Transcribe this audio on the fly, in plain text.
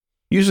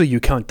Usually you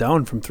count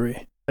down from 3.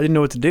 I didn't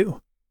know what to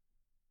do.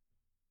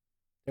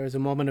 There was a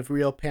moment of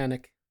real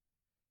panic.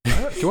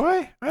 Do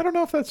I? I don't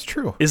know if that's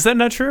true. Is that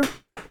not true?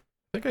 I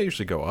think I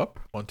usually go up.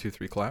 1, 2,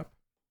 3, clap.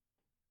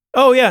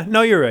 Oh, yeah.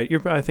 No, you're right.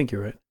 I think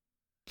you're right.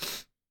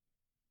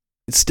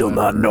 It's still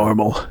not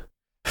normal. All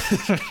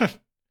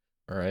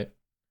right.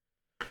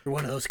 You're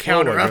one of those God.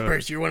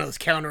 counter-uppers. You're one of those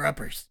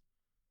counter-uppers.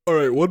 All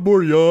right, one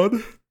more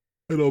yawn,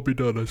 and I'll be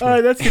done. I All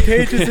right, that's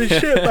contagious as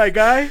shit, my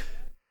guy.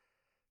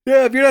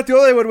 Yeah, if you're not the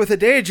only one with a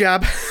day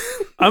job.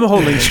 I'm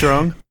holding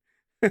strong.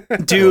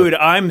 Dude,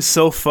 I'm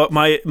so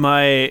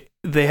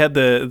they had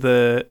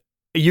the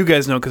you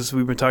guys know because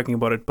we've been talking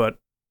about it, but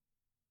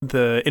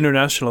the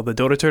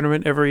Dota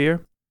tournament every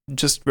year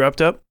just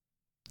wrapped up.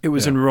 It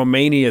was in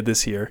Romania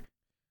this year.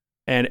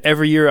 And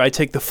every year I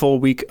take the full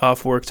week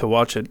off work to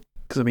watch it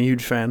because I'm a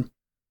huge fan.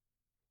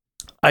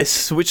 I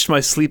switched my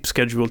sleep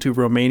schedule to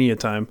Romania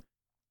time,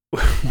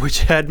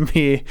 which had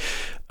me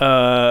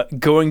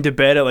going to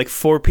bed at like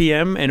 4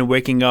 p.m. and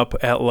waking up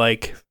at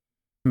like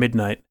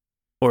midnight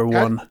or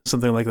 1,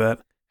 something like that.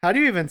 How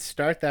do you even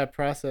start that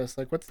process?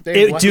 Like, what's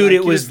day one? Dude,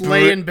 like, it was just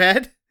lay in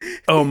bed.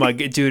 Oh my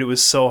god, dude, it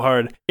was so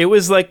hard. It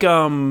was like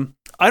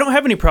I don't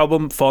have any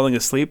problem falling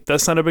asleep.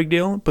 That's not a big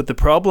deal. But the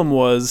problem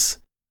was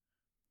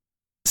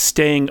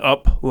staying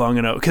up long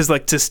enough because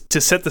like to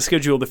set the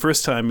schedule the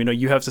first time,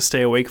 you have to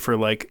stay awake for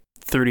like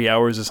 30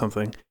 hours or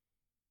something,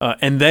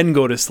 and then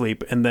go to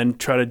sleep and then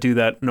try to do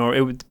that.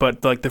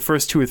 But like the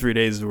first 2 or 3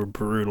 days were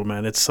brutal,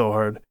 man. It's so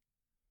hard.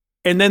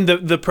 And then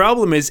the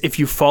problem is if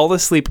you fall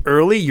asleep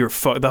early, you're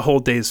the whole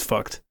day's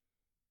fucked.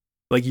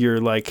 Like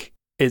you're like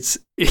it's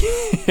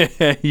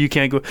you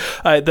can't go.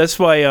 That's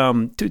why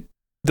dude,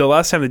 the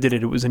last time I did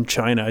it, it was in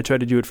China. I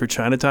tried to do it for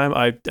China time.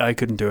 I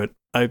couldn't do it.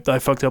 I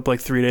fucked up like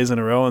 3 days in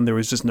a row and there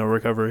was just no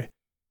recovery.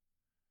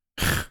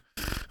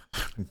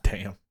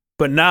 Damn.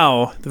 But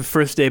now, the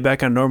first day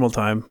back on normal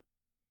time,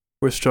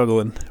 we're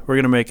struggling. We're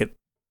going to make it,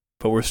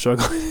 but we're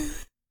struggling.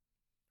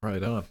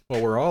 Right on.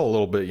 Well, we're all a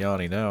little bit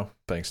yawny now,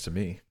 thanks to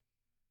me.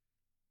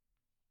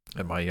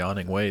 And my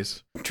yawning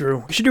ways.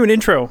 True. We should do an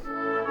intro.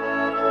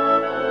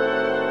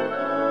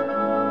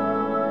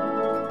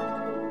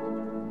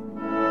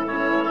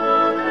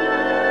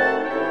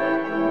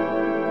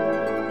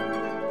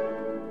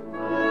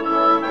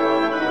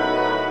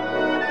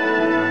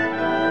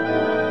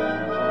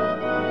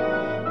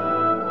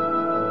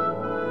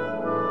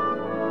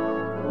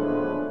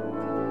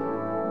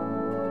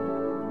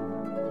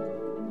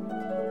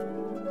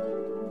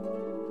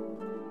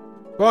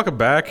 Welcome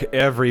back,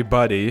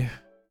 everybody,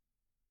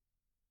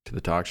 to the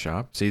Talk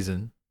Shop,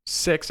 Season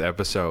 6,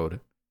 Episode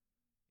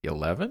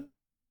 11?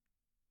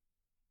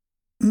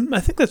 I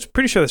think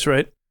pretty sure that's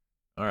right.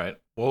 All right,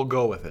 we'll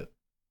go with it.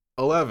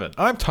 11.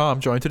 I'm Tom,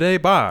 joined today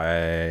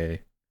by...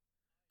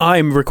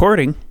 I'm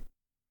recording.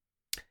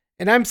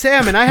 And I'm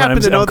Sam, and I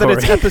happen to know that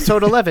it's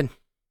episode 11.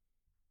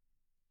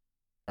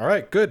 All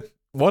right, good.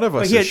 One of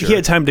us he is sure. He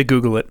had time to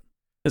Google it.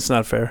 It's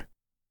not fair.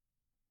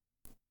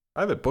 I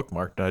have it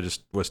bookmarked, and I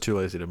just was too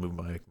lazy to move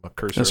my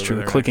cursor. That's over true.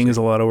 there, Clicking actually. is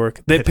a lot of work.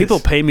 People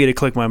pay me to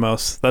click my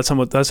mouse. That's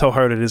how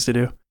hard it is to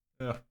do.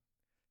 Yeah. If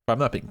I'm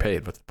not being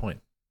paid, what's the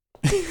point?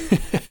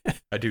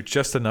 I do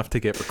just enough to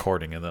get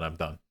recording, and then I'm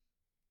done.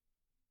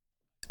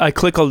 I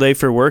click all day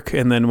for work,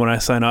 and then when I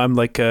sign on,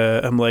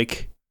 I'm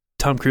like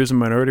Tom Cruise in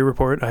Minority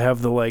Report. I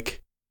have the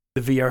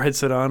VR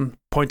headset on,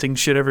 pointing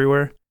shit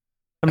everywhere.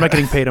 I'm not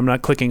getting paid. I'm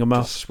not clicking a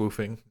mouse. Just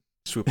swooping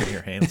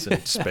your hands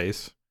in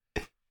space.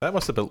 That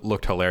must have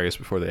looked hilarious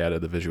before they added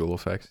the visual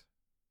effects.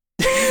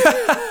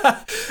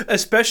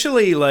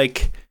 Especially,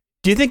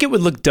 do you think it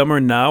would look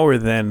dumber now or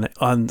then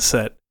on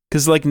set?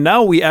 Because,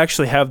 now we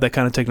actually have that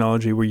kind of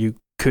technology where you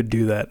could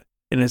do that.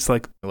 And it's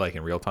like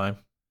in real time?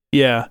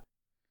 Yeah.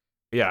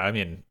 Yeah, I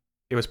mean,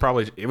 it was.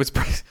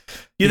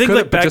 You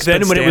think, back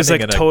then when it was, in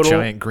total... a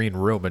giant green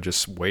room and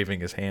just waving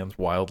his hands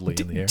wildly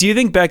in the air. Do you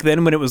think back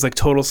then when it was,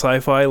 total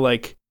sci-fi,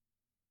 like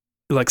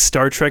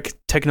Star Trek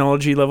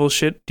technology level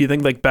shit, do you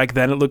think back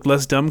then it looked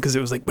less dumb because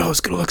it was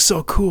it's gonna look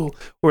so cool?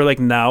 Or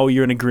now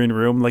you're in a green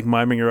room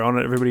miming around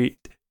at everybody?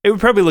 It would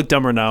probably look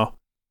dumber now.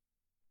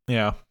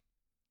 Yeah,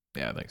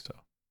 I think so.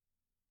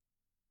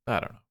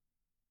 I don't know.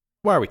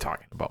 Why are we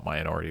talking about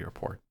Minority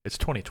Report? It's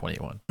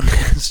 2021.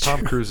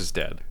 Tom Cruise is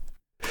dead.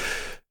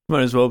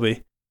 Might as well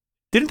be.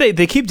 Didn't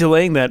they keep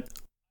delaying that?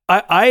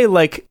 I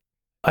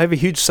have a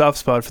huge soft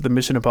spot for the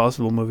Mission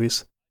Impossible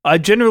movies. I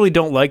generally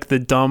don't like the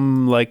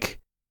dumb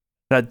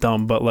not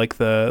dumb, but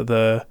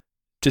the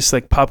just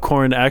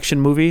popcorn action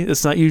movie.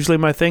 It's not usually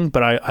my thing,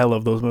 but I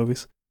love those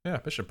movies. Yeah,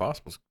 Mission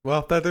Impossible.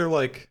 Well, they're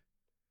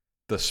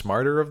the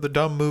smarter of the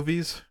dumb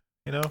movies,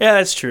 Yeah,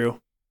 that's true.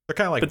 They're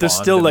kind of but they're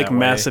Bond still in that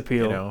mass way,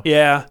 appeal.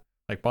 Yeah.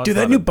 Bond's dude,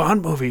 that new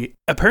Bond movie.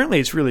 Apparently,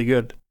 it's really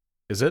good.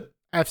 Is it?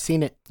 I've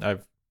seen it.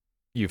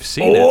 You've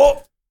seen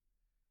it.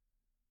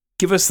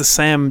 Give us the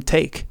Sam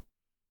take.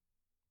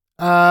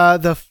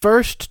 The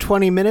first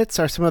 20 minutes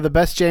are some of the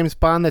best James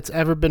Bond that's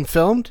ever been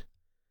filmed.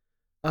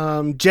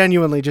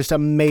 Genuinely just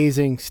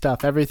amazing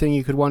stuff. Everything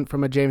you could want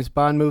from a James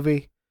Bond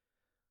movie.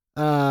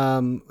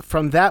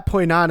 From that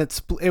point on,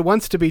 it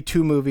wants to be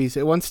two movies.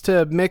 It wants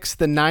to mix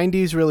the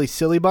 90s really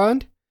silly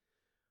Bond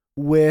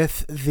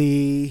with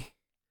the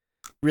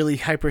really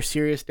hyper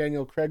serious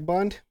Daniel Craig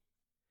Bond.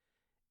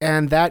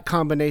 And that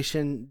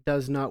combination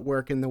does not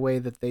work in the way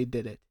that they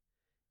did it.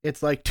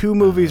 It's like two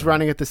movies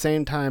running at the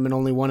same time and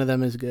only one of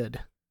them is good.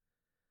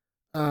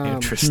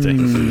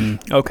 Interesting.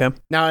 Okay.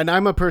 Now, and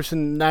I'm a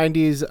person,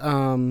 90s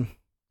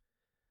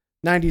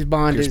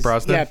Bond Pierce is...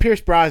 Brosnan? Yeah,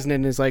 Pierce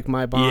Brosnan is like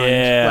my Bond.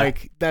 Yeah.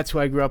 Like, that's who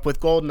I grew up with.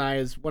 GoldenEye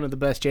is one of the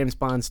best James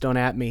Bonds, don't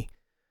at me.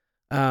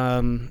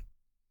 So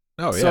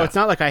it's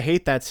not like I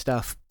hate that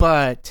stuff,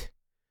 but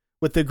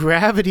with the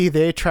gravity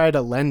they try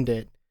to lend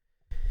it,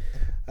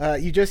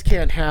 you just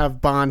can't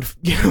have Bond,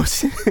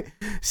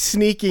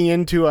 sneaking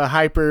into a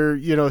hyper,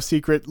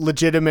 secret,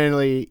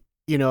 legitimately,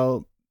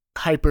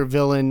 hyper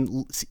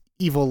villain,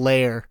 evil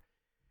lair,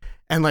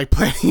 and like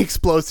planting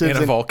explosives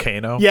in a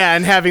volcano. Yeah,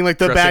 and having like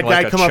the bad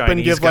guy come up and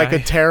Chinese give like guy.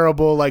 a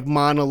terrible like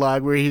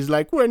monologue where he's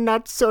like, "We're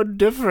not so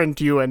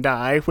different, you and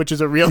I," which is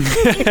a real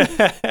thing.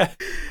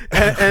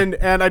 and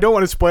I don't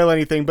want to spoil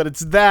anything, but it's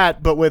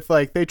that, but with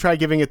like they try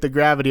giving it the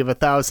gravity of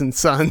 1,000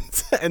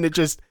 suns, and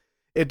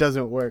it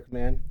doesn't work,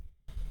 man.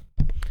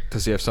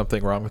 Does he have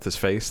something wrong with his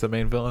face, the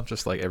main villain,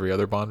 just like every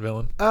other Bond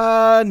villain?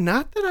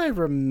 Not that I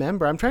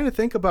remember. I'm trying to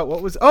think about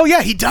what was. Oh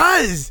yeah, he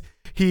does.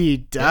 He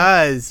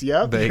does.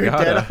 Yep. You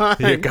gotta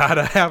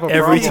have a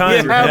Every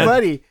problem. time. Yeah,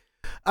 buddy.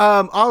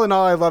 All in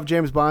all, I love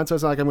James Bond, so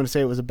it's not like I'm going to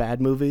say it was a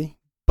bad movie,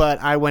 but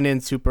I went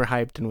in super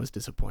hyped and was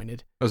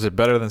disappointed. Was it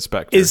better than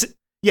Spectre?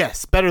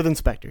 Yes, better than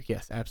Spectre.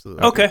 Yes,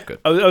 absolutely. Okay. Good.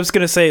 I was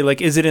gonna say,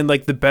 like, is it in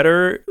like the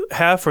better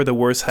half or the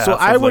worse half? So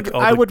I of, would like,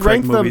 all the Craig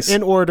rank movies? them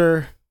in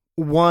order.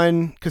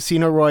 1,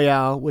 Casino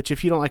Royale, which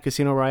if you don't like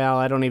Casino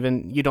Royale,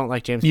 you don't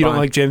like James Bond. You don't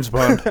like James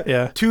Bond,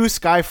 yeah. 2,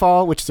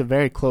 Skyfall, which is a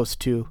very close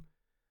 2.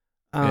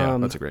 Yeah,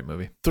 that's a great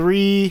movie.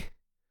 3,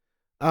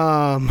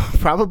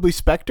 probably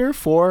Spectre.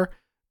 4,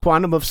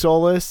 Quantum of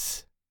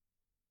Solace.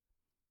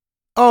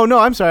 Oh no,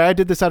 I'm sorry, I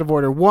did this out of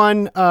order.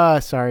 1,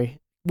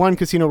 1,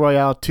 Casino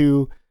Royale.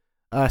 2,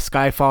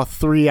 Skyfall.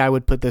 3, I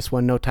would put this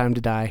one, No Time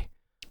to Die.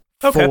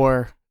 Okay.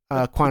 4,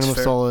 Quantum of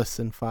fair. Solace,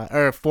 and 5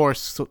 or 4.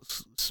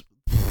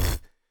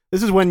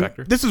 This is when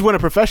Spectre? a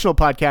professional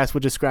podcast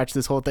would just scratch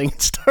this whole thing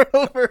and start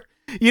over.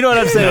 You know what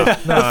I'm saying? No,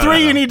 the three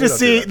no, you need we to don't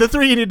see. do that. The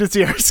 3 you need to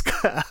see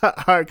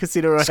are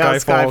Casino Royale,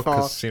 Skyfall,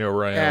 Casino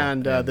Royale,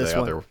 and this the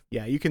one. other,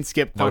 Yeah, you can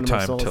skip No Quantum of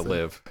Time Solace. to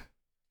Live.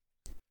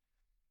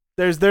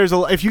 There's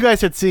a. If you guys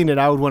had seen it,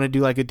 I would want to do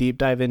like a deep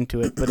dive into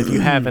it. But if you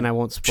haven't, I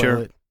won't spoil Sure.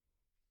 it.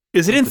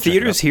 Is it in Check it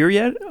theaters here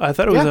yet? I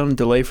thought it was Yeah. on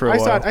delay for a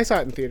while. I saw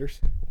it in theaters.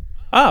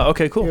 Ah,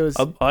 okay, cool. It was-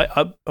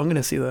 I'm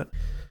gonna see that.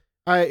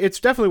 It's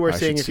definitely worth I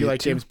seeing should if you see it like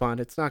too. James Bond.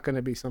 It's not going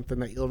to be something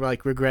that you'll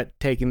like regret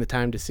taking the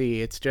time to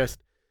see. It's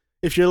just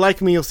if you're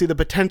like me, you'll see the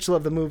potential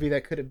of the movie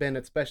that could have been,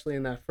 especially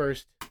in that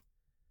first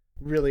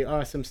really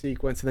awesome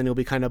sequence, and then you'll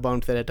be kind of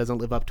bummed that it doesn't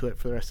live up to it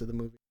for the rest of the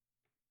movie.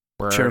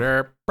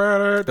 Sure.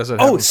 Does it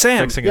Oh, have him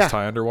Sam. fixing Yeah. his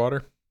tie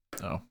underwater?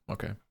 Oh,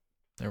 okay.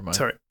 Never mind.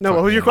 Sorry. No,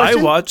 what was your Fuck me. question?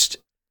 I watched.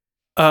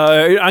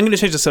 I'm gonna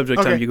change the subject.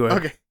 Okay, Time you go ahead.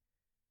 okay.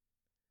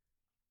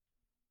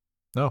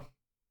 No.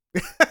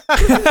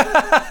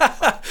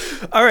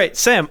 All right,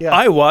 Sam. Yeah.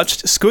 I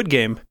watched Squid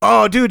Game.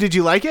 Oh, dude, did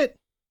you like it?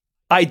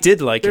 I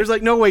did like There's it.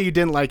 like no way you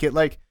didn't like it.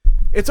 Like,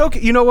 it's okay.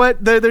 You know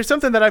what? There's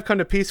something that I've come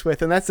to peace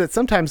with, and that's that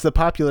sometimes the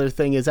popular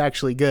thing is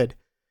actually good.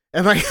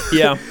 And like,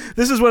 Yeah.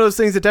 this is one of those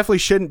things that definitely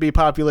shouldn't be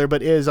popular,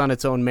 but is on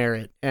its own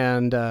merit.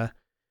 And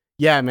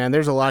yeah, man,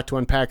 there's a lot to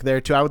unpack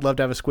there too. I would love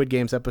to have a Squid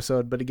Games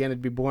episode, but again,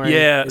 it'd be boring.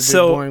 Yeah. It'd be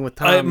So boring with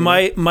Tom.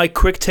 my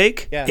quick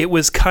take. Yeah. It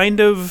was kind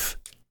of,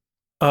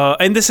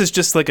 and this is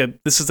just like a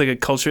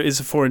culture. It's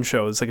a foreign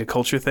show. It's like a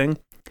culture thing.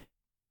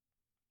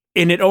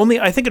 And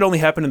I think it only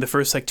happened in the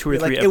first like 2 or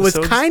 3 like, it episodes.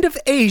 was kind of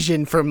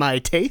Asian for my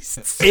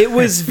tastes. It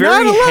was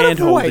very Not a lot of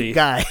hand-holdy. white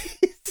guys.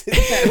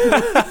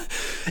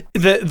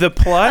 the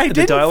plot, the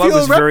didn't dialogue feel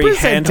was very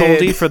represented.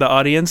 hand-holdy for the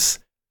audience,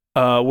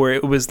 where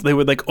they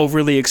would like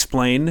overly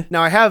explain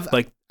Now I have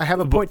like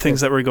a point.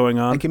 things that were going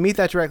I on. can meet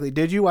that directly.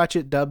 Did you watch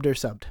it dubbed or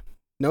subbed?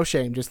 No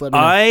shame. Just let me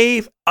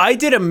know. I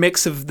did a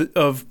mix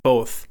of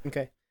both.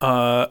 Okay.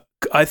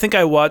 I think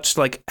I watched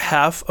like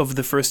half of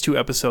the first 2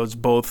 episodes,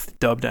 both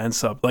dubbed and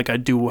subbed. Like I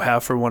do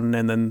half for one,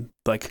 and then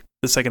like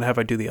the second half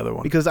I do the other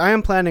one. Because I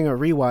am planning a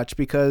rewatch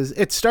because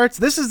it starts.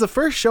 This is the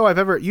first show I've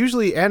ever.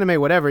 Usually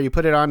anime, whatever you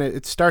put it on,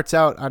 it starts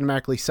out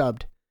automatically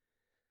subbed.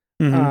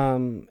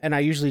 Mhm. And I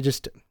usually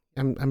just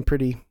I'm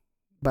pretty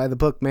by the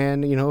book,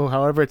 man. You know,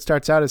 however it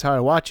starts out is how I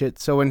watch it.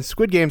 So when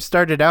Squid Game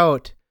started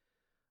out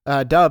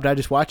dubbed, I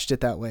just watched it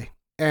that way.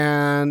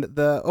 And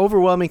the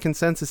overwhelming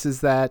consensus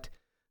is that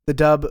the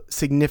dub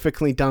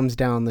significantly dumbs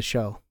down the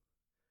show.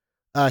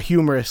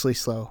 Humorously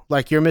slow.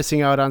 Like you're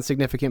missing out on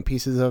significant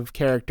pieces of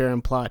character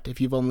and plot if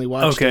you've only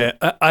watched it.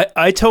 Okay,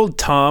 I told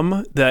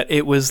Tom that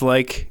it was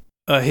like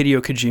a Hideo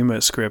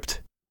Kojima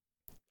script,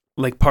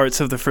 like parts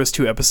of the first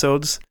 2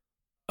 episodes.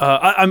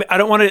 I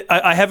don't want to.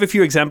 I have a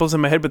few examples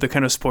in my head, but they're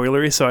kind of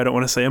spoilery, so I don't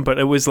want to say them. But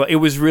it was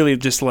really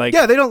just like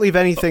Yeah, they don't leave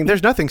anything.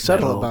 There's nothing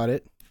subtle metal. about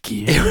it.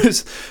 It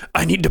was,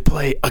 I need to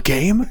play a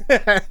game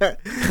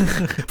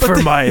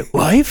for my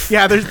life.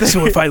 Yeah,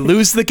 so if I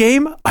lose the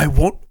game, I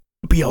won't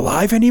be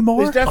alive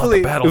anymore. There's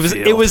definitely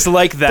it was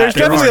like that. There's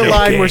definitely a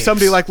line where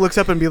somebody like looks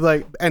up and be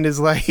like, and is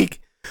like,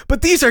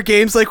 but these are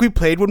games like we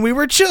played when we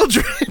were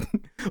children.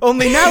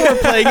 Only now we're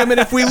playing them, and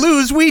if we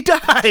lose, we die.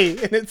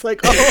 And it's like,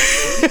 oh,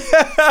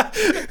 that's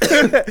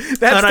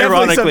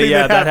unironically,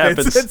 yeah, that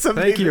happens.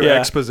 Thank you,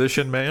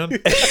 exposition man.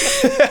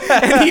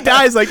 And he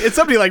dies like it's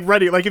somebody like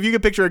running. Like if you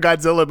could picture a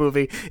Godzilla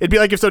movie, it'd be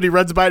like if somebody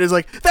runs by and is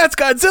like, "That's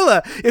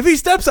Godzilla. If he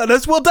steps on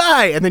us, we'll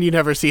die." And then you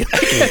never see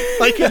it.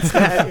 Like it's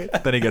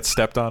that. Then he gets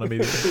stepped on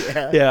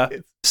immediately. Yeah.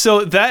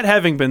 So that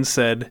having been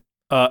said,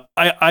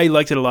 I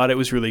liked it a lot. It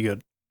was really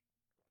good.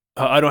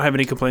 I don't have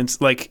any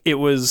complaints. Like it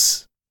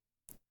was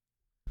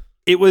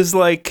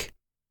like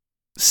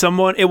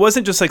someone. It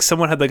wasn't just like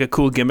someone had like a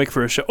cool gimmick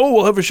for a show. Oh,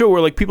 we'll have a show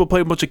where like people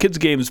play a bunch of kids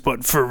games,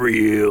 but for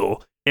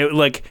real. It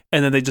like,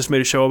 and then they just made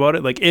a show about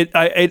it. Like it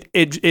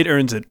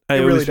earns it.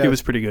 It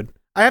was pretty good.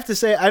 I have to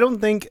say, I don't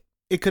think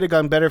it could have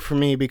gone better for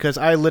me because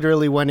I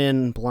literally went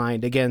in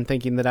blind again,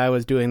 thinking that I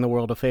was doing the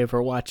world a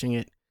favor watching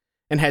it,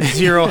 and had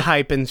zero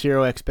hype and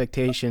zero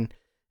expectation.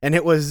 And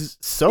it was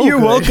so You're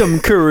good. welcome,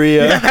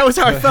 Korea. Yeah, that was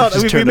how I felt.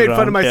 We made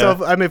fun of myself.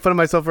 Yeah. I made fun of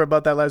myself for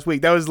about that last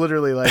week. That was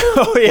literally like,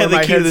 oh yeah, the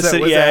key to the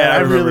city. Yeah,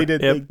 I really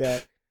did think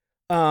that.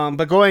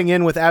 But going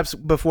in with apps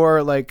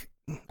before, like,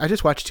 I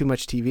just watched too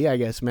much TV, I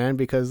guess, man,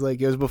 because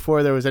like it was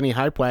before there was any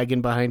hype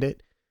wagon behind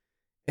it.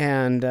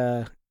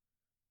 And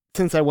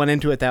since I went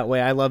into it that way,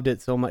 I loved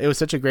it so much. It was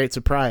such a great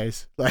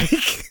surprise. Like,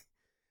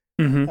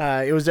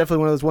 it was definitely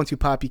one of those once you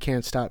pop, you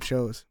can't stop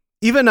shows.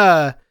 Even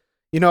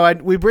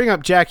we bring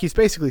up Jack. He's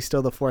basically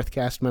still the fourth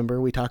cast member.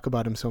 We talk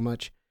about him so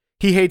much.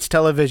 He hates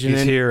television,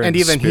 and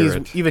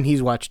even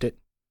he's watched it.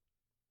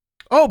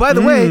 Oh, by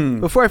the way,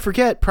 before I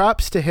forget,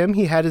 props to him.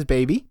 He had his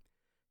baby,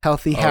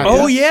 healthy, happy.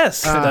 Oh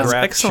yes,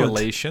 that's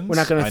congratulations. We're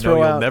not going to throw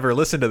you'll out. Never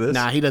listen to this.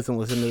 Nah, he doesn't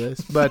listen to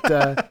this,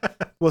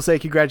 but we'll say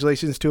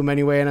congratulations to him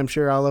anyway, and I'm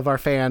sure all of our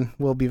fan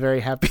will be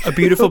very happy. A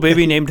beautiful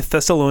baby named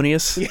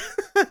Thessalonius.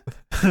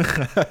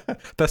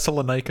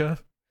 Thessalonica,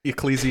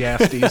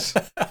 Ecclesiastes.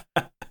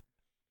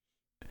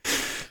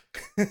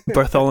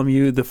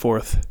 Bartholomew the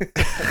Fourth.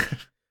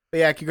 But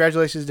yeah,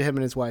 congratulations to him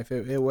and his wife.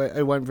 It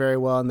went very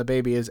well, and the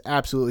baby is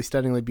absolutely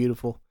stunningly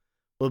beautiful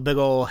with big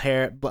old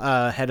hair,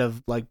 head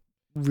of like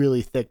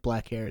really thick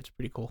black hair. It's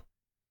pretty cool.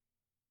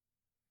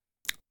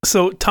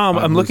 So Tom,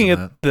 I'm looking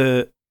at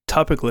the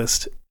topic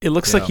list. It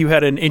looks like you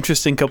had an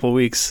interesting couple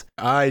weeks.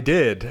 I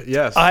did.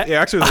 Yes,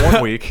 actually, it was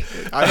 1 week.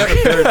 I had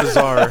a very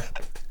bizarre.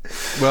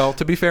 Well,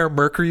 to be fair,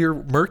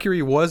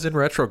 Mercury was in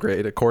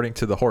retrograde according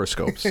to the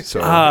horoscopes. So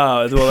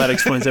well, that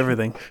explains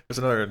everything. There's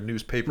another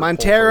newspaper.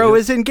 Montero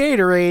is in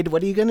Gatorade.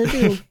 What are you gonna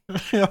do?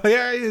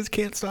 Yeah, he just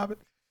can't stop it.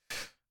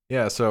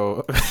 Yeah,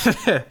 so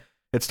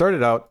it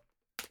started out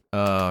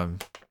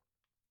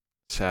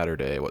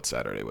Saturday. What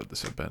Saturday would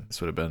this have been?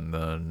 This would have been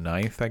the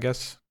 9th, I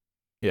guess.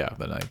 Yeah,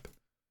 the 9th.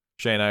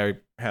 Shay and I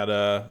had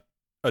a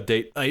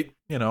date night.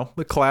 You know,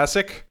 the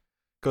classic.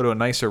 Go to a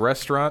nicer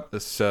restaurant,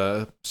 this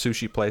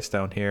sushi place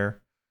down here.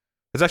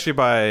 It's actually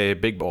by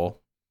Big Bowl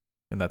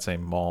in that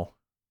same mall.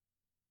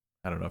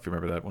 I don't know if you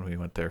remember that when we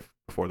went there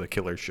before the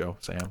Killers show,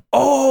 Sam.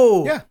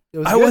 Oh! Yeah.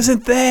 I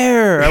wasn't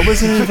there. I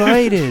wasn't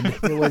invited.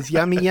 It was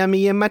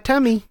yummy in my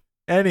tummy.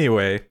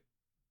 Anyway,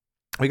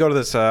 we go to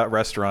this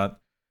restaurant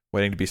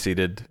waiting to be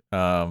seated.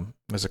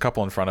 There's a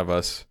couple in front of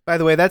us. By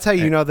the way, that's how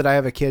you know that I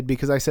have a kid,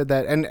 because I said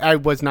that, and I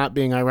was not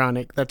being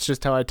ironic. That's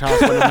just how I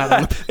talk when I'm not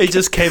on the It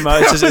just came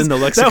out. It's just in the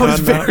lexicon.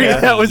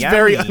 That was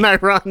very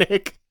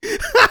unironic.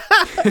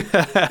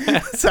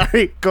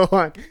 Sorry, go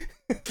on.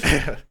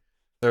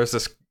 There's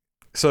this.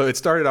 So it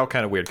started out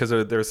kind of weird because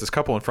there was this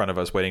couple in front of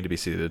us waiting to be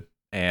seated,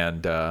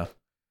 and the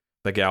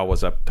gal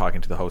was up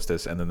talking to the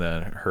hostess, and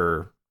then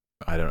her,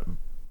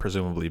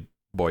 presumably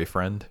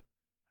boyfriend,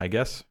 I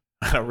guess.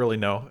 I don't really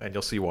know, and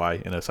you'll see why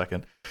in a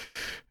second,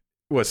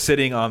 was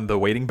sitting on the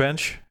waiting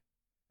bench,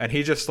 and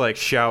he just like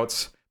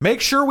shouts,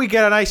 "Make sure we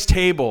get a nice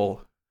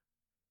table,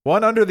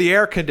 one under the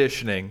air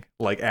conditioning,"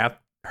 like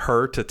at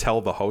her to tell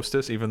the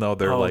hostess, even though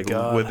they're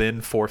within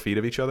 4 feet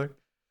of each other.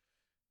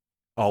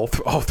 All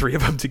three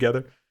of them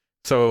together.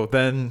 So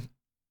then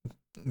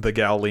the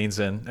gal leans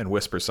in and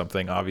whispers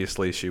something.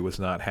 Obviously, she was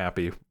not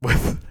happy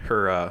with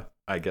her,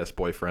 I guess,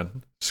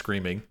 boyfriend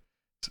screaming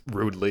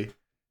rudely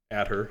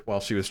at her while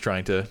she was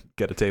trying to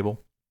get a table.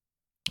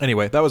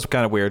 Anyway, that was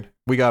kind of weird.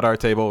 We got our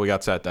table. We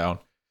got sat down.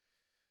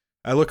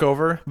 I look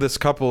over. This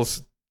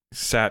couple's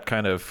sat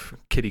kind of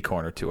kitty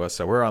corner to us.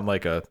 So we're on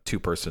like a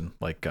 2-person,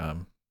 like,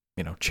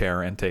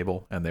 chair and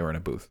table, and they were in a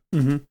booth.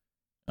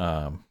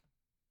 Mm-hmm.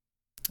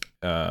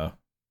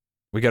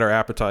 We get our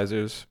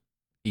appetizers,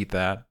 eat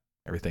that.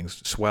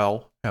 Everything's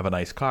swell. Have a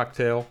nice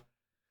cocktail.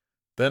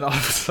 Then all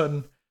of a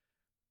sudden,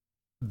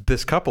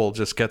 this couple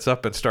just gets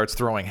up and starts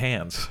throwing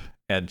hands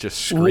and just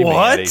screaming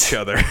at each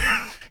other.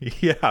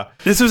 Yeah.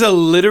 This was a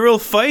literal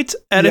fight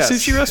at a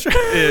sushi restaurant?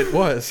 It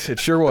was. It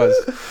sure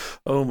was.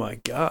 Oh my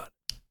God.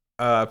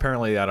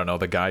 Apparently, I don't know,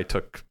 the guy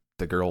took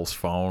the girl's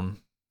phone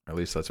Or at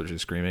least that's what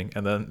she's screaming.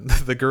 And then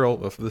the girl,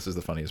 this is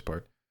the funniest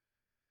part.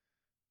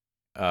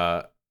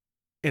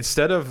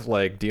 Instead of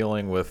like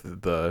dealing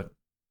with the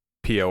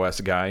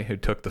POS guy who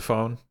took the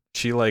phone,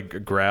 she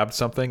like grabbed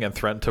something and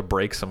threatened to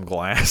break some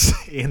glass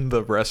in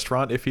the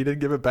restaurant if he didn't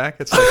give it back.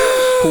 It's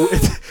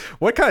like,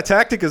 what kind of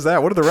tactic is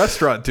that? What did the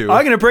restaurant do?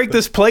 I'm gonna break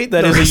this plate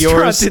that isn't yours. The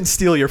restaurant didn't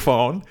steal your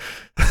phone.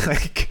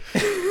 Like,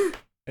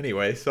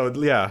 anyway, so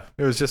yeah,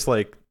 it was just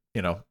like,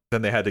 you know,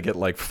 then they had to get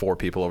like 4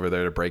 people over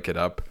there to break it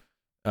up.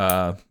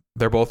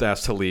 They're both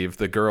asked to leave.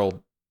 The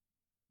girl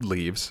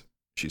leaves.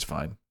 She's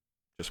fine.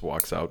 Just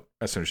walks out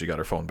as soon as she got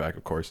her phone back,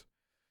 of course.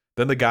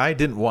 Then the guy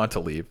didn't want to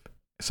leave.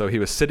 So he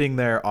was sitting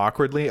there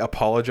awkwardly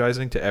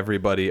apologizing to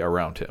everybody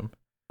around him.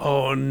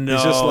 Oh, no.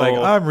 He's just like,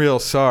 I'm real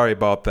sorry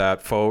about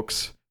that,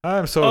 folks.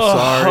 I'm so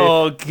sorry.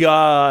 Oh,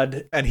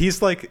 God. And he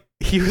was like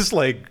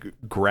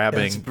grabbing.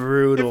 That's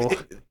brutal.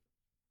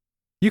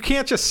 You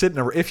can't just sit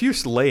if you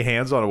lay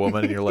hands on a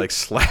woman and you're like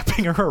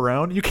slapping her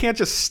around, you can't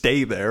just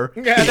stay there.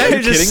 Yeah,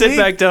 you just sit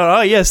back down.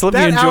 Oh, yes, let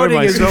me enjoy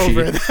my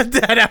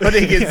sushi. That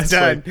outing is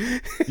done.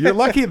 Like, you're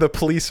lucky the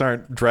police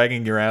aren't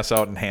dragging your ass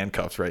out in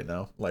handcuffs right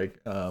now. Like,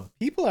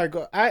 people are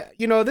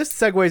this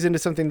segues into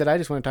something that I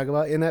just want to talk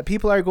about, in that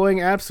people are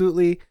going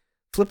absolutely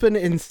flipping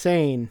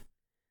insane.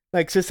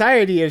 Like,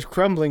 society is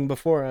crumbling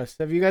before us.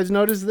 Have you guys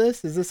noticed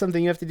this? Is this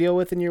something you have to deal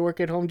with in your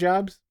work at home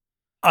jobs?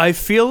 I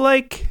feel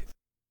like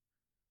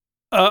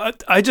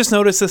I just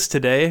noticed this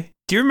today.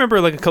 Do you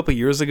remember like a couple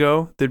years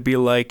ago, there'd be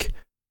like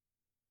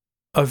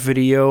a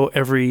video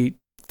every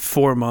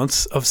 4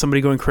 months of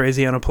somebody going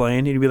crazy on a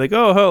plane? You'd be like,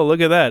 oh,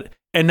 look at that.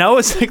 And now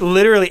it's like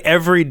literally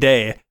every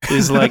day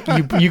is like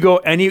you go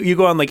on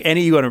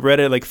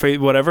Reddit,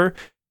 like whatever.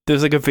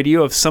 There's like a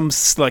video of some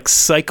like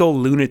psycho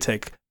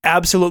lunatic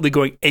absolutely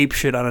going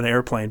apeshit on an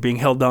airplane, being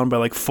held down by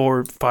like 4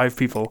 or 5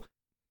 people.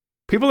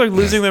 People are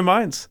losing their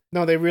minds.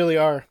 No, they really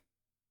are.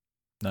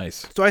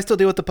 Nice. So I still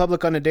deal with the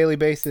public on a daily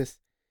basis.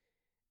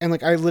 And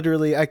like I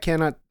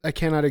cannot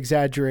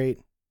exaggerate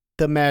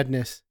the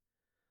madness.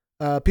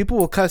 People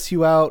will cuss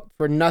you out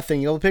for nothing.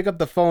 You'll pick up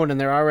the phone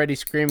and they're already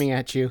screaming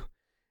at you.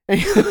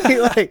 And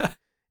you're like,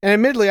 and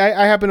admittedly,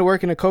 I happen to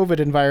work in a COVID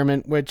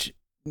environment, which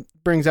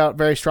brings out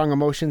very strong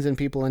emotions in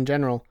people in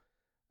general.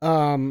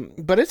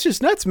 But it's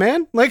just nuts,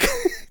 man. Like,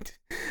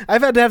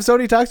 I've had to have so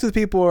many talks with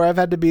people where I've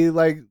had to be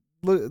like,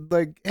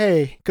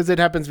 hey, because it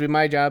happens to be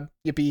my job,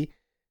 yippee,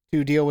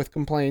 to deal with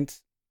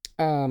complaints.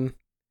 And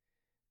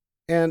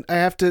I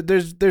have to,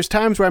 there's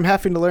times where I'm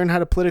having to learn how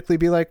to politically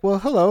be like, well,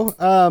 hello,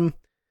 I'm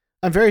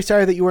very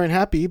sorry that you weren't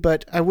happy,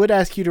 but I would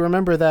ask you to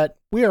remember that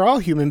we are all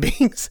human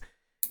beings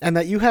and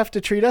that you have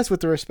to treat us with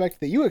the respect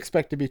that you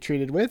expect to be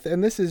treated with.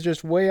 And this is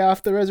just way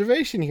off the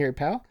reservation here,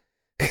 pal.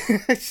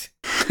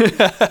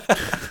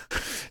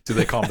 Do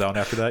they calm down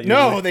after that?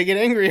 No, they get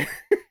angrier.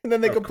 And then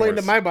they complain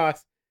to my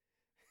boss.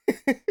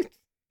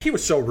 He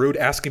was so rude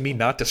asking me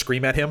not to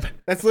scream at him.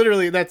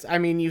 I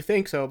mean, you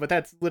think so, but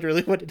that's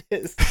literally what it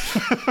is.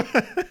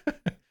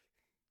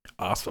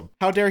 Awesome.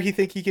 How dare he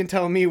think he can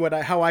tell me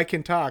how I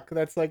can talk?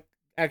 That's like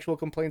actual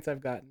complaints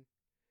I've gotten.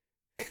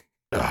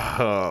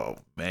 Oh,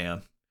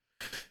 man.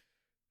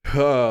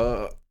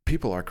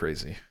 People are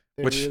crazy.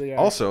 They Which really are.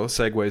 Also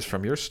segues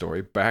from your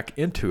story back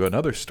into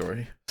another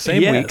story.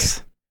 Same week,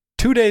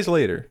 2 days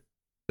later,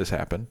 this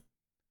happened.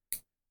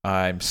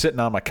 I'm sitting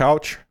on my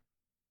couch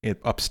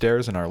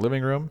upstairs in our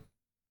living room.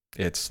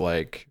 It's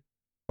like,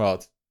 well,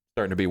 it's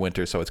starting to be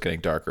winter, so it's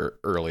getting darker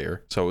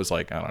earlier. So it was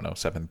like, I don't know,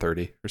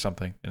 7:30 or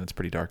something, and it's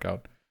pretty dark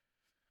out.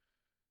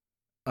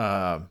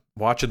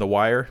 Watching The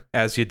Wire,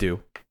 as you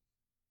do.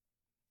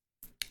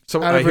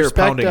 So I hear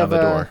pounding on the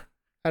door.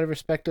 Out of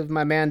respect of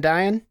my man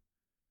dying.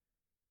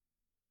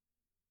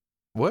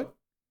 What?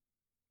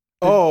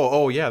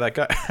 Oh, yeah, that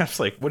guy. I was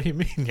like, what do you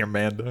mean your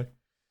man dying?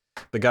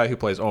 The guy who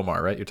plays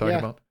Omar, right? You're talking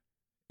about?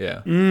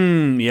 Yeah.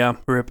 Yeah,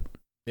 rip.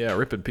 Yeah,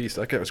 rip in peace.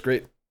 That guy was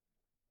great.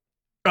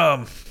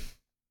 So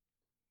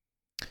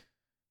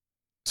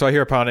I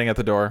hear pounding at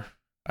the door.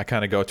 I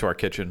kind of go to our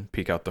kitchen,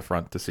 peek out the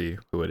front to see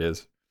who it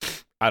is.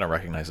 I don't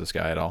recognize this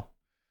guy at all.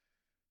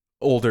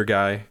 Older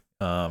guy.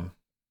 So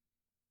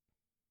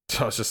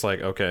I was just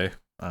like, okay,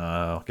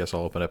 I guess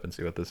I'll open up and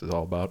see what this is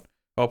all about.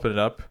 Open it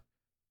up.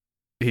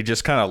 He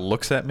just kind of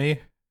looks at me,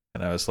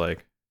 and I was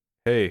like,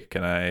 hey,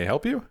 can I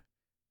help you?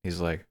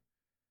 He's like,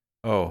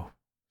 oh,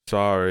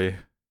 sorry. And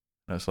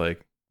I was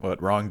like,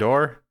 what, wrong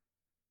door?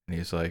 And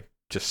he's like,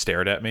 just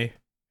stared at me.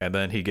 And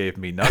then he gave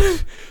me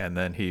nuts, and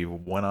then he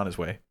went on his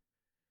way.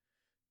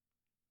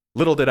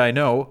 Little did I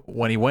know,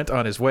 when he went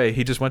on his way,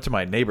 he just went to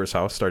my neighbor's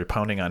house, started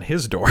pounding on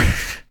his door.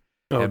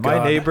 And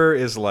my neighbor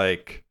is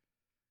like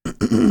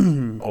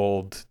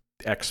old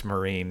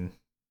ex-Marine,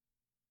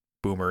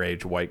 boomer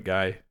age white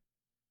guy.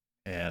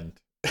 And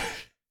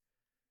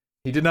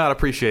he did not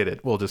appreciate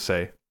it, we'll just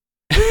say.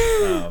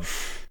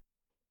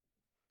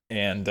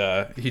 And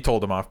he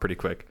told him off pretty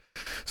quick.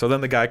 So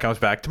then the guy comes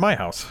back to my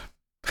house.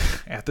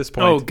 At this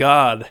point, oh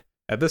God!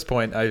 At this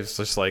point, I was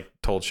just like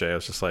told Shay, I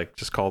was just like,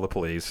 just call the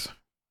police.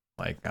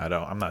 Like,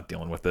 I'm not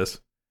dealing with this.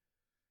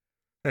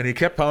 And he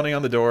kept pounding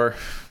on the door,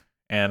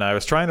 And I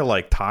was trying to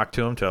like talk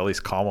to him to at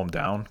least calm him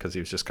down because he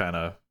was just kind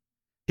of,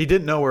 he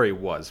didn't know where he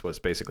was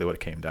basically what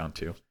it came down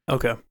to.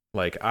 Okay.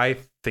 Like, I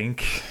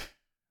think,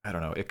 I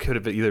don't know, it could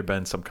have either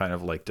been some kind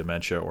of like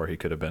dementia or he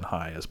could have been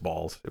high as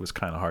balls. It was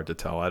kind of hard to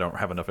tell. I don't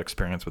have enough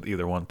experience with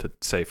either one to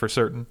say for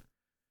certain.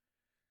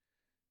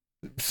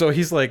 So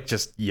he's like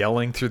just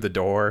yelling through the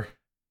door,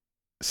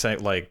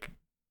 saying like,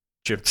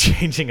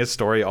 changing his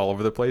story all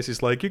over the place.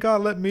 He's like, you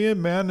gotta let me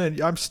in, man,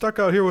 and I'm stuck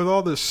out here with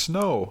all this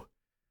snow.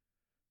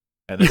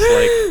 And it's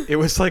like, it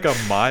was like a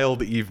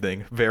mild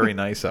evening, very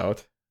nice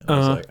out. And I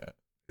was like,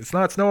 it's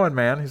not snowing,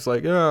 man. He's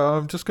like, yeah,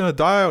 I'm just gonna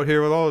die out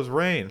here with all this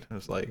rain. I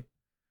was like,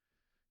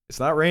 it's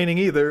not raining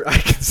either. I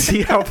can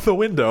see out the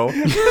window.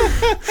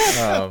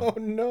 Oh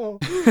no!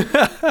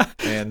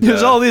 And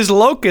there's all these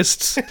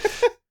locusts.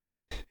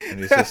 And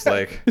he's just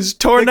like, there's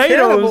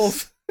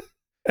tornadoes.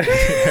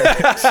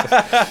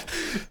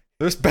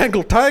 There's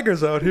Bengal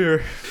tigers out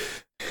here.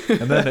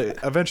 And then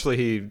eventually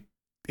he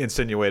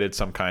insinuated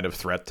some kind of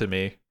threat to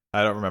me.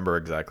 I don't remember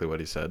exactly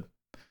what he said.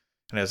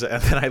 And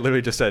then I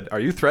literally just said, are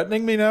you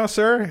threatening me now,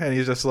 sir? And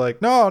he's just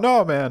like,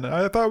 no, man.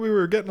 I thought we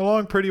were getting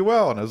along pretty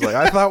well. And I was like,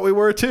 I thought we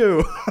were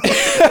too.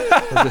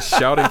 I'm just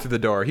shouting through the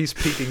door. He's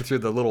peeking through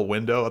the little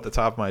window at the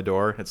top of my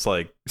door. It's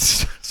like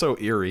so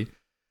eerie.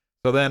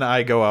 So then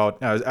I go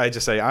out. I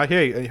just say,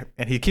 hey,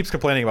 and he keeps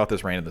complaining about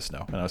this rain and the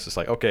snow. And I was just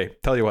like, okay,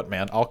 tell you what,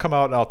 man. I'll come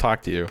out and I'll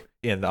talk to you.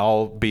 And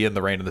I'll be in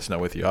the rain and the snow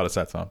with you. How does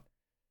that sound?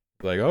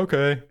 Like,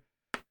 okay.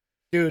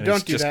 Dude,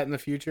 don't do that in the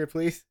future,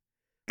 please.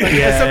 Like,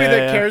 as somebody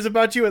that cares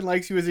about you and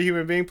likes you as a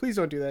human being, please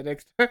don't do that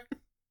next time.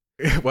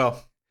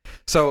 Well,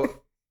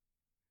 so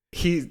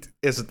it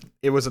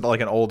wasn't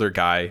like an older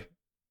guy.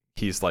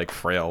 He's like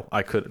frail.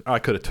 I could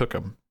have took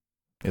him,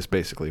 is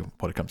basically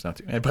what it comes down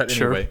to. But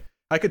anyway,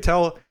 I could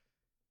tell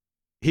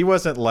he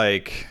wasn't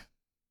like,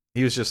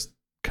 he was just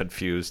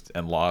confused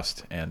and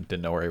lost and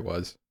didn't know where he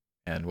was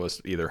and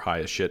was either high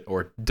as shit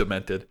or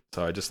demented.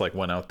 So I just like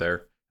went out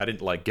there. I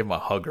didn't like give him a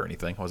hug or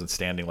anything. I wasn't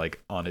standing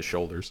like on his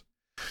shoulders.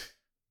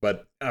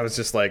 But I was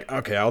just like,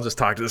 okay, I'll just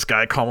talk to this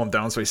guy, calm him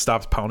down so he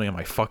stops pounding on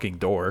my fucking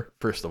door,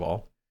 first of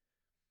all.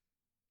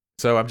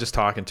 So I'm just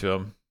talking to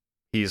him.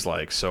 He's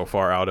like so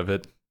far out of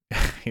it.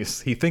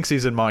 He thinks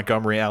he's in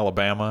Montgomery,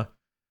 Alabama.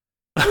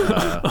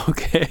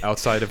 Okay.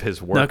 Outside of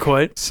his work Not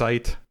quite.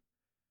 site.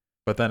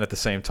 But then at the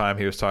same time,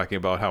 he was talking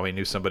about how he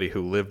knew somebody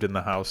who lived in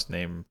the house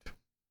named,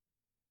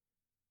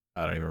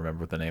 I don't even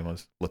remember what the name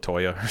was,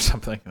 Latoya or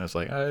something. And I was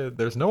like,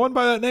 there's no one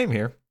by that name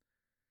here.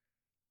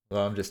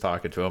 Well, I'm just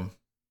talking to him.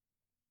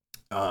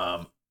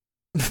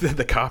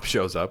 The cop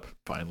shows up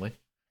finally,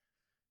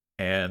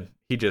 and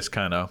he just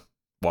kind of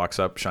walks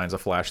up, shines a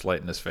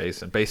flashlight in his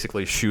face, and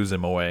basically shoos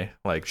him away.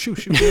 Like, shoo,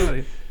 get out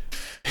of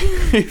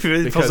here.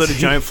 He pulls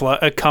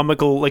out a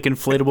comical, like,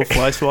 inflatable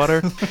fly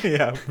swatter.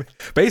 Yeah,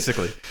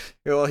 basically.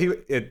 Well,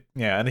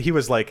 and he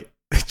was like,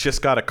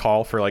 just got a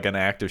call for like an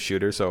active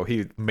shooter, so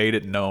he made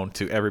it known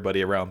to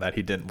everybody around that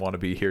he didn't want to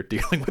be here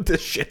dealing with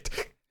this shit.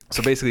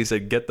 So basically, he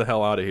said, "Get the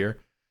hell out of here,"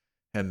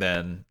 and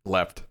then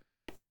left.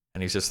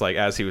 And he's just like,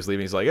 as he was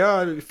leaving, he's like,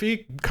 "Yeah, if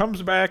he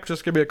comes back,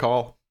 just give me a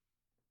call."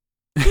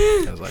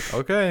 I was like,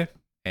 okay.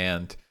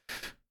 And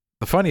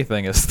the funny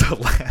thing is,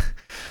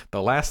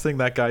 the last thing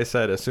that guy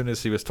said as soon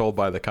as he was told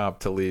by the cop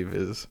to leave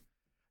is,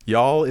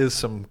 "Y'all is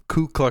some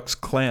Ku Klux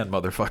Klan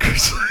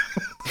motherfuckers."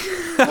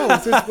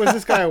 Oh, was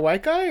this guy a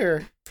white guy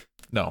or?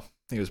 No,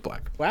 he was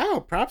black.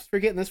 Wow, props for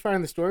getting this far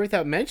in the story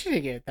without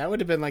mentioning it. That would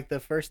have been like the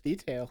first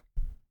detail.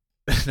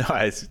 No,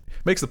 it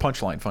makes the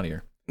punchline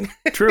funnier.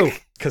 True.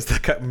 Because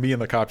me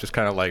and the cop just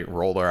kind of like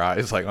rolled our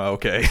eyes like, oh,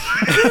 okay.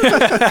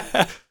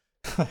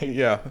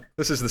 Yeah,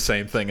 this is the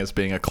same thing as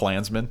being a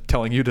Klansman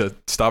telling you to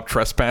stop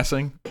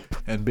trespassing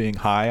and being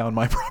high on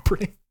my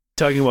property.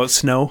 Talking about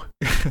snow.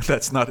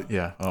 That's not,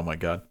 yeah, oh my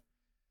God.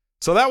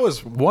 So that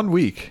was 1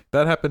 week.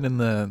 That happened in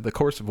the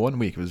course of 1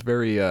 week. It was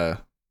very,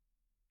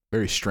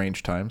 very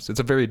strange times. It's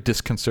a very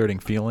disconcerting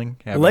feeling.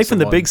 Life in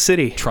the big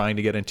city. Trying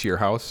to get into your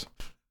house.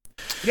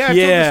 Yeah, I told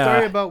the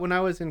story about when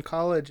I was in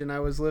college and I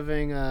was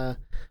living, I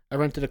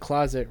rented a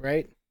closet,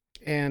 right?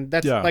 And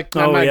that's like,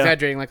 I'm not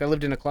exaggerating, like I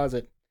lived in a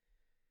closet.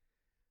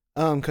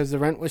 Because the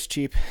rent was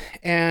cheap.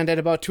 And at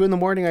about 2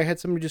 a.m, I had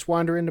somebody just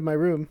wander into my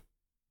room.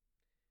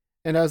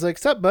 And I was like,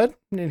 "Sup, bud?"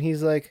 And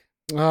he's like,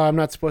 "Oh, I'm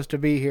not supposed to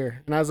be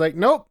here." And I was like,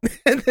 "Nope."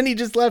 And then he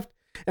just left.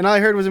 And all I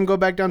heard was him go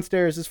back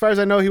downstairs. As far as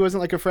I know, he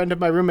wasn't like a friend of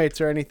my roommates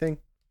or anything.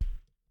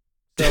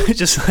 So,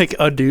 just like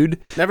a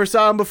dude. Never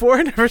saw him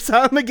before, never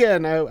saw him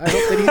again. I hope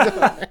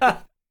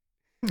that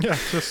he's Yeah,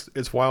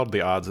 it's wild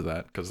the odds of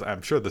that, because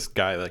I'm sure this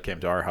guy that came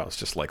to our house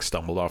just like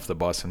stumbled off the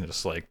bus and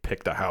just like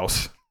picked a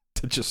house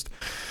to just,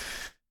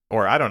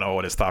 or I don't know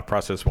what his thought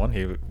process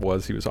He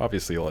was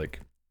obviously like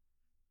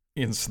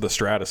in the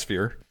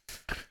stratosphere.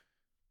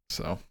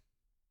 So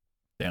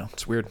yeah,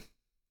 it's weird.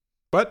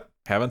 But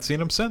haven't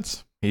seen him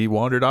since. He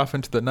wandered off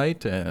into the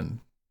night and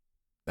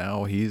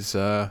now he's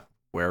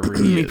wherever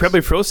he is. He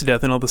probably froze to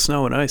death in all the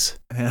snow and ice.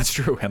 That's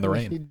true, and the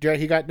rain.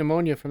 He got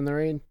pneumonia from the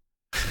rain.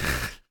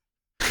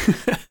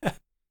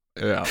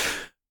 Yeah.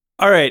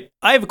 All right,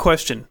 I have a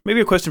question. Maybe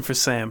a question for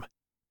Sam.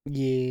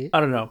 Yeah. I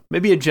don't know.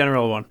 Maybe a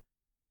general one.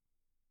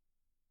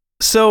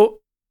 So,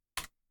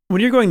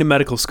 when you're going to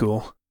medical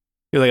school,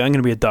 you're like, I'm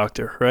going to be a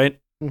doctor, right?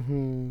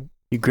 Mm-hmm.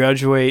 You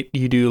graduate,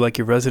 you do like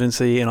your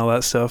residency and all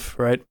that stuff,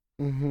 right?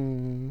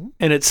 Mm-hmm.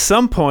 And at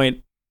some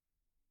point,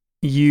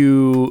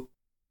 you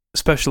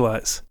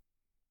specialize.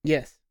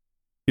 Yes.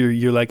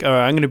 You're like, all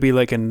right, I'm going to be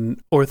like an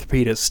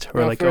orthopedist,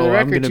 or now, like, for the record,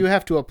 I'm going to. You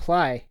have to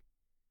apply.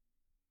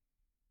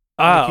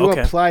 You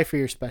apply for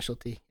your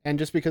specialty, and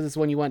just because it's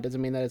one you want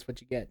doesn't mean that it's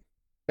what you get.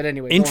 But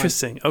anyway,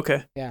 interesting.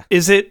 Okay. Yeah.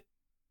 Is it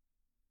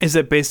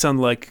based on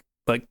like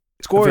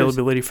scores,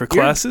 availability for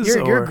classes?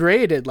 You're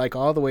graded like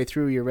all the way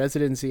through your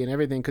residency and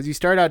everything, because you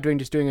start out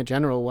doing a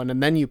general one,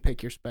 and then you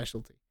pick your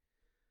specialty.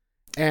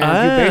 And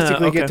you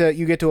basically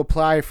get to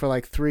apply for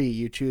like 3.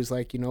 You choose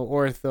like,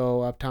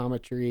 ortho,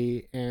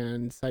 optometry,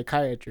 and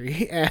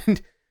psychiatry, and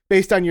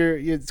based on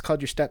it's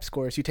called your step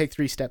scores. You take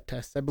 3 step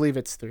tests. I believe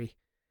it's 3.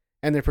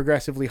 And they're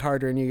progressively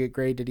harder, and you get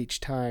graded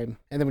each time.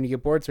 And then when you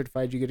get board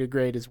certified, you get a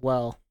grade as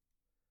well.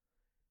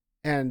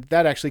 And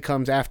that actually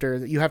comes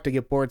after. You have to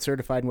get board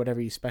certified in whatever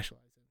you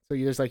specialize in. So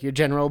there's like your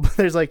general,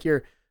 there's like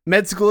your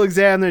med school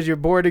exam, there's your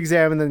board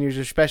exam, and then there's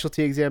your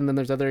specialty exam, and then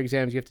there's other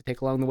exams you have to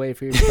take along the way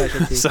for your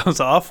specialty.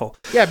 Sounds awful.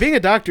 Yeah, being a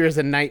doctor is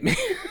a nightmare.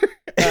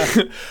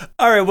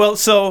 All right, well,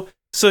 so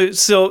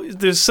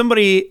there's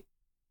somebody,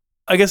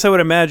 I guess I would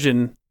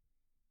imagine,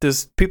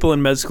 there's people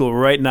in med school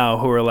right now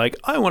who are like,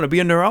 I want to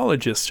be a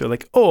neurologist, or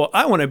like, oh,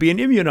 I want to be an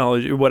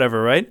immunologist, or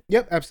whatever, right?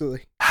 Yep,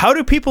 absolutely. How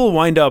do people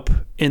wind up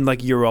in like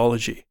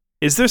urology?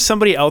 Is there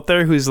somebody out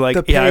there who's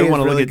like, yeah, I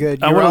want to look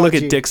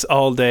at dicks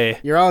all day?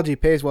 Urology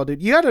pays well, dude.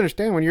 You got to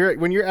understand, when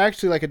you're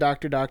actually like a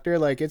doctor,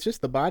 like, it's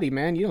just the body,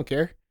 man. You don't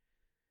care.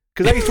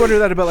 Because I used to wonder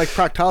that about like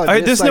proctologists.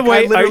 Right, there's no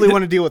way. I literally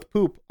want to deal with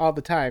poop all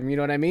the time. You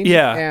know what I mean?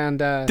 Yeah. And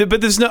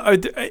but there's no.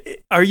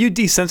 Are you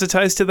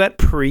desensitized to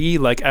that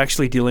like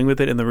actually dealing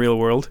with it in the real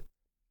world?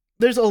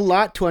 There's a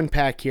lot to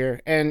unpack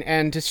here,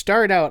 and to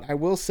start out, I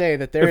will say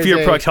that if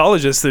you're a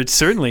proctologist, there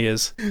certainly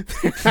is.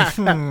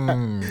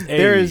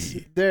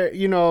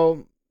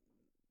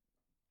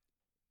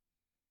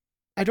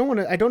 I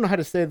don't know how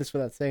to say this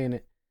without saying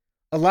it.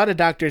 A lot of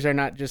doctors are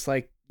not just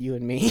like you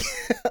and me.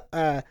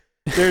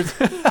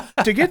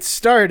 To get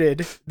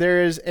started,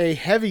 there is a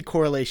heavy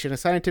correlation, a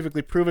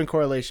scientifically proven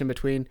correlation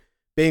between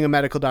being a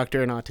medical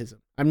doctor and autism.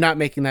 I'm not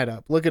making that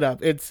up. Look it up.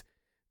 There's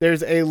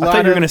a lot. I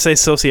thought you were going to say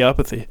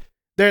sociopathy.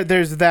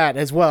 There's that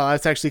as well.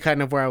 That's actually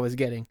kind of where I was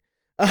getting.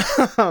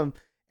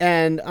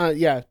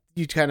 Yeah,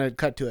 you kind of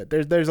cut to it.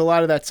 There's a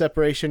lot of that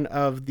separation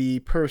of the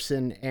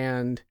person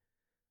and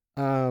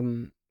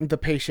the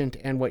patient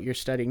and what you're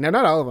studying. Now,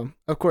 not all of them.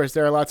 Of course,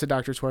 there are lots of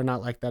doctors who are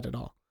not like that at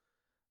all.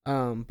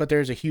 But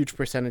there's a huge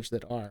percentage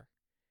that are.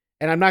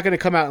 And I'm not going to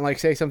come out and like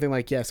say something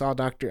like, yes, all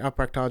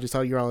proctologists,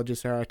 all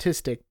urologists are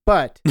autistic,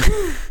 but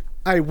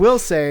I will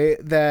say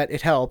that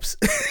it helps.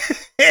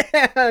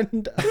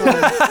 And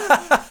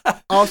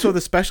also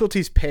the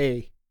specialties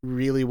pay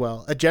really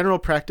well. A general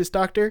practice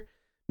doctor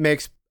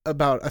makes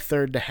about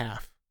 1/3 to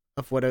half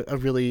of what a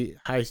really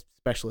high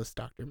specialist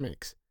doctor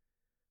makes.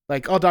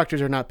 Like, all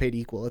doctors are not paid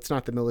equal. It's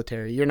not the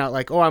military. You're not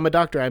like, oh, I'm a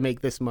doctor, I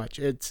make this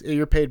much.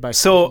 You're paid by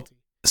specialty.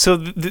 So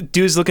the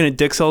dudes looking at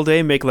dicks all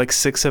day make like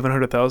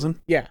 600,000-700,000?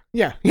 Yeah.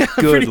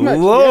 Good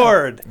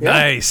Lord. Yeah.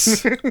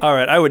 Nice. All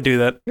right, I would do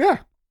that. Yeah.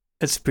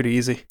 It's pretty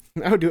easy.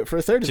 I would do it for 1/3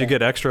 of that. Do you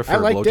get extra for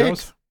blowjobs?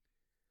 dicks.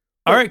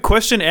 All right,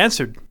 question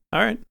answered.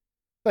 All right.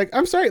 Like,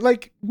 I'm sorry,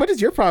 like, what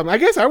is your problem? I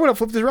guess I want to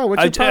flip this around.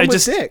 What's your problem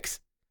with dicks?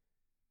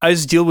 I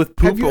just deal with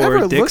poop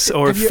or dicks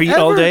or feet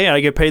all day, and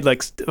I get paid like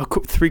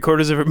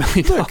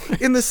 $750,000.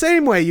 Look, in the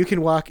same way you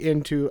can walk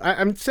into...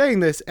 I'm saying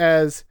this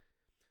as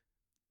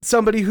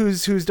somebody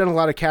who's done a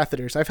lot of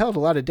catheters. I've held a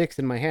lot of dicks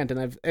in my hand,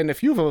 and a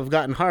few of them have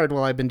gotten hard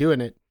while I've been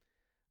doing it.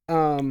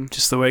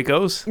 Just the way it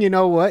goes. You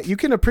know what? You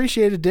can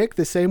appreciate a dick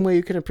the same way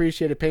you can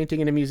appreciate a painting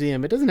in a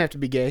museum. It doesn't have to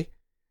be gay.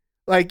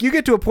 Like, you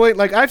get to a point,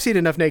 like, I've seen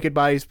enough naked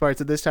bodies parts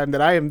at this time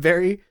that I am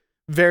very,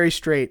 very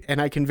straight, and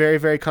I can very,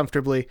 very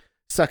comfortably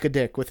suck a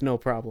dick with no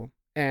problem.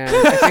 And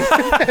I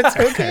think that's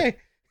okay.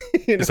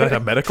 Is that a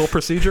medical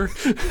procedure?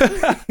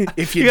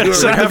 If you do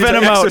have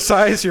to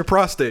exercise your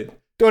prostate.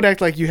 Don't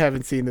act like you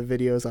haven't seen the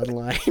videos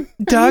online.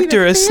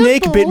 Doctor, a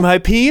snake bit my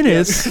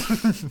penis.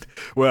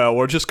 Well,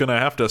 we're just going to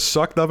have to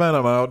suck the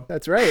venom out.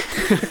 That's right.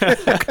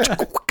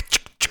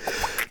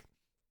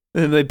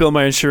 And they bill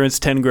my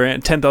insurance $10,000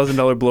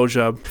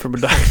 blowjob from a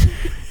doctor.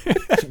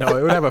 No,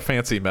 it would have a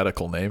fancy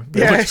medical name.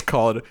 They would just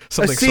call it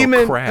something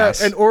so crass.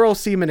 An oral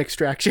semen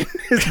extraction.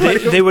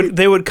 They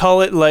would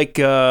call it like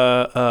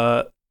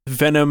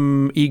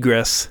venom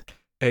egress.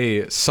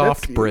 A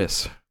soft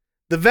bris.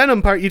 The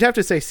venom part, you'd have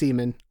to say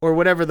semen or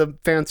whatever the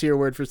fancier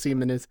word for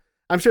semen is.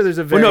 I'm sure there's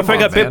a very... Well, no, if I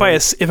got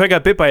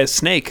bit by a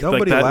snake,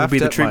 like that would be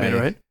the treatment,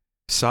 right?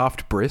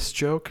 Soft bris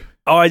joke?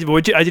 Oh, I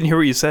didn't hear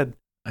what you said.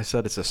 I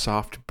said it's a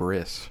soft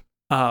bris.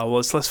 Well,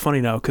 it's less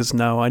funny now because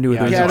now I knew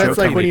it was a joke. Yeah, that's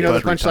like when you know the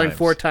punchline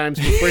 4 times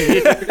before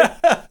you...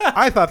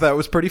 I thought that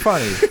was pretty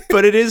funny.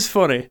 But it is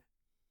funny.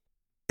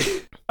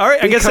 All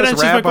right, I guess that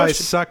answers my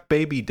question. Suck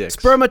baby dicks.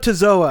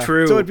 Spermatozoa.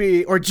 True. So it'd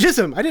be, or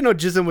jism. I didn't know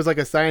jism was like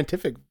a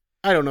scientific.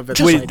 I don't know if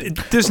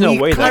that's there's no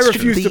way. I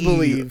refuse to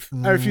believe.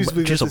 I refuse to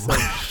believe this is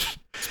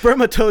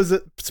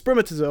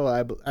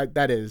spermatozoa.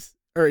 That is,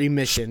 or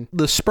emission.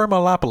 The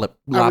spermatozoa.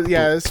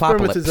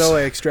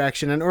 Spermatozoa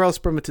extraction, an oral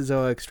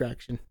spermatozoa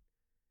extraction.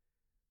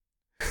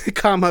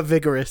 Comma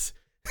vigorous.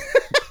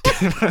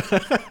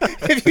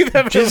 If you've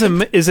ever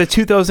Jism is a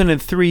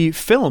 2003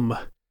 film.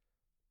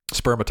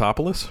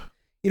 Spermatopolis.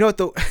 You know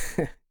what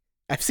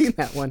I've seen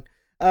that one.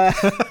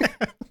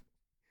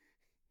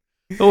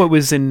 Oh, it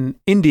was in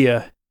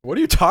India. What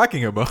are you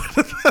talking about?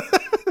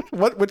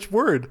 Which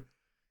word?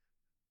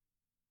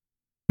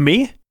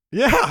 Me?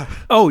 Yeah.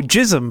 Oh,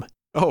 Jism.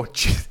 Oh,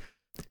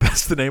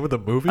 that's the name of the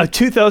movie? A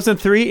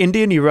 2003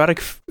 Indian erotic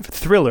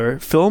thriller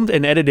filmed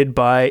and edited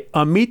by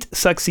Amit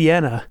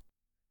Saxena.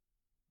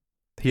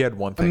 He had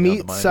one thing on the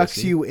mind. Amit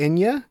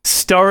Saxena?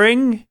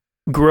 Starring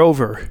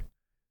Grover.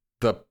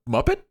 The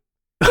Muppet?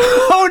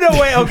 Oh, no,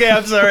 wait. Okay,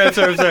 I'm sorry. No,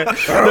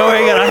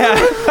 hang on.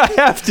 I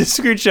have to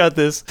screenshot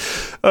this.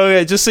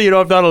 Okay, just so you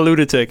know I'm not a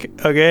lunatic,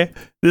 okay?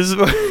 This is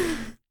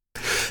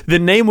the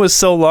name was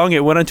so long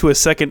it went onto a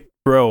second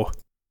row.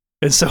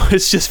 And so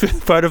it's just been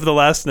part of the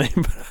last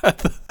name. I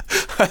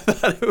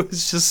thought it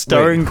was just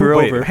starring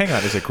Grover. Wait, hang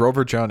on. Is it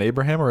Grover John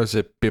Abraham or is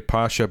it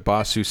Bipasha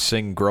Basu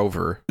Singh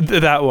Grover?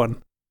 That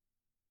one.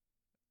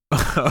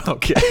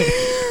 Okay.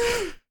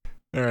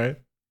 All right.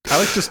 I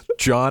like just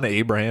John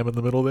Abraham in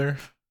the middle there.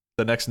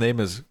 The next name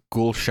is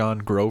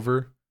Gulshan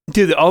Grover.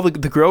 Dude, all the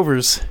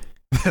Grovers.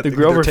 The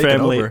Grover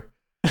family. Over.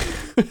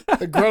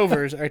 The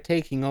Grovers are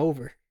taking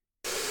over.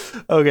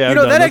 Okay, you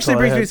know, that actually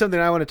brings me to something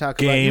I want to talk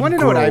about. You want to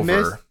know what I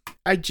miss? You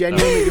want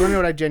to know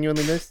what I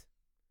genuinely miss?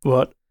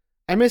 What?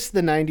 I miss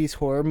the 90s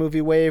horror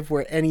movie wave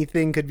where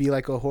anything could be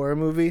like a horror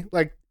movie.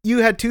 Like, you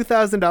had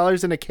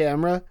 $2,000 in a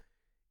camera,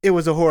 it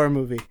was a horror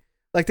movie.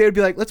 Like, they would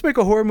be like, let's make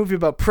a horror movie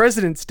about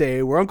President's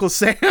Day where Uncle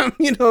Sam,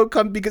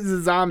 come because he's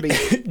a zombie.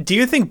 Do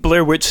you think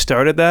Blair Witch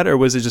started that, or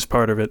was it just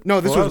part of it?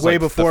 No, this was way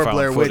before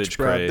Blair Witch,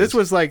 bro. Craze.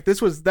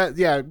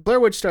 Blair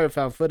Witch started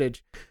found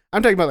footage.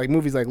 I'm talking about, like,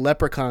 movies like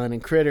Leprechaun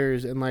and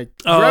Critters and, like,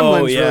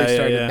 Gremlins really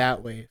started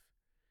that wave.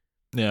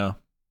 Yeah.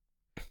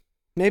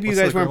 Maybe you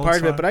guys weren't part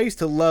of it, but I used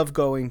to love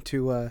going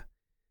to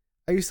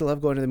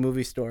the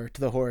movie store,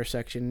 to the horror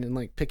section, and,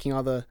 like, picking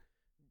all the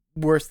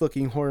worst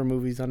looking horror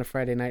movies on a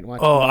Friday night and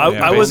watching. Oh,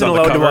 I wasn't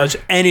allowed to watch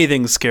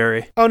anything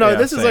scary. Oh no,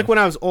 this is like when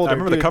I was older. I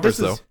remember the covers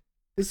though.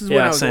 This is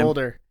when I was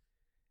older,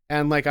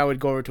 and like I would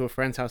go over to a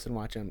friend's house and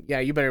watch them.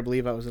 Yeah, you better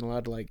believe I wasn't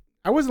allowed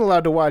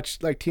to watch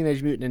like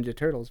Teenage Mutant Ninja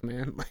Turtles,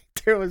 man. Like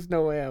there was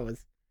no way I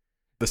was.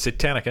 The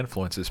satanic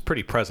influence is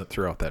pretty present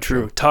throughout that.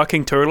 True. Show.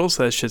 Talking turtles,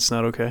 that shit's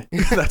not okay.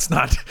 That's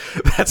not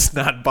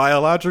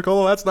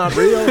biological. That's not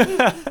real.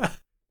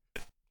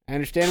 I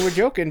understand we're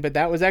joking, but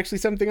that was actually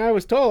something I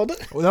was told.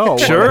 No,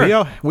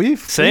 sure.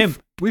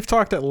 We've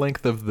talked at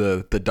length of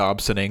the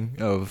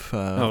Dobsoning of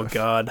oh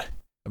god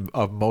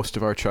of most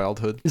of our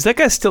childhood. Is that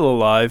guy still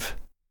alive?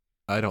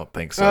 I don't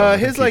think so.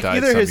 His like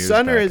either his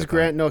son or his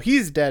no,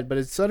 he's dead, but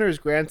his son or his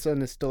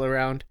grandson is still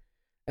around.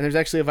 And there's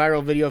actually a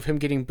viral video of him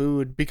getting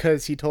booed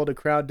because he told a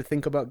crowd to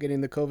think about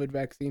getting the COVID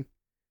vaccine.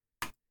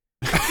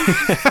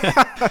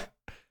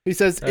 He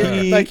says,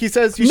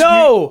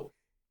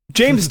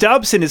 James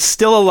Dobson is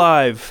still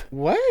alive.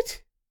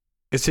 What?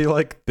 Is he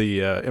like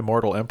the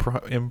immortal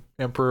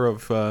emperor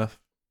of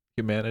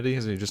humanity?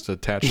 Is he just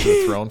attached to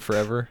the throne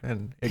forever?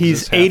 And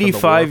he's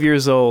 85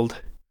 years old.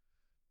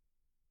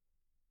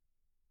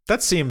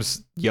 That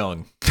seems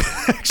young.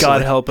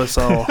 God help us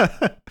all.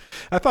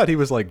 I thought he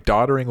was like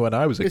doddering when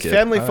I was a kid. Is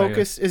Family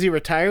Focus? Is he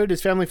retired?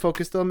 Is Family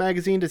Focus still a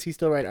magazine? Does he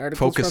still write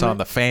articles? Focus on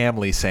the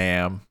family,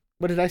 Sam.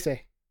 What did I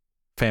say?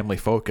 Family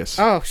Focus.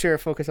 Oh, sure.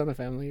 Focus on the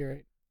family. You're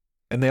right.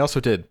 And they also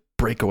did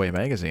Breakaway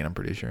magazine, I'm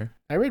pretty sure.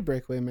 I read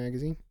Breakaway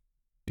magazine.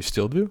 You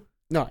still do?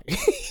 No.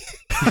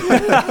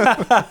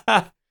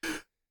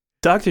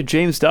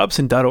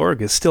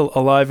 DrJamesDobson.org is still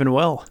alive and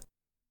well.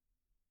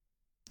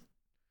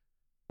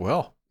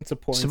 Well, it's a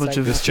porn so much site.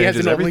 Of this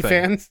changes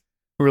everything. OnlyFans.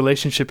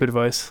 Relationship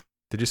advice.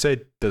 Did you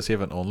say, does he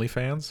have an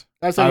OnlyFans?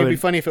 I was thinking it'd be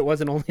funny if it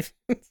wasn't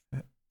OnlyFans.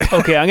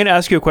 Okay, I'm going to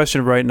ask you a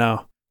question right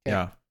now.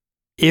 Yeah.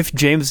 If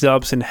James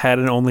Dobson had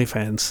an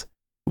OnlyFans,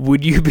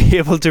 would you be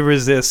able to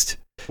resist?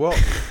 Well,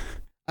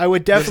 I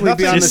would definitely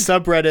be on the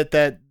subreddit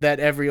that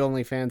every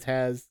OnlyFans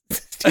has.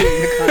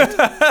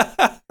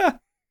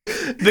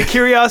 The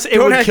curiosity, it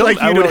would kill. Like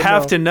I would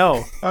have to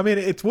know. I mean,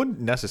 it wouldn't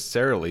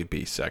necessarily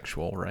be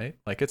sexual, right?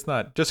 Like, it's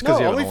not just because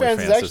you have an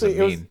OnlyFans doesn't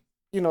mean.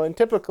 In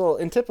typical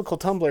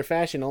Tumblr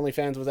fashion,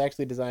 OnlyFans was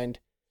actually designed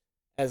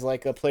as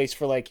like a place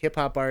for like hip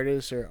hop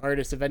artists or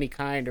artists of any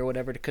kind or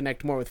whatever to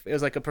connect more with. It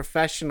was like a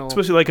professional,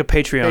 especially like a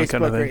Patreon Facebook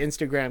kind of thing, or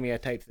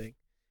Instagram type thing.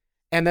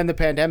 And then the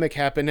pandemic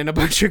happened, and a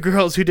bunch of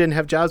girls who didn't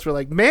have jobs were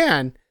like,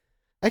 "Man,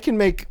 I can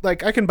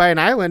buy an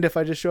island if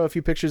I just show a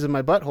few pictures of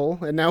my butthole."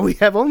 And now we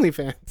have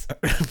OnlyFans.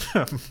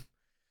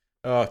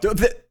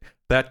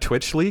 That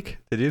Twitch leak.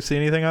 Did you see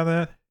anything on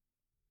that?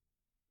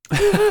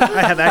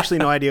 I have actually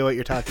no idea what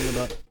you're talking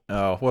about.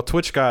 Oh well,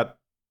 Twitch got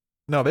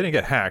No, they didn't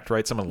get hacked,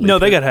 right? Someone leaked No,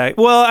 they got hacked.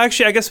 Well,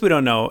 actually, I guess we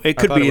don't know. It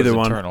could be either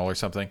one. Internal or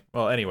something.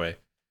 Well, anyway,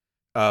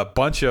 a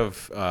bunch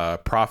of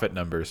profit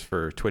numbers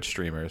for Twitch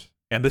streamers,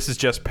 and this is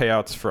just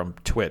payouts from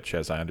Twitch,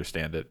 as I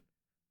understand it,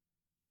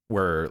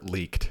 were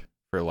leaked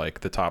for like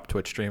the top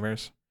Twitch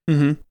streamers.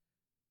 Mm-hmm.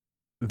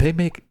 They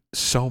make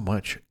so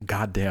much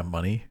goddamn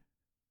money.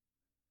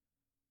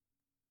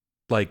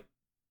 Like,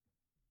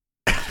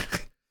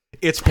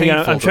 it's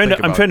painful. I'm trying to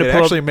pull up. It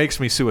actually makes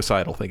me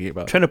suicidal thinking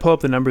about it. Trying to pull up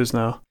the numbers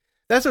now.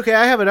 That's okay.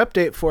 I have an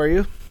update for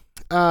you.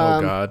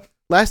 Oh God.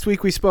 Last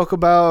week we spoke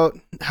about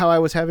how I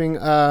was having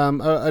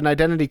an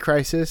identity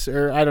crisis,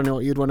 or I don't know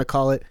what you'd want to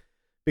call it,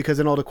 because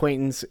an old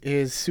acquaintance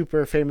is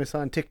super famous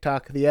on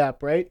TikTok, the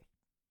app, right?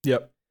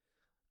 Yep.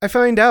 I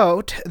find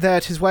out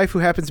that his wife, who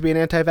happens to be an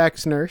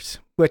anti-vax nurse,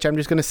 which I'm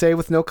just going to say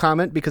with no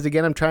comment, because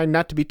again, I'm trying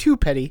not to be too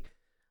petty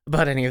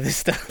about any of this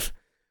stuff,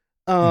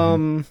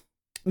 no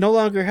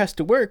longer has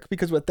to work,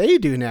 because what they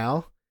do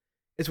now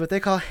is what they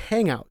call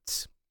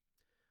Hangouts,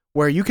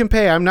 where you can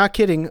pay, I'm not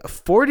kidding,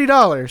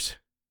 $40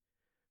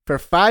 for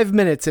 5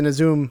 minutes in a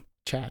Zoom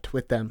chat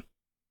with them.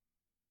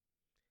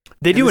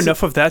 They do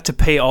enough of that to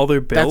pay all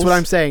their bills? That's what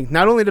I'm saying.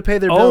 Not only to pay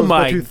their bills,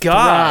 but to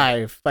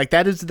thrive. Like,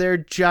 that is their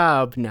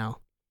job now.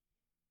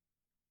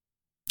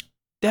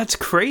 That's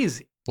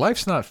crazy.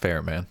 Life's not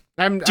fair, man.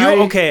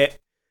 Okay.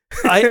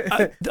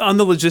 I on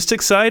the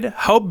logistics side,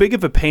 how big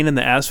of a pain in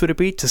the ass would it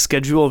be to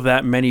schedule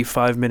that many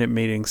 5-minute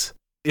meetings?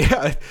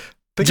 Yeah.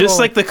 Just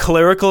like the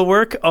clerical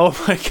work. Oh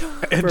my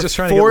God. And just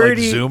trying to get like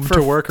Zoom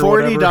to work or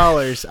whatever.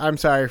 $40. I'm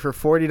sorry. For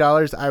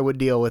 $40, I would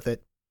deal with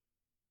it.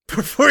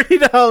 For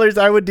 $40,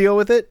 I would deal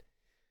with it.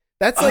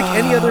 That's like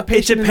any other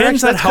patient. It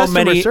depends on how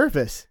many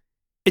service.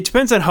 It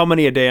depends on how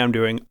many a day I'm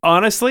doing.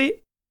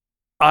 Honestly,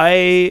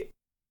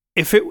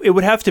 if it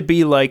would have to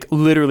be like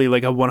literally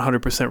like a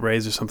 100%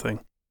 raise or something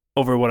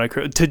over what I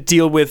could to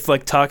deal with,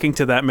 like talking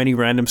to that many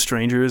random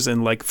strangers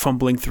and like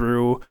fumbling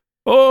through.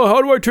 Oh,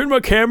 how do I turn my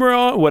camera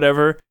on?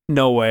 Whatever.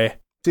 No way.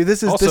 See,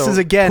 this is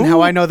again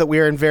how I know that we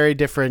are in very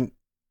different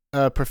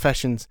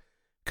professions.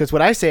 Because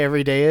what I say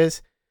every day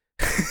is,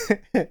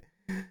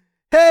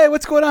 hey,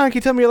 what's going on? Can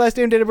you tell me your last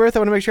name, date of birth? I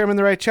want to make sure I'm in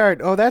the right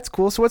chart. Oh, that's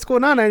cool. So what's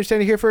going on? I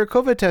understand you're here for a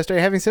COVID test. Are you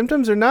having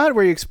symptoms or not?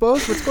 Were you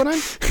exposed? What's going on?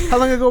 How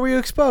long ago were you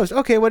exposed?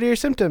 Okay, what are your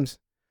symptoms?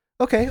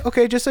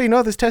 Okay, just so you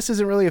know, this test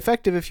isn't really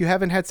effective if you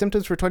haven't had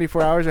symptoms for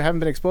 24 hours or haven't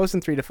been exposed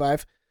in 3 to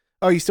 5.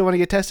 Oh, you still want to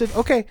get tested?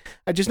 Okay.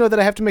 I just know that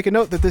I have to make a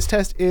note that this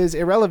test is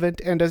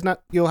irrelevant and does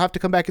not, you'll have to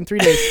come back in 3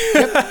 days.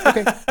 Yep.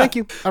 Okay. Thank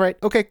you. All right.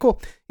 Okay,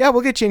 cool. Yeah,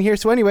 we'll get you in here.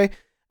 So anyway,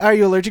 are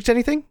you allergic to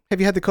anything? Have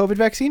you had the COVID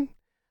vaccine?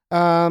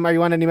 Are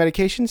you on any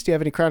medications? Do you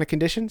have any chronic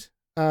conditions?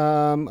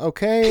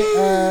 Okay.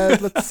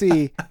 Let's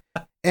see.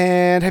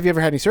 And have you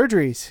ever had any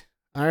surgeries?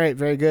 All right.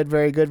 Very good.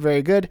 Very good.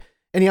 Very good.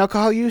 Any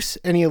alcohol use?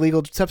 Any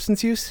illegal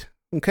substance use?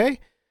 Okay.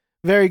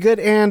 Very good.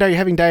 And are you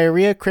having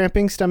diarrhea,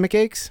 cramping, stomach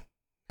aches?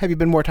 Have you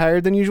been more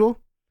tired than usual?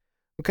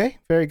 Okay,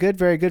 very good,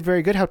 very good,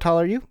 very good. How tall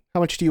are you? How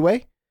much do you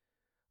weigh?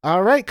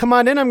 All right, come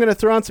on in. I'm going to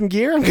throw on some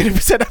gear. I'm going to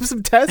set up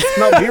some tests,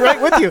 and I'll be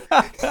right with you.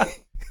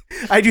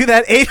 I do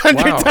that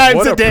 800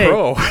 times a day.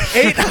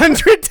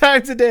 800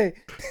 times a day.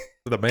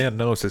 The man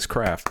knows his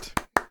craft.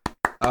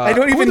 I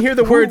don't even hear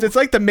the words. It's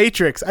like the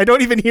Matrix. I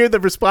don't even hear the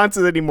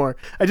responses anymore.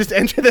 I just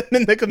enter them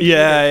in the computer.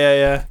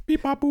 Yeah.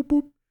 Beep, bop, boop,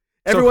 boop.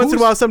 Every once in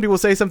a while, somebody will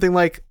say something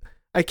like,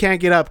 I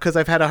can't get up because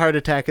I've had a heart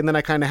attack, and then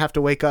I kind of have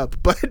to wake up,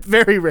 but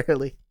very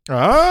rarely.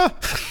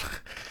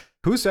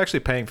 Who's actually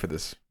paying for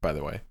this, by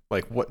the way?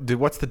 Like,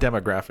 what's the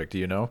demographic? Do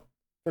you know?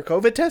 For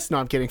COVID tests? No,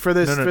 I'm kidding. For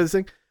this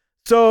thing.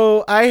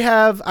 So I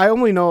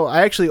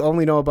actually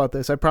only know about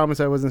this. I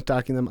promise I wasn't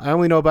stalking them. I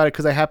only know about it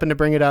because I happened to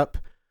bring it up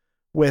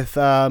with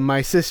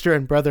my sister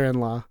and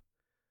brother-in-law.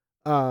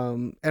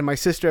 And my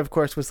sister, of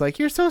course, was like,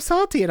 "You're so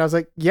salty," and I was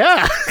like,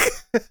 "Yeah."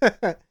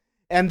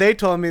 And they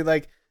told me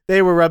like.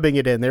 They were rubbing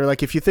it in. They were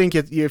like, if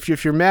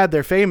you're mad,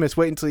 they're famous.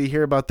 Wait until you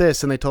hear about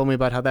this. And they told me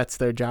about how that's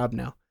their job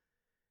now.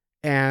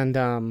 And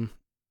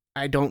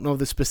I don't know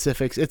the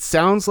specifics. It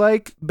sounds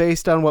like,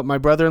 based on what my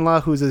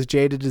brother-in-law, who's as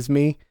jaded as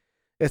me,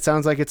 it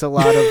sounds like it's a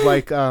lot of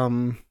like,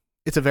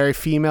 it's a very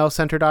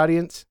female-centered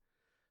audience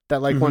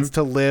that like wants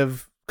to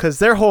live. Because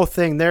their whole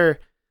thing, they're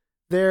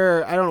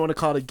I don't want to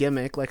call it a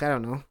gimmick. Like, I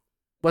don't know.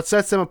 What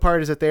sets them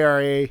apart is that they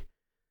are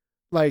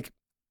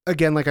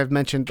again, like I've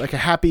mentioned, like a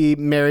happy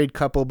married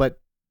couple, but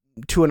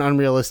to an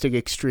unrealistic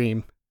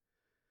extreme.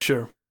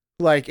 Sure.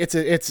 Like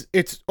it's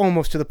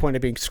almost to the point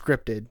of being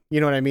scripted. You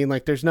know what I mean?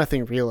 Like there's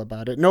nothing real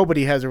about it.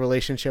 Nobody has a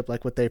relationship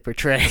like what they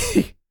portray.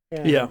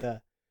 Yeah.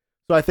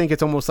 So I think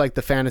it's almost like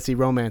the fantasy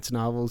romance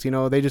novels. You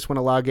know, they just want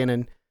to log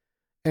in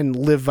and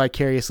live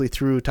vicariously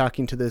through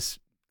talking to this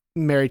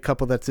married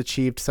couple that's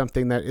achieved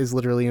something that is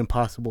literally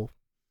impossible.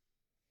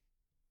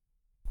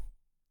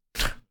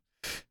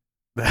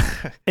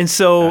 And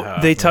so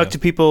they talk to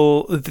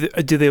people.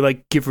 Do they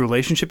like give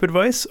relationship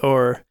advice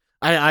or?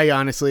 I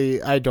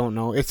honestly, I don't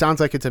know. It sounds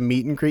like it's a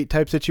meet and greet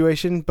type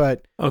situation,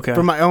 but okay.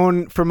 For my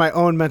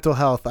own mental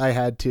health, I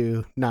had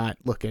to not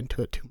look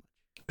into it too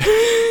much.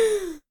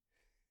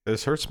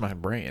 This hurts my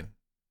brain.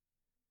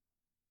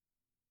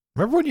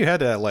 Remember when you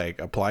had to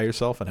like apply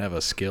yourself and have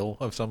a skill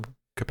of some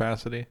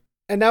capacity?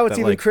 And now it's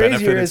even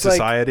crazier. Is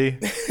society.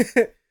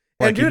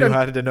 Like you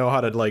had to know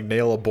how to like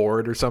nail a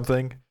board or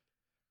something.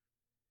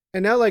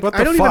 And now, like,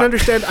 I don't even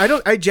understand.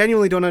 I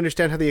genuinely don't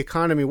understand how the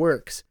economy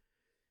works.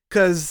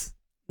 Because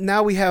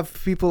now we have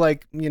people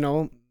like,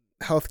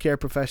 healthcare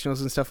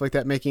professionals and stuff like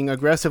that making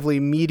aggressively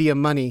media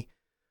money,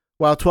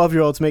 while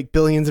 12-year-olds make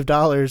billions of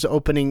dollars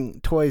opening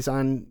toys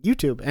on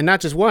YouTube. And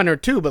not just one or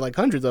two, but like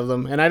hundreds of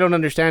them. And I don't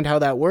understand how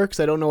that works.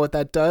 I don't know what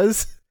that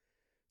does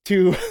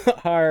to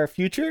our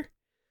future.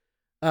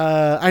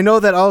 I know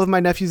that all of my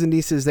nephews and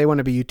nieces, they want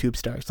to be YouTube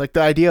stars. Like the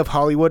idea of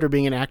Hollywood or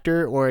being an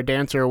actor or a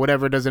dancer or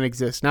whatever doesn't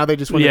exist. Now they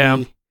just want to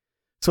be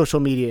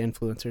social media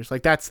influencers.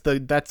 Like that's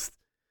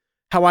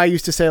how I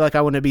used to say, like,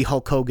 I want to be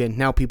Hulk Hogan.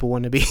 Now people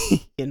want to be,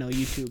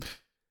 YouTube.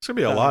 There's going to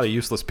be a lot of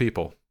useless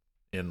people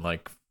in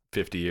like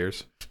 50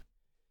 years.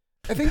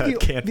 I think that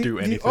can't do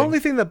anything. The only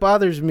thing that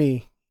bothers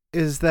me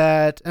is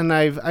that, and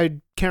I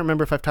can't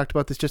remember if I've talked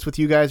about this just with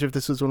you guys or if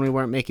this was when we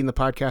weren't making the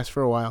podcast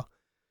for a while,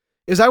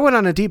 is I went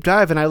on a deep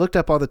dive and I looked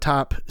up all the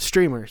top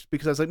streamers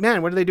because I was like,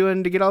 man, what are they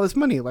doing to get all this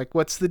money? Like,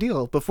 what's the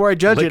deal? Before I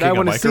judge it, I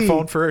want to see. Licking a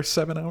microphone for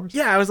 7 hours?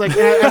 Yeah, I was like,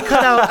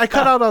 I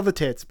cut out all the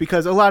tits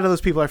because a lot of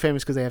those people are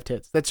famous because they have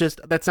tits. That's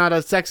not a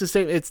sexist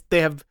statement.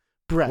 They have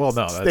breasts. Well,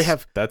 no, they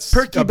have that's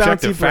perky,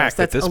 objective bouncy fact. breasts.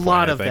 That's a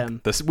lot of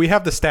them. We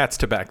have the stats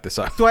to back this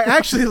up. So I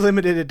actually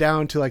limited it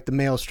down to like the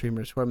male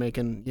streamers who are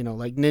making,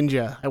 like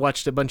Ninja. I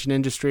watched a bunch of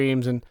Ninja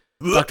streams and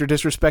Dr.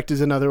 Disrespect is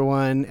another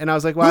one. And I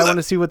was like, well, I want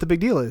to see what the big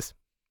deal is.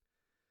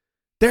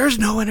 There's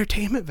no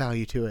entertainment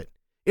value to it.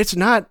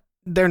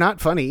 They're not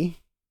funny.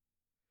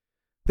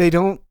 They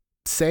don't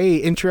say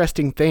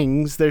interesting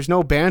things. There's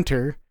no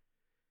banter.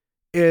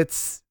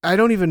 I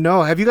don't even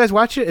know. Have you guys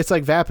watched it? It's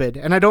like vapid.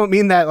 And I don't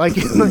mean that like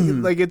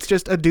it's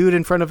just a dude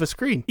in front of a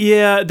screen.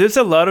 Yeah, there's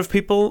a lot of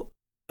people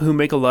who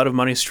make a lot of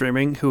money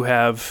streaming who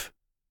have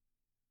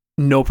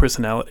no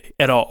personality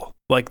at all.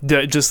 Like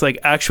just like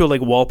actual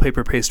like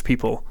wallpaper paste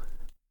people.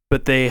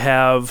 But they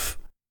have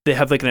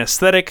like an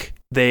aesthetic.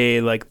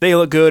 They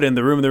look good and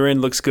the room they're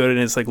in looks good and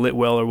it's like lit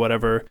well or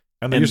whatever.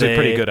 And they're usually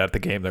pretty good at the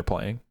game they're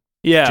playing.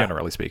 Yeah.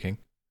 Generally speaking.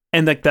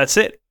 And like that's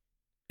it.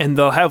 And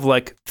they'll have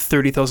like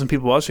 30,000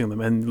 people watching them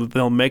and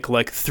they'll make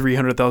like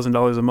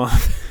 $300,000 a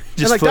month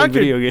just playing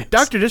video games.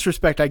 Dr.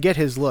 Disrespect, I get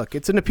his look.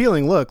 It's an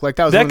appealing look. Like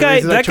that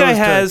guy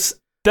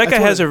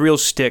has a real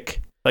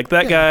shtick. Like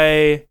that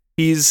guy,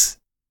 he's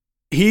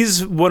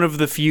one of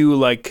the few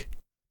like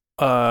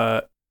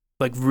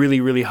really,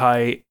 really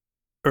high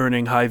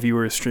earning, high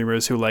viewer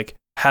streamers who like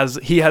has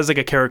like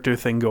a character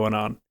thing going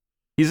on.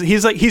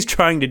 He's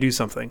trying to do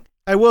something.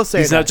 I will say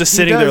he's not just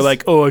sitting there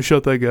like, oh, I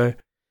shot that guy.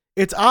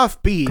 It's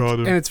offbeat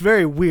and it's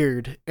very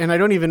weird, and I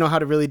don't even know how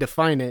to really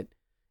define it.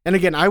 And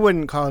again, I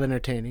wouldn't call it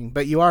entertaining,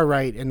 but you are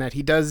right in that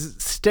he does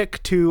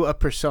stick to a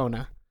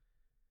persona.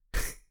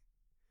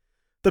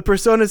 The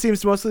persona seems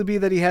to mostly be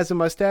that he has a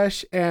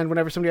mustache, and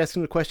whenever somebody asks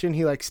him a question,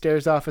 he like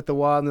stares off at the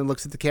wall and then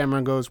looks at the camera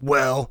and goes,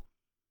 well,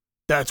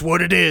 that's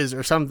what it is,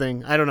 or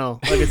something. I don't know.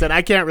 Like I said,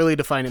 I can't really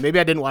define it. Maybe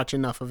I didn't watch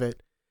enough of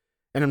it,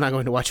 and I'm not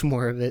going to watch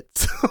more of it.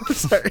 So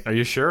sorry. Are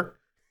you sure?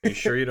 Are you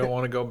sure you don't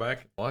want to go back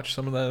and watch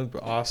some of the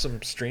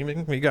awesome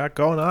streaming we got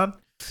going on?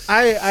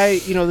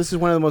 This is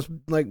one of the most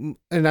like,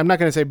 and I'm not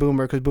going to say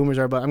boomer because boomers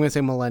are, but I'm going to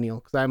say millennial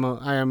because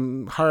I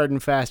am hard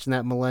and fast in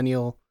that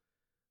millennial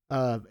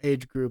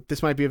age group.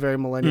 This might be a very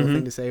millennial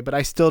thing to say, but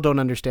I still don't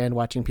understand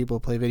watching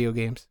people play video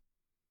games.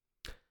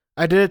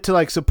 I did it to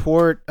like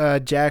support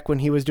Jack when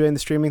he was doing the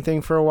streaming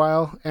thing for a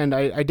while, and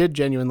I did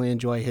genuinely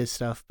enjoy his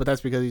stuff, but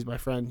that's because he's my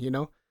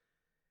friend,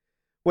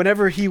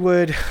 Whenever he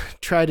would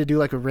try to do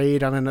like a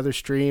raid on another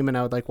stream and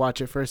I would like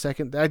watch it for a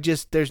second,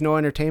 there's no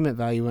entertainment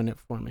value in it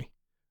for me.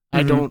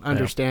 I don't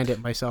understand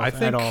it myself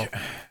at all.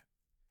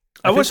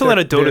 I watch a lot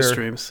of Dota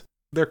streams.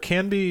 There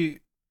can be,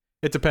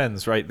 it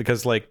depends, right?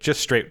 Because like just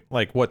straight,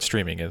 like what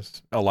streaming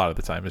is a lot of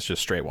the time is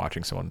just straight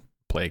watching someone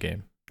play a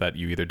game that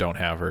you either don't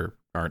have or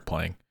aren't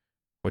playing,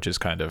 which is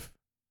kind of,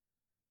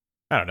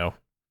 I don't know.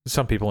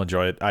 Some people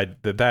enjoy it.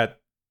 That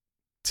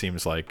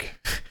seems like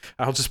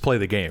I'll just play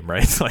the game,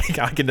 right? Like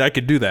I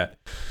can do that.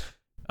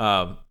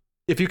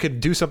 If you can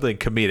do something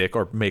comedic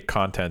or make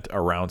content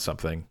around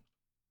something,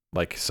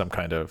 like some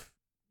kind of,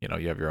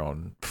 you have your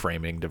own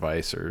framing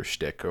device or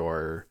shtick,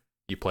 or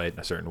you play it in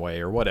a certain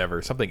way or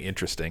whatever, something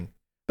interesting,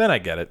 then I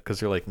get it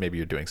because you're like maybe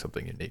you're doing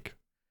something unique.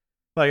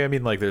 Like I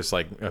mean, like there's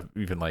like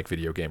even like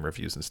video game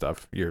reviews and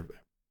stuff. You're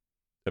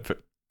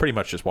pretty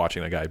much just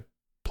watching a guy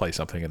play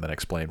something and then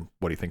explain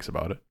what he thinks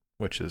about it,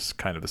 which is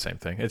kind of the same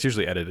thing. It's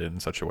usually edited in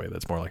such a way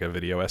that's more like a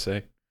video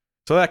essay.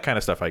 So that kind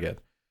of stuff I get.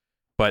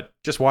 But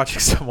just watching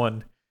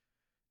someone,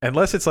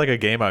 unless it's like a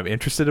game I'm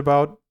interested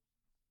about,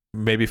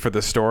 maybe for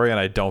the story and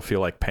I don't feel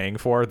like paying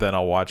for, then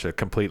I'll watch a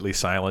completely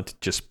silent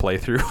just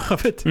playthrough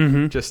of it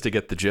just to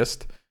get the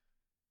gist.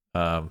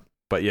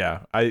 But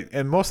yeah,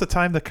 and most of the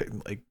time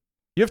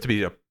you have to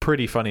be a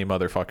pretty funny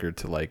motherfucker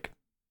to like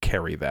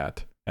carry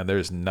that. And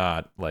there's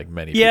not like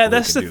many people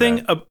that's the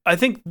thing. I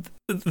think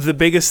the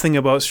biggest thing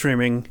about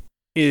streaming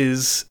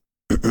is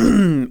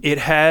it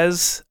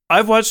has.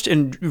 I've watched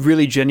and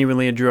really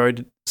genuinely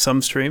enjoyed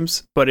some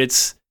streams, but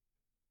it's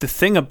the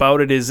thing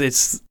about it is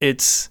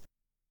it's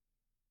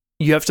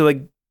you have to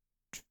like.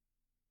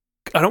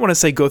 I don't want to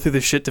say go through the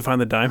shit to find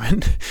the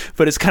diamond,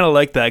 but it's kind of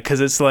like that because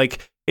it's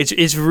like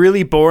it's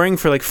really boring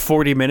for like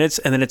 40 minutes,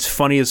 and then it's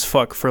funny as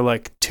fuck for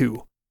like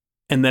 2,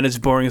 and then it's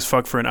boring as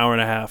fuck for an hour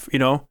and a half. You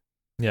know?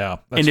 Yeah.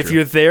 And if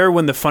you're there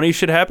when the funny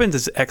shit happens,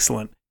 it's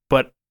excellent.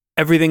 But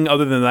everything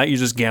other than that, you're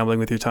just gambling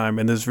with your time,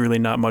 and there's really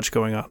not much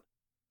going on.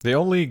 The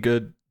only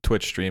good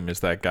Twitch stream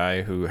is that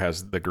guy who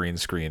has the green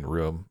screen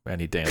room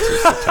and he dances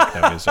to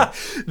techno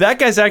music. That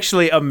guy's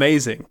actually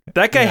amazing.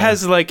 That guy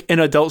has like an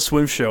Adult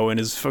Swim show in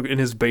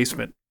his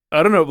basement.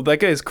 I don't know, that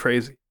guy is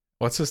crazy.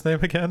 What's his name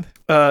again?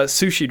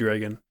 Sushi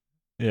Dragon.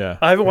 Yeah.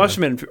 I haven't watched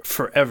him in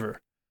forever.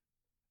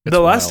 The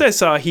last I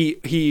saw,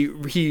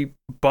 he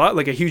bought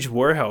like a huge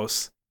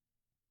warehouse.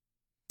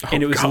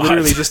 And it was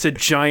literally just a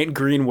giant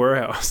green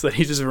warehouse that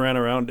he just ran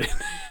around in.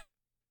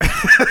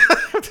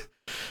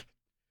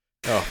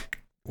 Oh,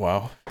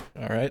 wow.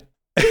 All right.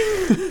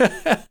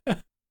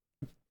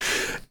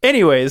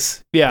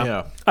 Anyways,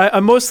 yeah. I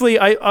mostly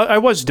I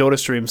watch Dota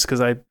streams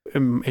because I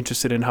am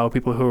interested in how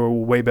people who are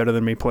way better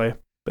than me play.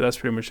 But that's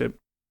pretty much it.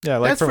 Yeah,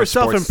 like that's for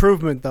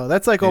self-improvement though.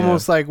 That's like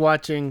almost like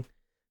watching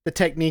the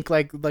technique,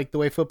 like the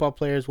way football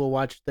players will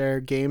watch their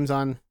games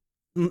on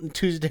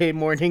Tuesday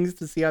mornings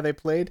to see how they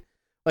played.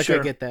 Like I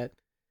get that.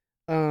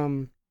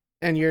 And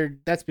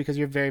that's because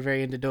you're very,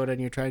 very into Dota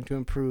and you're trying to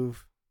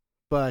improve.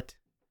 But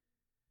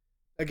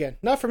again,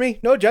 not for me,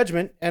 no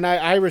judgment. And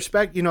I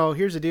respect,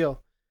 here's the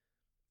deal.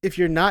 If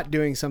you're not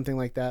doing something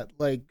like that,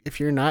 like if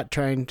you're not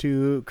trying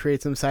to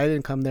create some side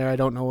income there, I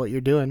don't know what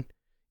you're doing.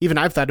 Even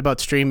I've thought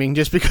about streaming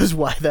just because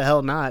why the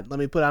hell not? Let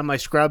me put on my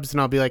scrubs and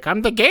I'll be like,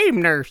 I'm the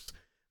game nurse.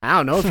 I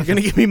don't know if you're going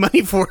to give me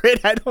money for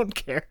it. I don't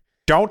care.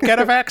 Don't get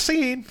a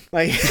vaccine.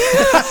 Like, dude,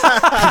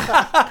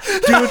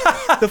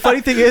 the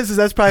funny thing is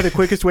that's probably the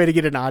quickest way to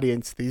get an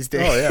audience these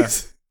days. Oh, yeah.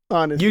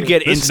 Honestly. You'd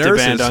get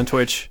insta-banned on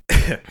Twitch.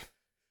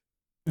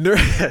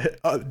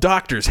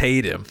 Doctors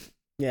hate him.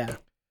 Yeah.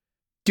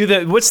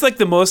 What's like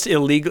the most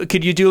illegal?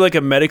 Could you do like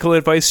a medical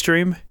advice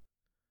stream?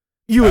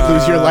 You would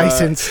lose your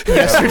license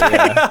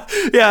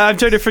yesterday. Yeah, I'm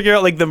trying to figure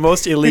out like the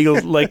most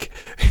illegal, like.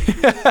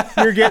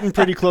 You're getting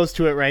pretty close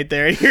to it right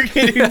there. You're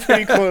getting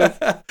pretty close.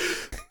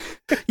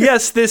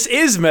 Yes, this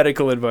is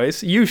medical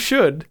advice. You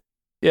should.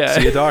 Yeah.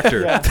 See a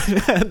doctor.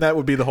 That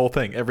would be the whole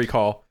thing. Every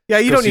call. Yeah,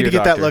 you don't need to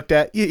get that looked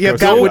at.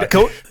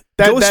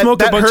 Go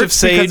smoke a bunch of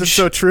sage. Because it's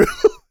so true.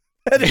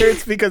 That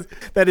hurts because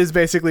that is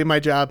basically my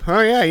job.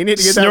 Oh yeah, you need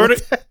to get that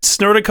looked at.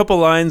 Snort a couple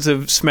lines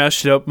of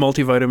smashed up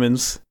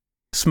multivitamins.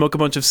 Smoke a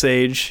bunch of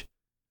sage.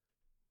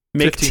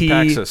 Make 15 tea.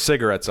 packs of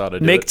cigarettes ought to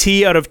do Make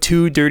tea out of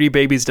 2 dirty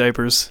babies'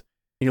 diapers.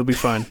 You'll be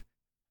fine.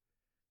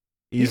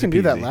 You can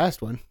do that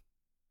last one.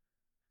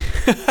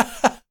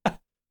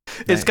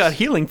 It's got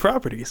healing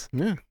properties.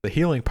 Yeah. The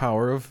healing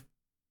power of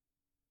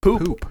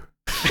poop.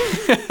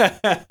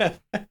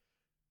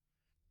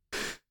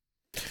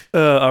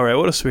 All right,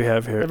 what else do we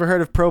have here? Ever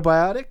heard of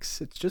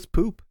probiotics? It's just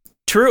poop.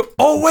 True.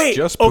 Oh, wait.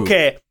 Just poop.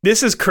 Okay,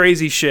 this is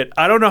crazy shit.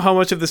 I don't know how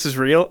much of this is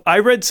real. I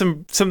read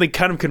something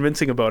kind of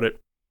convincing about it.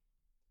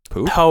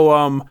 Poop?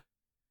 How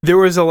there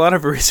was a lot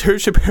of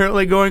research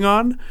apparently going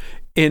on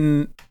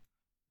in...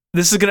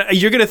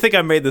 You're gonna think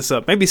I made this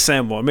up. Maybe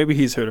Sam will. Maybe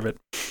he's heard of it.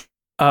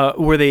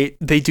 Where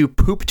they do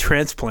poop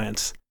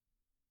transplants.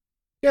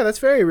 Yeah, that's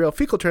very real.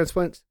 Fecal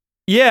transplants.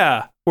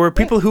 Yeah, where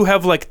people who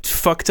have like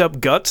fucked up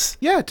guts.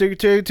 Yeah, to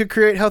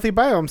create healthy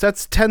biomes.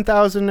 That's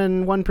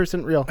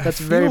 10,001% real. That's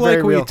very,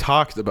 very real. We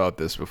talked about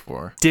this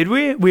before. Did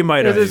we? We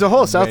might have. There's a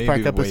whole South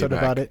Park episode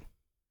about it.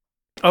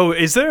 Oh,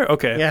 is there?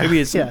 Okay. Yeah.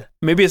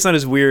 Maybe it's not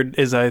as weird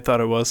as I thought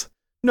it was.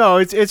 No,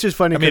 it's just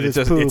funny because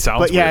it's poop. It sounds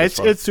but yeah,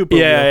 weird it's super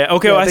weird. Yeah.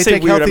 Okay, well, I say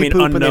weird, I mean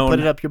poop unknown. And they put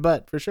it up your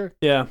butt, for sure.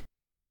 Yeah.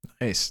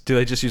 Nice. Do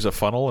they just use a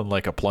funnel and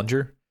like a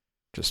plunger?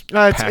 Just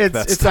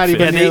it's not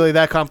even nearly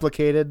that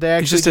complicated. They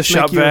actually it's just a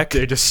shop vac.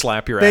 They just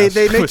slap your ass.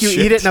 They make you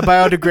eat it in a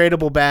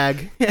biodegradable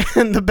bag,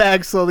 and the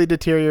bag slowly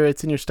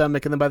deteriorates in your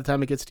stomach, and then by the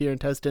time it gets to your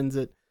intestines,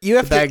 you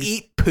have to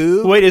eat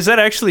poo. Wait, is that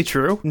actually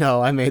true?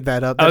 No, I made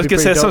that up. I was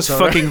gonna say that sounds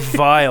fucking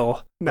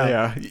vile. No,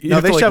 yeah, no,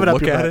 they shove it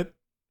up your butt. It.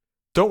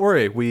 Don't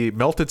worry, we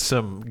melted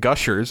some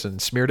gushers and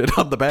smeared it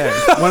on the bag.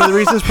 One of the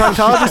reasons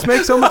proctologists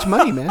make so much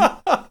money, man.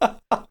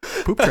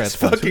 Poop That's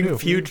transplants. fucking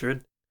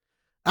putrid.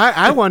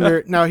 I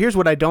wonder, now here's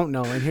what I don't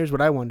know, and here's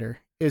what I wonder,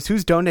 is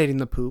who's donating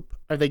the poop?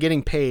 Are they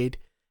getting paid?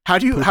 How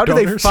do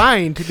they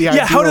find the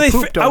ideal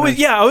poop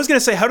donors? I was going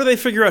to say, how do they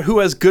figure out who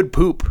has good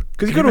poop?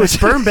 Because you go to a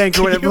sperm bank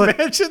or whatever.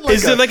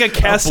 Is there like a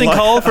casting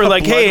call for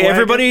like, hey,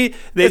 everybody?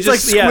 It's like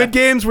Squid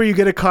Games where you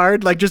get a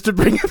card, like just to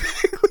bring it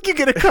back. Like you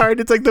get a card,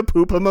 it's like the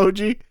poop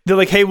emoji. They're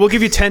like, hey, we'll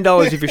give you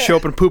 $10 if you show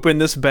up and poop in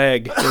this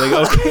bag. You're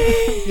like,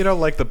 okay. You know,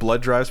 like the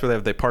blood drives where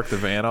they park the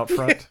van out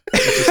front?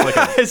 It's just like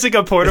it's like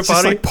a porta potty.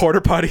 It's like porta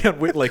potty on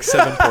like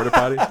 7 porta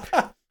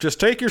potties. Just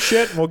take your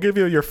shit and we'll give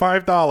you your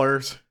 $5.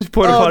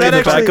 Porta potty in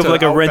the back of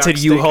like a rented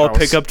U-Haul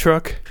pickup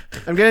truck.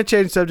 I'm going to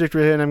change subject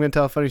right here and I'm going to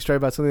tell a funny story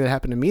about something that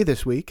happened to me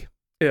this week.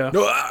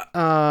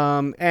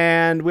 Yeah.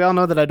 And we all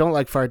know that I don't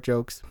like fart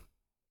jokes,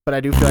 but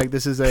I do feel like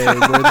this is a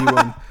worthy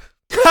one.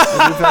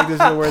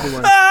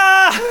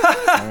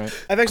 All right.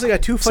 I've actually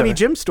got two funny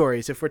gym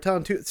stories. If we're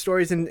telling two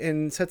stories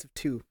in sets of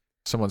two.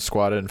 Someone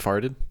squatted and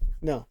farted?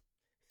 No.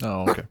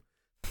 Oh, okay.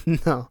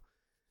 No.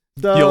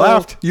 So,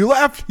 You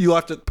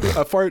laughed at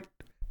a fart.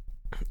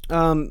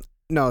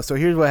 No. So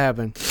here's what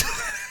happened.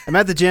 I'm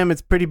at the gym.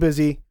 It's pretty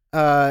busy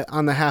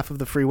on the half of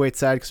the free weight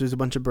side because there's a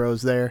bunch of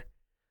bros there.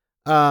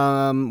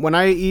 When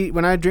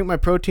I drink my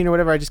protein or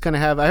whatever, I just kind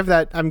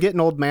of I'm getting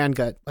old man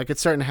gut. Like it's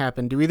starting to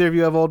happen. Do either of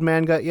you have old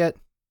man gut yet?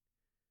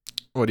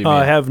 What do you mean?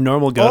 I have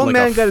normal gut. Old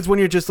man gut is when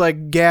you're just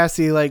like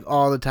gassy like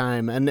all the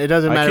time, and it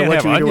doesn't matter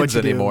what you eat or what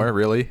you do anymore.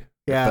 Really?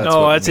 Yeah.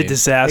 That's a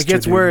disaster. It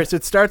gets worse.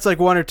 It starts like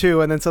 1 or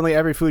 2, and then suddenly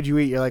every food you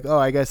eat, you're like, oh,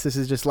 I guess this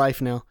is just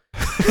life now.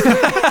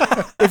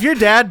 If your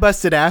dad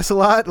busted ass a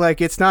lot, like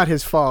it's not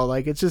his fault.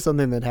 Like it's just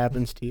something that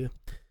happens to you.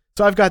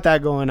 So I've got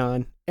that going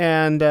on,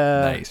 and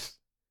nice.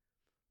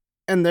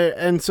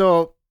 And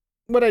so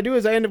what I do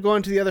is I end up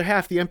going to the other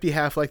half, the empty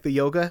half, like the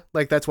yoga.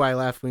 Like that's why I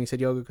laughed when you said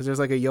yoga, because there's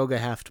like a yoga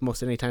half to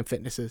most Anytime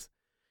Fitnesses.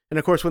 And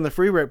of course, when the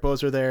free weight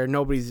bros are there,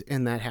 nobody's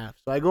in that half.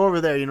 So I go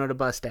over there, to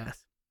bust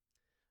ass.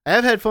 I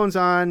have headphones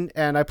on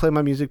and I play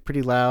my music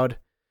pretty loud,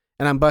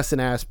 and I'm busting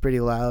ass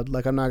pretty loud.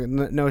 Like I'm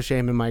no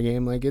shame in my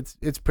game. Like it's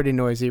pretty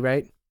noisy,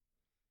 right?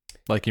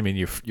 Like you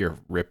mean you're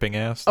ripping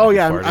ass? Oh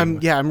yeah, I'm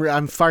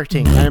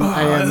farting. I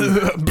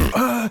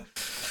am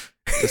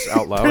just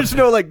out loud. There's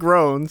no like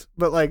groans,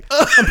 but like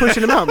I'm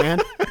pushing them out,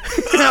 man.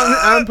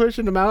 I'm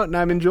pushing them out and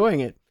I'm enjoying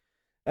it.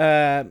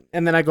 And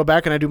then I go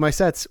back and I do my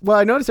sets. Well,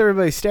 I notice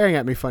everybody's staring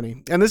at me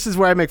funny, and this is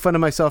where I make fun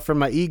of myself for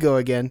my ego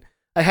again.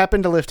 I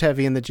happen to lift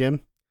heavy in the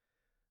gym.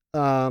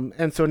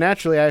 And so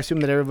naturally I assume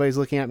that everybody's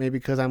looking at me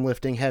because I'm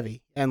lifting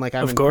heavy and like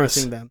I'm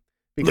impressing them.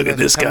 Look at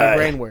this guy. My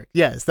brain work.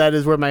 Yes, that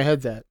is where my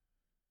head's at.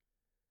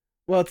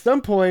 Well, at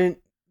some point,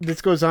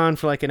 this goes on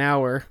for like an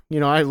hour.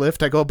 I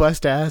lift, I go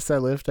bust ass, I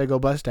lift, I go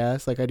bust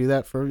ass. Like I do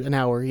that for an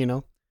hour,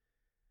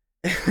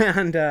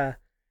 And at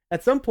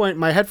some point,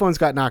 my headphones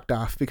got knocked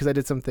off because I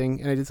did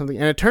something. And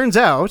it turns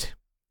out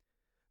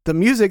the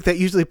music that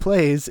usually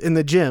plays in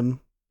the gym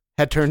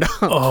had turned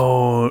off.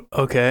 Oh,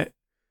 okay.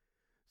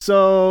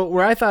 So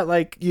where I thought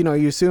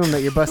you assume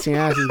that your busting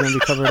ass is going to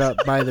be covered up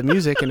by the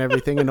music and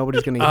everything and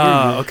nobody's going to hear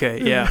you.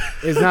 Okay, yeah.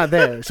 Is not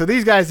there. So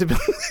these guys have been...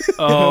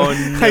 Oh,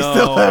 no. I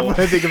still laugh when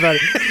I think about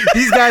it.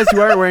 These guys who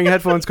aren't wearing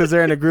headphones because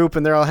they're in a group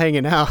and they're all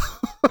hanging out.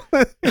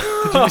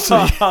 No.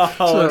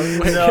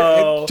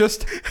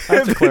 Just I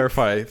have to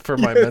clarify for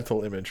my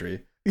mental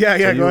imagery.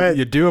 Yeah, go ahead.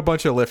 You do a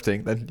bunch of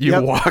lifting, then you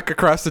walk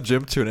across the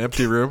gym to an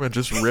empty room and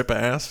just rip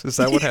ass. Is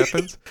that what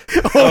happens?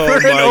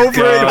 over and over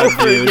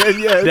again,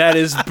 yes. That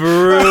is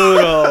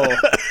brutal.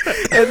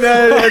 and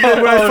then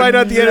when I find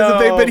out the end is that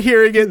they've been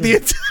hearing it the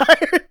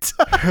entire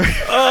time.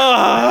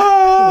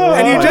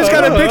 And you just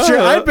got a picture.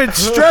 I've been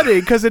strutting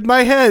because in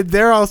my head,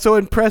 they're all so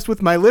impressed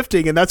with my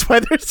lifting, and that's why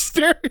they're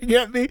staring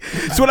at me.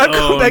 So when I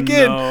come back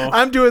in,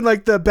 I'm doing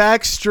like the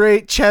back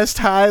straight, chest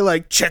high,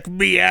 like, check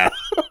me out.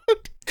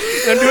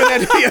 And I'm doing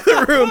that in the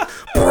other room.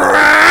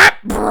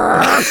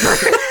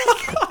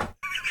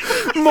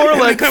 More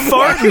like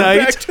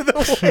Fortnite. To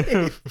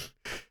the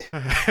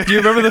Do you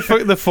remember the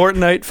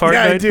Fortnite fart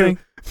night thing?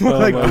 More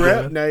like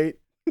rap night.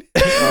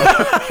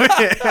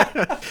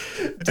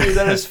 Dude,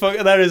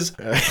 that is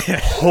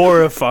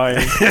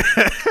horrifying.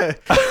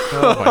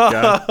 Oh my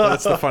god,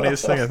 that's the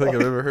funniest thing I think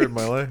I've ever heard in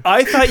my life.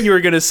 I thought you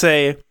were gonna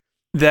say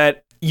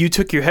that you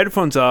took your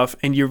headphones off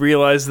and you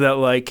realized that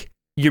like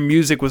your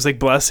music was like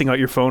blasting out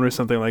your phone or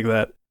something like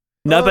that.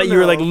 Not that you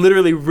were like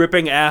literally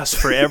ripping ass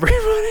for everybody.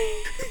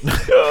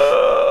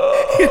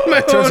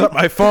 It turns out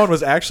my phone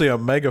was actually a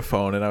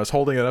megaphone and I was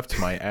holding it up to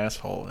my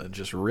asshole and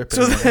just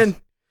ripping it. So then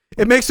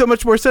it makes so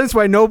much more sense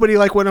why nobody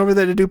like went over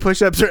there to do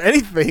push-ups or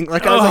anything.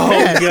 Like I was like,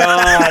 man.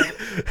 God.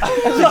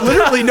 I was like,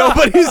 literally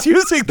nobody's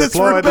using this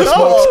room the at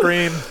all. smoke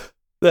screen.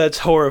 That's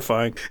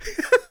horrifying.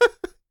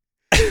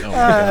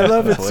 I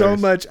love it so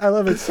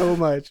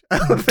much.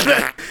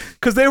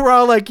 Because they were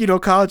all like,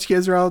 college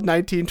kids are all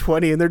 19,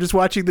 20, and they're just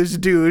watching this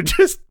dude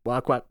just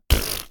walk,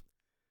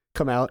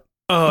 come out.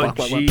 Oh, walk,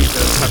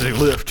 Jesus. How did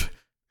he lift?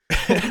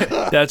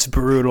 That's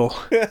brutal.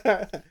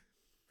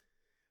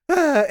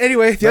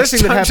 Anyway, the other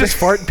thing that happened... just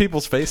fart in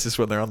people's faces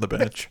when they're on the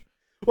bench.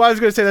 Well, I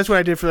was going to say that's what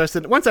I did for the rest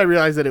of the... Once I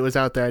realized that it was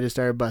out there, I just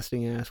started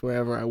busting ass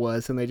wherever I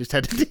was, and they just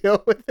had to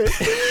deal with it.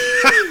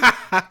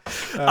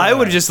 I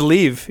would just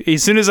leave.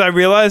 As soon as I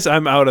realized,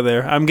 I'm out of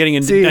there. I'm getting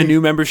a new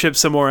membership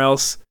somewhere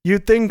else.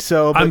 You'd think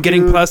so, but I'm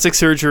getting plastic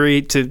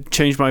surgery to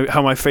change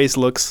how my face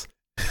looks.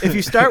 If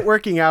you start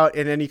working out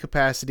in any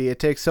capacity, it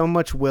takes so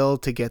much will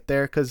to get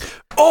there, because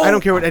I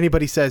don't care what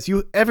anybody says.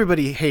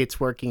 Everybody hates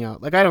working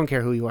out. Like, I don't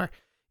care who you are.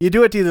 You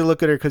do it to either look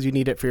good or because you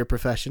need it for your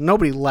profession.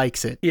 Nobody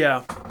likes it.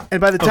 Yeah. And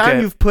by the time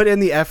you've put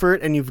in the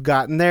effort and you've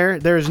gotten there,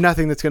 there's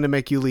nothing that's going to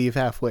make you leave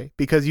halfway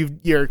because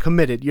you're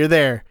committed. You're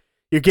there.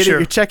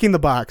 You're checking the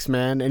box,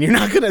 man, and you're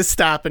not going to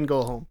stop and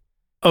go home.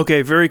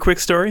 Okay, very quick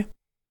story.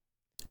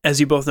 As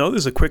you both know,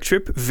 there's a Quick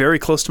Trip very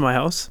close to my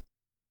house.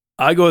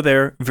 I go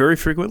there very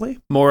frequently,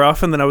 more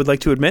often than I would like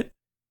to admit.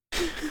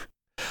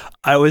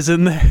 I was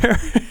in there.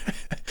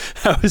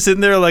 I was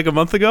in there like a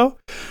month ago.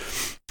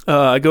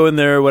 I go in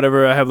there,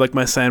 whatever. I have like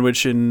my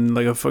sandwich and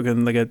like a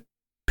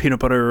peanut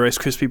butter Rice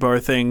Krispie bar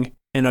thing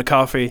and a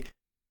coffee.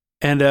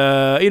 And,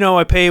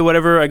 I pay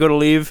whatever. I go to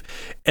leave.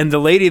 And the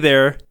lady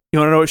there, you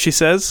want to know what she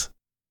says?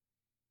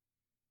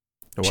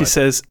 What? She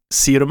says,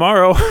 "See you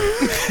tomorrow."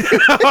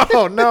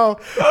 Oh, no.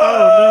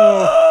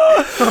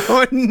 Oh, no.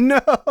 Oh,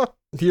 no.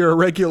 You're a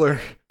regular.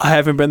 I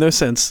haven't been there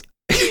since.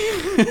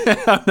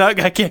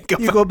 I can't go.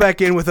 You go back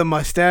in with a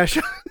mustache.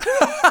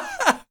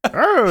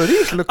 Oh,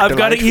 these look I've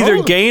got to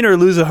either gain or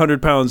lose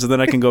 100 pounds, and then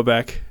I can go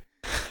back.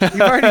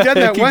 You've already done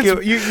that once.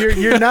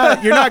 You're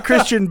not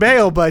Christian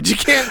Bale, bud. You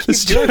can't keep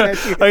doing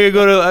that.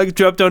 I could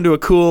drop down to a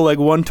cool like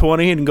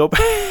 120 and go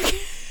back.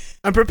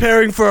 I'm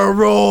preparing for a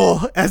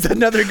role as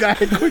another guy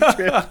in Quick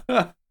Trip.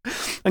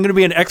 I'm gonna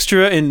be an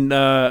extra in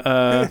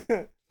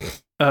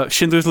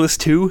Schindler's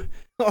List 2.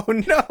 Oh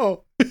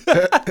no!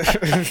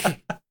 The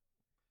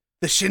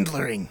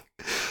Schindlering.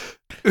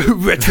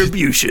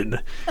 Retribution.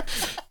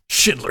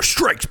 Schindler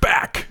Strikes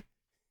Back.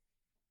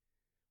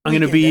 I'm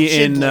gonna be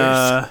in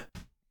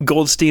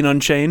Goldstein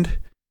Unchained.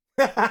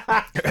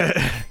 Yeah,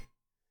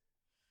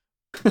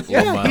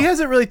 he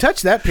hasn't really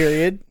touched that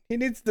period.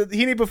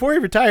 Before he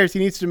retires, he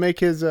needs to make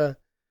his.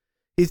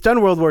 He's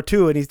done World War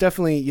II, and he's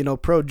definitely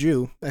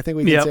pro-Jew. I think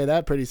we can say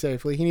that pretty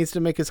safely. He needs to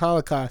make his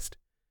Holocaust.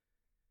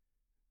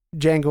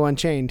 Django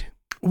Unchained.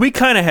 We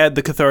kind of had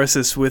the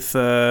catharsis with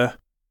Inglourious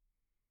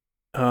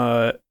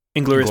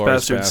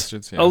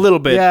Bastards. Yeah. A little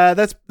bit. Yeah,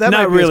 that not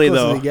might be really as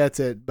close though. As he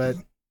gets it, but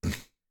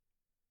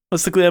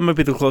that might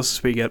be the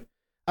closest we get.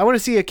 I want to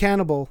see a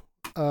cannibal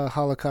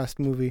Holocaust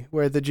movie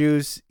where the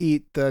Jews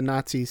eat the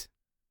Nazis.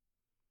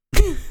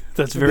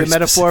 That's very the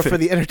metaphor specific. For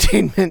the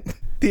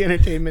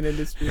entertainment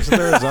industry. Isn't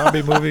there a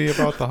zombie movie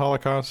about the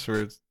Holocaust?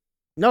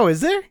 No,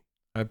 is there?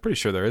 I'm pretty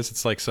sure there is.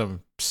 It's like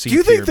some Do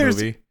you think C-tier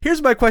movie.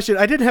 Here's my question.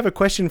 I didn't have a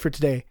question for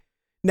today.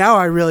 Now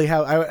I really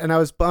have, and I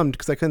was bummed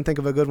because I couldn't think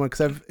of a good one.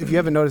 Because if you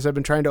haven't noticed, I've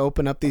been trying to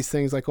open up these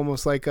things like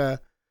almost like a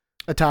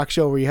talk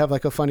show where you have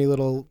like a funny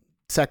little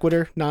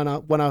sequitur,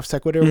 one-off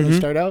sequitur when you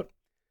start out.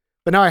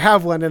 But now I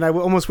have one, and I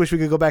almost wish we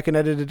could go back and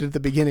edit it at the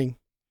beginning.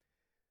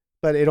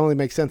 But it only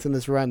makes sense in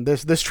this run.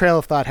 This trail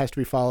of thought has to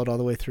be followed all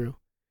the way through.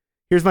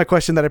 Here's my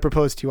question that I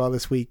proposed to you all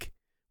this week.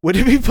 Would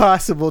it be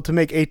possible to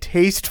make a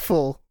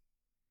tasteful...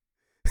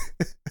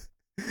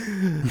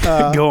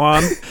 Go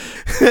on.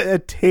 A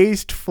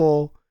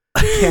tasteful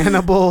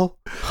cannibal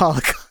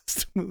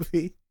Holocaust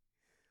movie?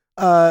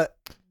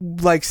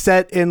 Like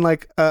set in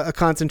like a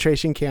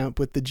concentration camp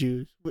with the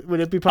Jews. Would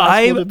it be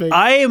possible to make?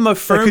 I am a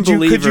firm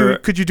believer.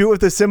 Could you do it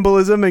with the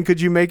symbolism, and could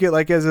you make it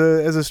like as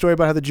a story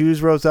about how the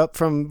Jews rose up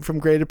from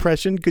Great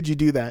Depression? Could you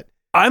do that?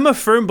 I'm a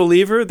firm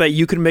believer that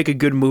you can make a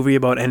good movie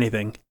about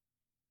anything.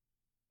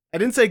 I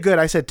didn't say good.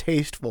 I said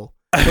tasteful.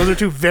 Those are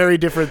two very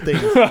different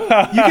things. You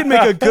can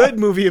make a good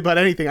movie about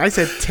anything. I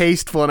said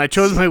tasteful, and I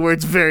chose my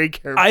words very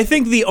carefully. I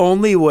think the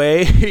only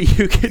way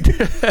you could...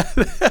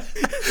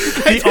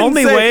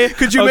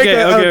 Could you make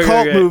a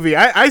cult movie?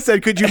 I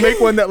said, could you make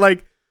one that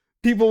like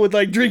people would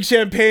like drink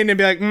champagne and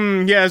be like,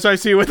 yes, I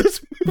see what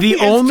this movie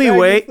The only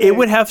way, it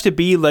would have to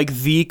be like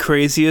the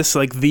craziest,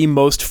 like the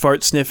most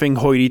fart-sniffing,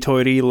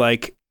 hoity-toity,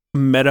 like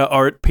meta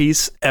art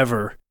piece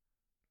ever.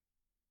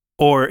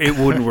 Or it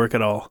wouldn't work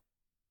at all.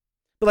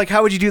 But like,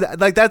 how would you do that?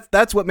 Like,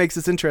 that's what makes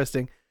this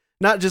interesting.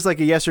 Not just like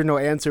a yes or no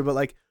answer, but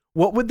like,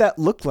 what would that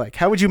look like?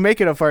 How would you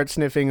make it a fart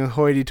sniffing, a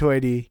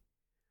hoity-toity?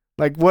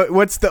 Like,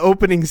 what's the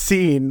opening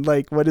scene?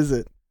 Like, what is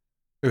it?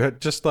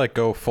 Just like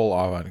go full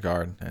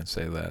avant-garde and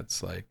say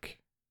that's like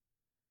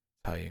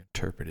how you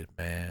interpret it,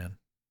 man.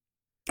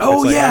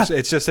 Oh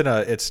it's just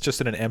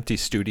in an empty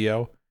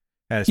studio,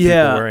 and it's people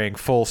wearing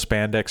full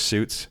spandex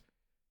suits,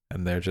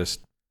 and they're just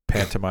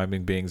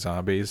pantomiming being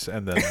zombies,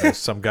 and then there's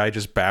some guy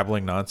just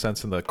babbling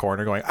nonsense in the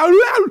corner going, wait.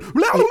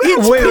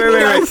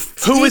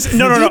 Who is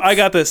no, I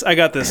got this.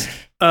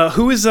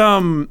 Who is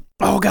oh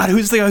god,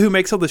 who's the guy who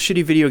makes all the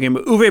shitty video game?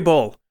 Uwe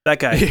Boll, that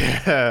guy.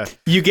 Yeah.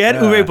 You get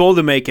Uwe Boll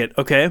to make it,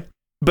 okay?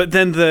 But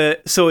then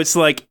so it's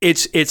like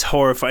it's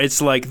horrifying.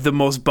 It's like the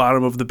most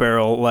bottom of the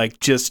barrel, like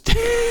just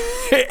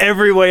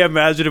every way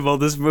imaginable.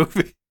 This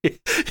movie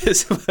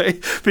is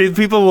like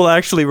people will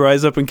actually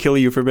rise up and kill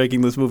you for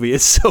making this movie.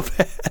 It's so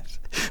bad.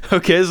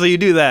 Okay, so you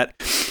do that.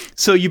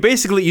 So you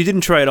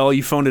didn't try it all.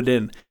 You phoned it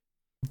in,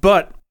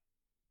 but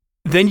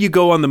then you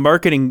go on the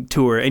marketing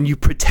tour and you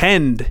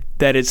pretend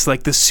that it's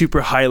like the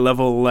super high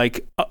level,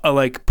 like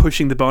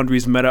pushing the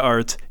boundaries meta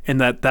art,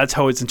 and that's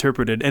how it's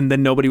interpreted. And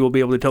then nobody will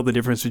be able to tell the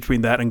difference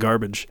between that and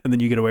garbage, and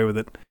then you get away with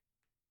it.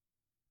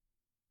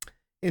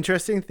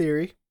 Interesting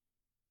theory.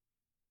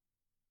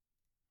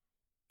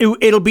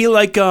 It'll be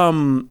like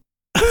it'll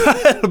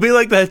be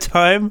like that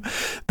time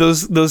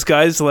those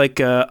guys like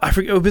I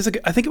forget,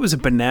 I think it was a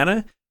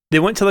banana. They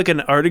went to like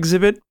an art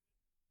exhibit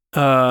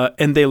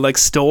and they like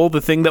stole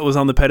the thing that was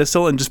on the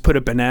pedestal and just put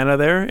a banana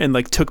there and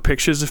like took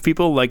pictures of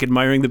people like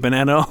admiring the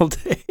banana all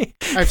day.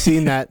 I've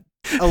seen that.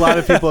 a lot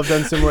of people have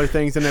done similar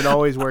things, and it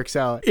always works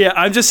out. Yeah,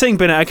 I'm just saying,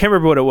 Ben. I can't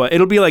remember what it was.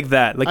 It'll be like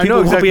that. Like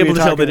people won't be able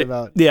to tell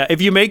the. Yeah,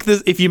 if you make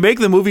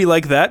the movie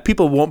like that,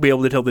 people won't be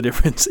able to tell the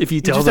difference. If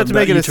you tell them, you just have to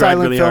make it a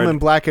silent film in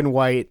black and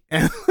white,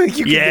 and like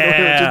you can get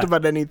away with just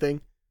about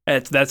anything.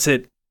 That's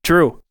it.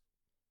 True.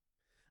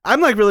 I'm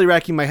like really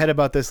racking my head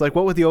about this. Like,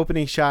 what would the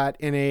opening shot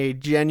in a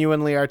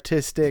genuinely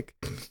artistic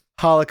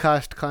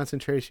Holocaust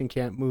concentration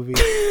camp movie?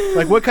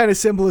 Like, what kind of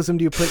symbolism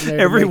do you put in there?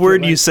 Every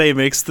word you say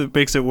makes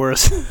it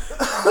worse.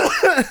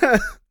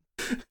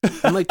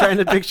 I'm like trying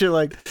to picture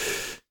like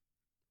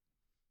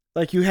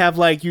you have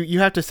like you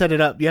have to set it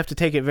up. You have to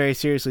take it very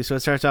seriously. So it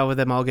starts out with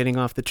them all getting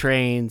off the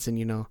trains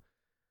and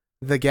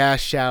the gas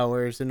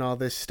showers and all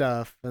this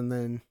stuff, and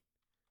then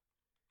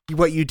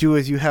what you do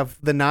is you have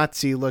the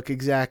Nazi look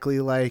exactly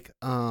like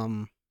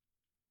they're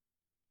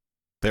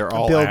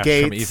all Bill Ash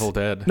Gates from Evil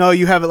Dead. No,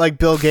 you have it like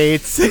Bill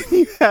Gates.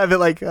 You have it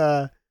like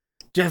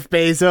Jeff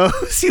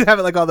Bezos. You have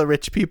it like all the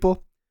rich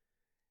people,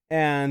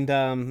 and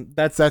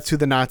that's who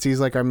the Nazis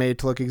like are made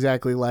to look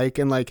exactly like.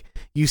 And like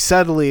you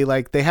subtly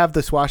like they have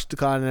the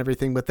swastika and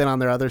everything, but then on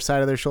their other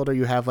side of their shoulder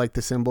you have like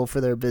the symbol for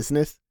their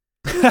business.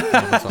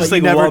 But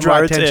you never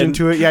draw attention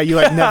to it. Yeah, you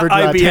like never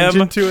draw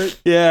attention to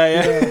it.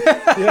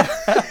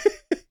 Yeah.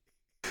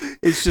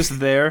 It's just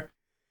there.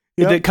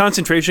 Yep. The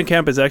concentration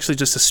camp is actually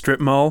just a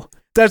strip mall.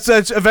 That's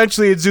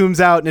eventually it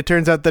zooms out and it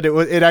turns out that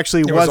it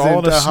actually was wasn't all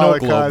in a snow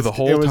Holocaust globe the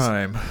whole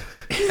time.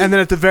 And then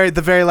at the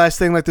very last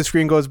thing, like the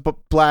screen goes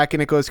black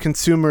and it goes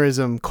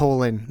consumerism :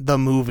 the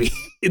movie.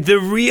 The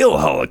real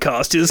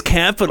Holocaust is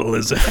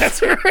capitalism.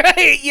 That's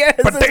right. Yes,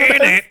 but that's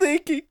what I was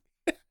thinking.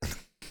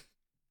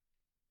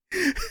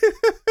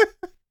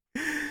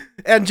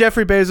 And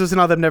Jeffrey Bezos and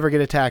all them never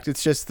get attacked.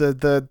 It's just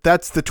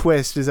that's the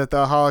twist, is that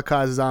the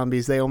Holocaust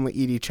zombies, they only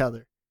eat each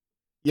other.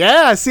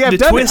 Yeah, see, I've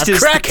done it. I've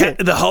cracked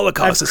it. The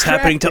Holocaust is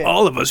happening to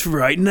all of us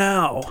right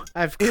now.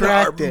 I've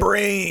cracked it. In our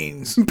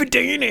brains. But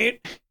dang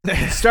it.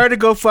 Start a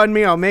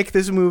GoFundMe. I'll make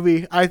this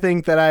movie. I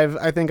think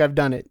I've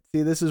done it.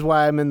 See, this is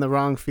why I'm in the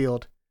wrong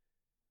field.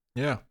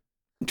 Yeah.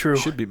 True.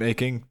 Should be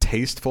making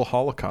tasteful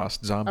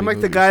Holocaust zombie I'm like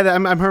movies. the guy that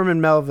I'm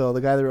Herman Melville,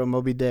 the guy that wrote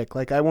Moby Dick.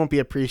 Like, I won't be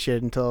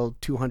appreciated until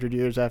 200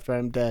 years after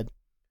I'm dead.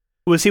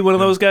 Was he one of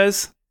those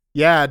guys?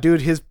 Yeah,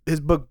 dude, his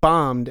book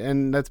bombed,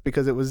 and that's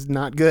because it was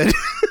not good.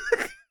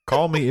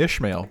 Call me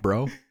Ishmael,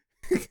 bro.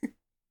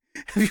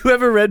 Have you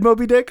ever read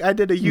Moby Dick? I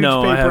did a huge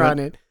paper on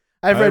it.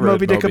 I've read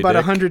Moby Dick about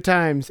 100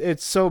 times.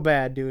 It's so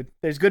bad, dude.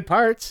 There's good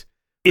parts.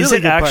 Is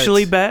it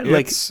actually bad?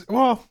 It's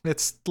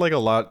like a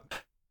lot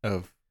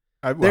of.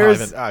 I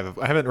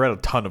haven't read a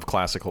ton of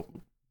classical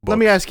books. Let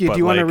me ask you: do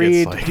you want to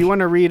read? Do you want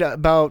to read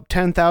about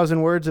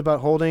 10,000 words about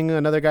holding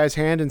another guy's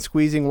hand and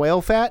squeezing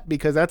whale fat?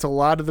 Because that's a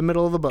lot of the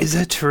middle of the book. Is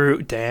that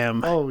true?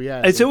 Damn. Oh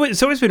yeah. It's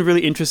always been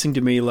really interesting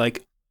to me,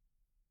 like,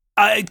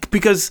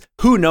 because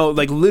who knows?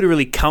 Like,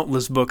 literally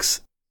countless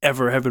books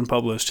ever have been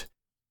published,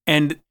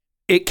 and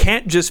it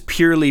can't just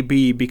purely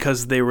be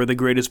because they were the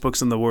greatest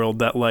books in the world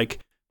that like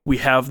we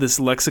have this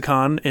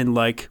lexicon in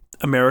like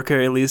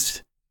America at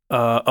least.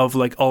 Of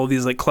like all of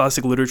these like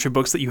classic literature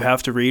books that you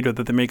have to read or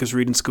that they make us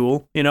read in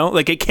school,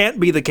 like it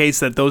can't be the case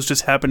that those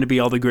just happen to be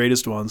all the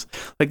greatest ones.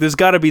 Like there's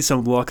got to be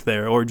some luck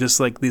there, or just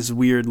like these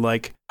weird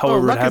like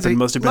however it happened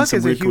must have been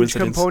some weird coincidence. Luck is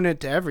a huge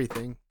component to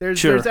everything.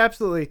 There's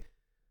absolutely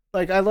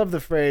like I love the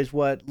phrase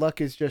 "what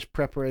luck is just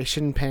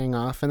preparation paying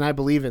off," and I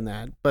believe in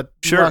that. But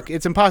luck,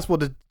 it's impossible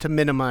to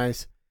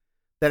minimize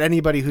that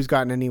anybody who's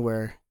gotten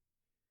anywhere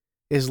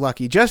is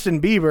lucky. Justin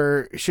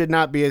Bieber should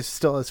not be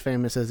still as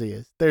famous as he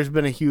is. There's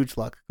been a huge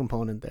luck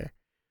component there.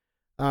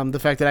 The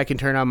fact that I can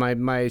turn on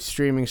my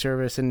streaming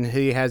service and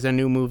he has a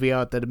new movie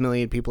out that 1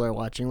 million people are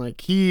watching.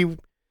 Like, he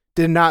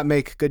did not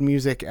make good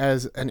music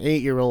as an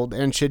 8-year-old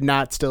and should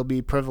not still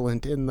be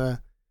prevalent in the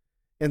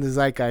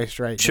zeitgeist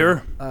right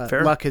now.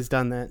 Fair. Luck has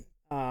done that.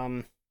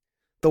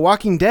 The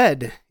Walking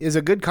Dead is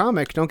a good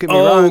comic, don't get me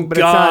wrong, but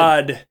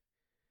God. It's not.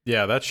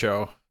 Yeah, that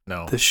show.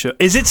 No. The show.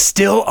 Is it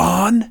still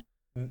on?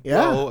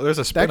 Yeah, well, there's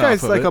a spin-off. That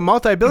guy's like a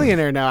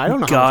multi-billionaire now. I don't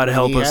know. God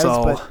help us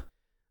all. But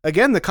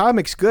again, the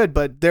comic's good,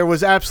 but there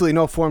was absolutely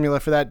no formula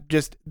for that.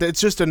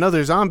 It's just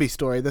another zombie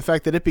story. The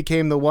fact that it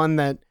became the one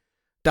that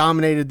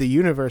dominated the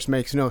universe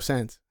makes no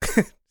sense.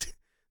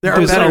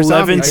 There's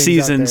 11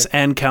 seasons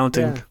and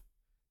counting. Yeah.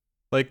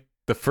 Like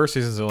the first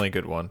season's only a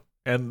good one,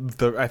 and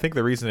I think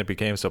the reason it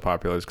became so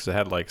popular is because it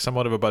had like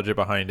somewhat of a budget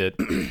behind it,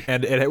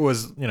 and it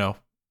was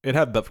it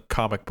had the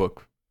comic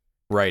book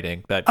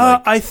writing that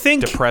I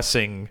think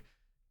depressing.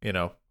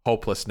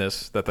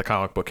 Hopelessness that the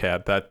comic book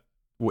had that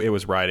it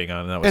was riding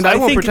on. And I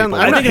won't pretend.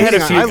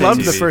 I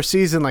loved the first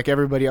season like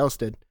everybody else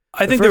did.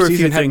 I think there were a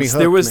few things.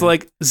 There was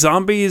like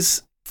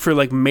zombies for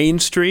like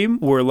mainstream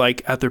were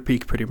like at their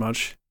peak pretty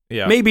much.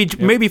 Yeah.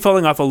 Maybe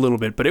falling off a little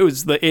bit, but it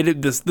was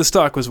the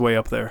stock was way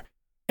up there.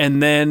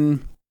 And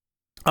then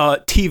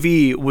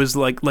TV was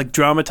like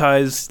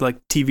dramatized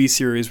like TV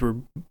series were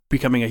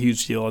becoming a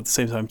huge deal at the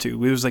same time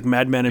too. It was like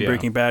Mad Men and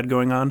Breaking Bad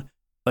going on.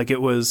 Like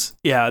it was,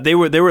 they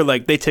were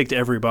like, they ticked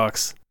every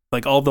box.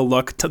 Like all the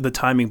luck, the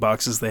timing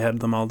boxes, they had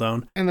them all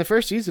down. And the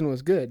first season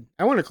was good.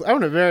 I want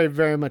to very,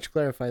 very much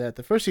clarify that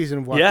the first season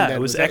of Walking Dead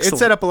it was excellent. It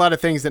set up a lot of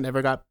things that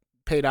never got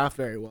paid off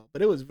very well,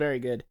 but it was very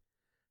good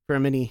for a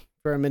mini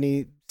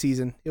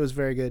season. It was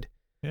very good.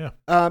 Yeah.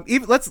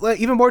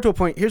 Even more to a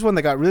point. Here's one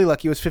that got really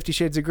lucky. Was 50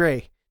 Shades of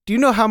Grey. Do you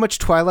know how much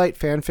Twilight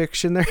fan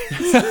fiction there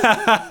is?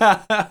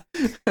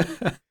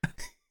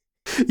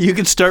 You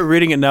could start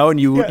reading it now, and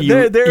you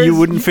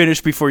wouldn't finish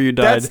before you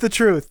died. That's the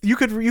truth. You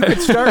could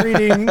start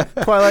reading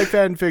Twilight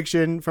fan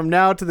fiction from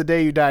now to the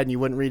day you died, and you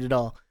wouldn't read it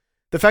all.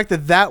 The fact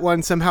that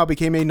one somehow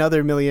became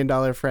another $1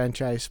 million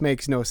franchise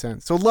makes no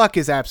sense. So luck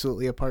is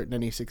absolutely a part in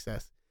any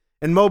success.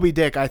 And Moby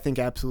Dick, I think,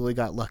 absolutely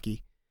got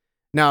lucky.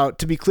 Now,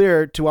 to be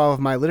clear to all of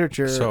my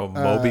literature... So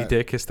Moby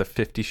Dick is the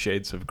 50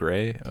 Shades of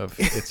Grey of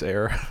its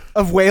era?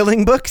 Of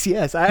whaling books,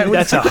 yes.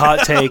 That's a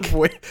hot take.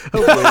 Whaling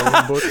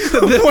books.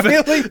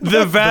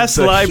 The vast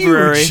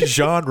library. Huge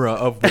genre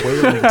of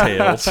whaling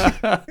tales.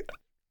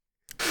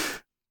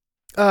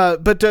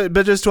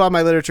 But just to all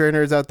my literature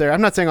nerds out there, I'm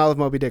not saying all of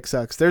Moby Dick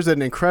sucks. There's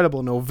an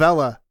incredible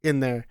novella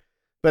in there.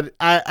 But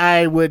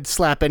I would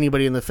slap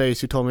anybody in the face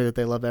who told me that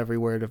they love every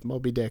word of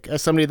Moby Dick.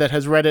 As somebody that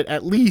has read it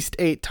at least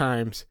 8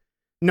 times...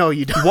 No,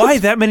 you don't. Why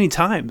that many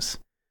times?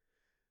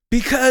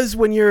 Because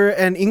when you're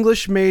an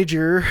English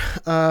major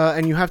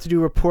and you have to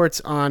do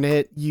reports on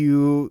it,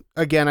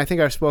 again, I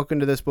think I've spoken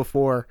to this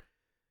before,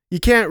 you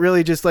can't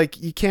really just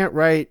you can't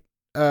write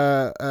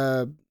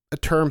a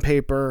term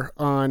paper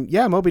on,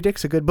 Moby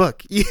Dick's a good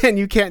book. And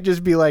you can't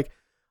just be like,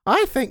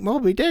 I think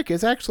Moby Dick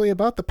is actually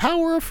about the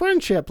power of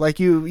friendship. Like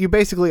you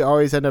basically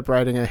always end up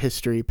writing a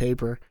history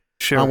paper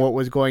on what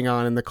was going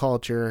on in the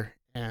culture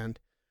and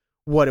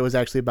what it was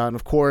actually about. And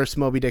of course,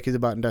 Moby Dick is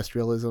about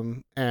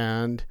industrialism.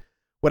 And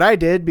what I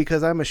did,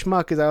 because I'm a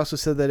schmuck, is I also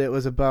said that it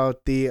was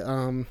about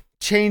the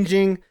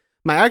changing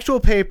my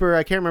actual paper.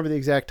 I can't remember the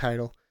exact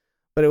title,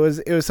 but it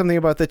was something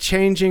about the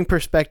changing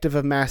perspective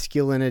of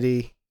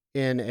masculinity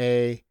in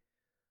a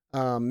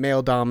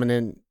male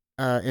dominant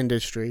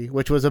industry,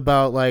 which was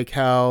about like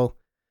how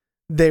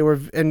they were,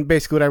 and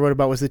basically what I wrote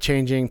about was the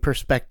changing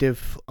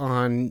perspective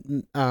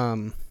on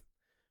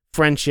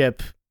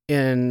friendship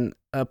in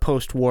a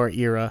post-war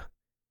era.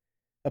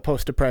 A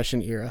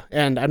post-depression era.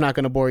 And I'm not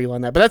going to bore you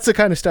on that, but that's the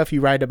kind of stuff you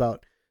write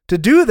about. To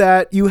do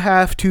that, you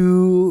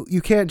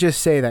can't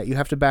just say that. You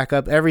have to back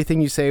up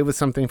everything you say with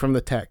something from the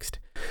text.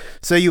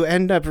 So you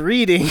end up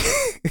reading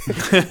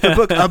the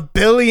book 1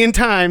 billion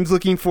times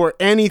looking for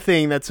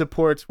anything that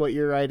supports what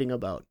you're writing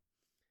about.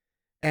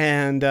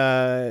 And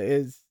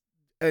I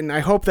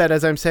hope that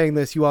as I'm saying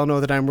this, you all know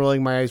that I'm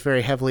rolling my eyes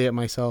very heavily at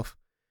myself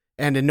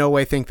and in no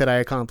way think that I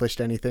accomplished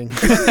anything.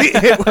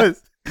 It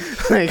was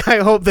like, I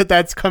hope that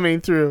that's coming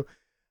through.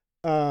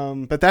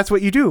 But that's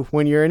what you do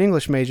when you're an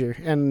English major.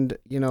 And,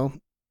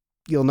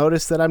 you'll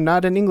notice that I'm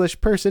not an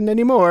English person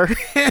anymore.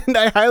 And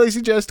I highly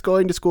suggest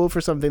going to school for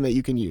something that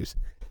you can use.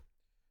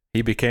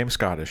 He became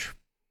Scottish.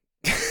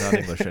 Not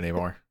English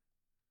anymore.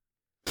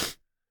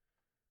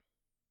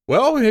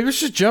 Well, maybe we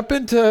should jump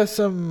into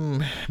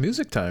some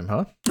music time,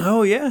 huh?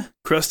 Oh, yeah.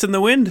 Crust in the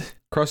Wind.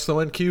 Crust in the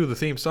Wind, cue the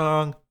theme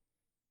song.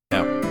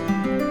 Yeah.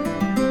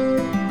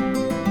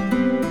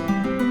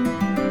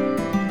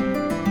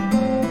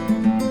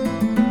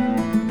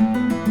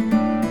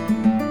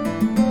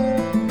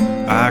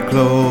 I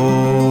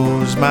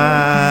close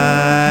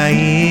my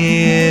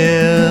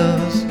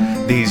ears.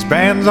 These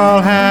bands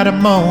all had a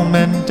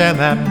moment, and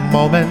that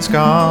moment's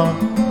gone.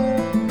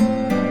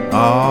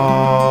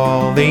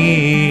 All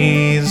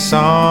these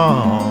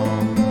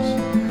songs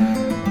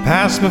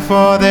pass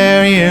before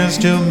their ears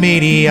to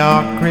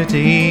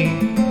mediocrity.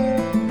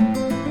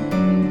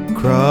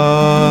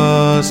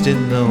 Crust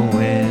in the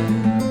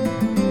wind.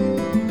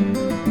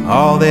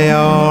 All they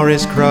are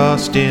is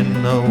crust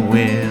in the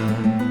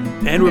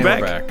wind. And we're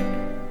back.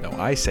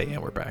 I say,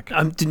 and we're back.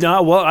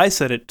 Well, I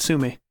said it. Sue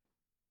me.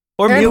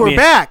 Or and we're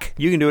back.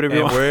 You can do whatever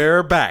you want.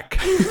 We're back.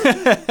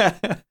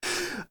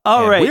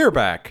 All right. We're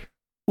back.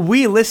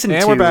 We listened to...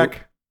 And we're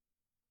back.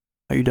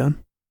 Are you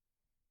done?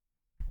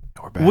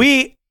 And we're back.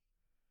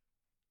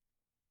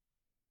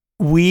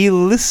 We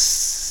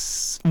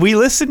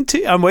listened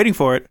to... I'm waiting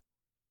for it.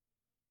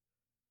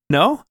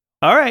 No?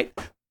 All right.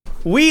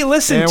 We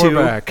listened to... And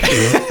we're back.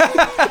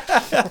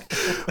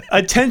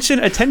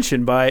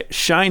 Attention by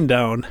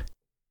Shinedown.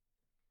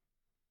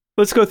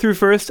 Let's go through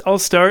first. I'll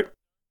start.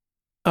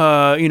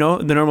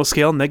 The normal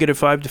scale,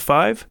 -5 to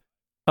 5.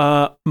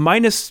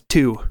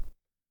 -2.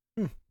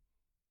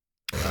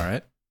 All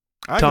right.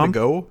 I'm Tom?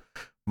 going to go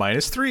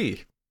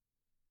 -3.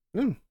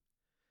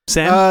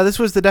 Sam? This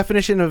was the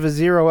definition of a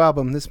 0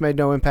 album. This made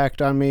no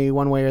impact on me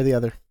one way or the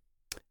other.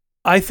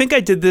 I think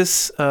I did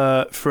this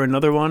for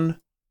another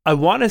one. I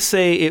want to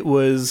say it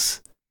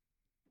was...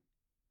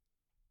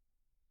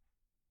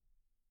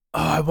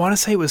 I want to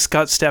say it was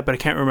Scott Stapp, but I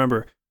can't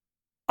remember.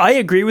 I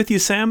agree with you,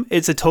 Sam.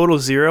 It's a total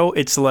 0.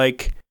 It's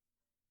like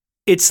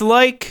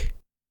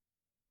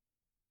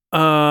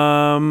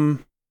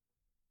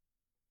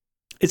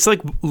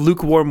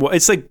lukewarm.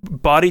 It's like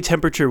body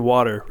temperature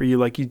water, where you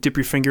dip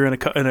your finger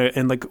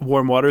in like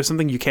warm water or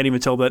something. You can't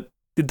even tell that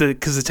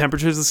because the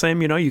temperature is the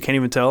same, you can't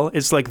even tell.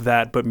 It's like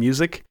that, but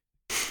music.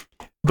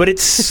 But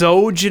it's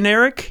so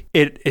generic,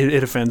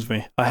 it offends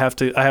me. I have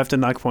to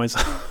knock points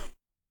off.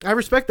 I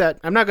respect that.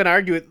 I'm not going to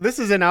argue it. This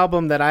is an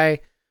album that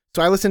I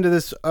listened to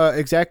this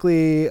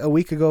exactly a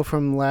week ago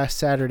from last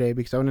Saturday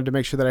because I wanted to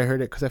make sure that I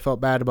heard it because I felt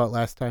bad about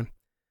last time.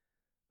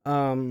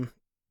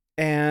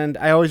 And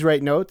I always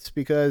write notes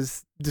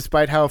because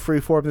despite how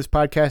freeform this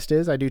podcast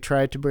is, I do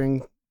try to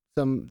bring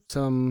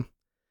some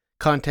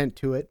content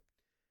to it.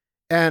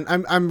 And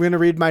I'm going to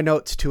read my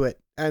notes to it.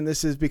 And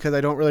this is because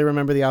I don't really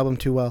remember the album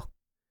too well.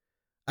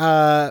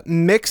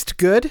 Mixed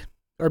good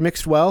or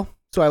mixed well.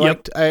 So I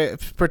liked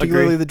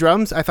particularly the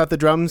drums. I thought the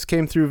drums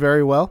came through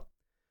very well.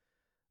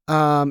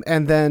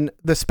 And then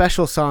the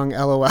special song,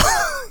 LOL.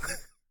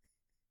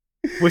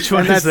 Which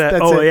one is that?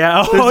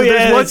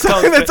 There's one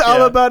song that's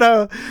all about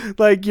how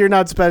like you're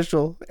not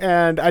special,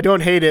 and I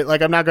don't hate it.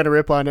 Like I'm not going to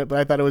rip on it, but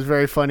I thought it was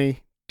very funny.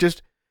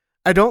 Just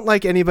I don't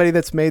like anybody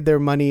that's made their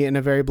money in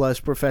a very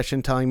blessed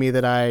profession telling me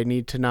that I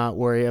need to not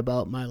worry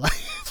about my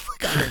life.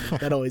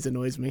 That always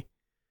annoys me.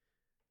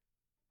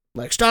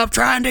 Like, stop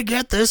trying to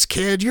get this,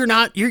 kid. You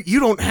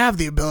don't have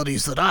the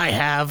abilities that I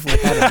have.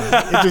 Like, I don't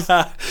know. It just.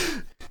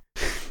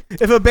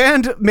 If a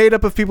band made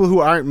up of people who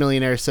aren't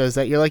millionaires says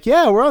that, you're like,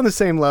 yeah, we're on the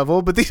same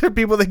level, but these are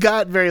people that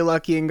got very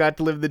lucky and got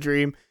to live the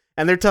dream,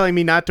 and they're telling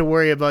me not to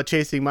worry about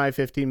chasing my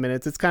 15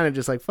 minutes. It's kind of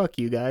just like, fuck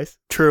you guys.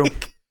 True.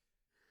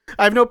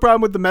 I have no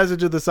problem with the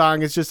message of the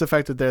song. It's just the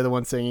fact that they're the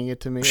ones singing it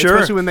to me. Sure.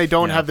 Especially when they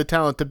don't have the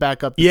talent to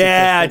back up the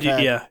yeah.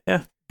 You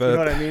know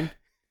what I mean?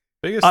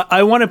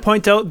 I want to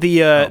point out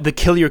the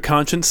Kill Your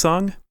Conscience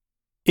song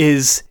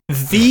is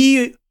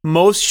the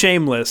most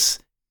shameless.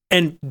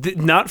 And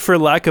not for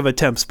lack of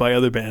attempts by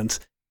other bands.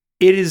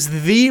 It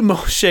is the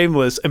most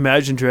shameless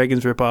Imagine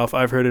Dragons ripoff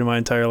I've heard in my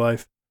entire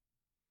life.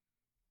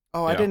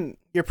 Oh, I didn't.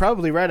 You're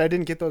probably right. I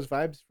didn't get those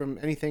vibes from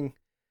anything.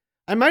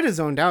 I might have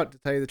zoned out, to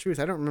tell you the truth.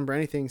 I don't remember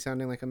anything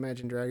sounding like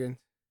Imagine Dragons.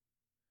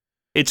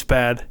 It's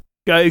bad.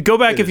 Go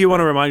back if you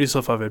want to remind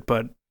yourself of it,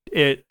 but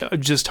it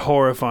just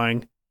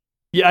horrifying.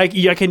 Yeah,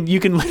 you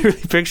can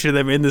literally picture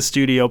them in the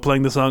studio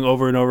playing the song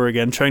over and over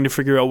again, trying to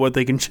figure out what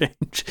they can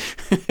change.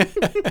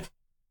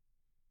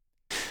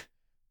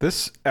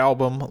 This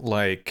album,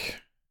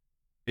 like,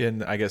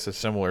 in, I guess, a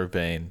similar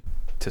vein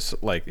to,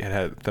 like, it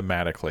had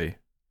thematically,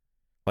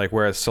 like,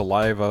 whereas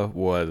Saliva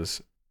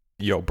was,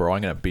 yo, bro,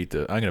 I'm gonna beat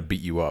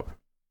you up.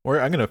 Or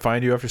I'm gonna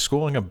find you after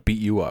school, I'm gonna beat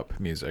you up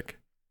music.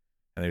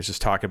 And he was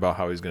just talking about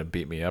how he's gonna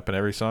beat me up in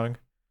every song.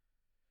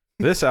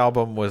 This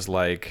album was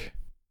like,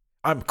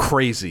 I'm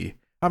crazy.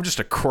 I'm just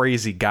a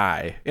crazy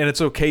guy. And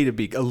it's okay to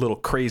be a little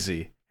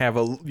crazy. Go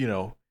a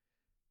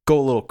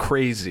little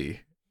crazy.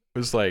 It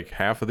was like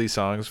half of these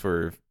songs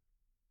were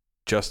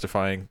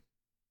justifying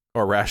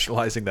or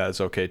rationalizing that it's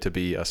okay to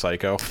be a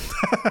psycho.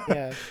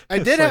 Yeah, I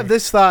did have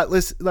this thought.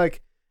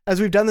 Like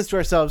as we've done this to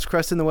ourselves,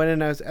 Crust in the Wind,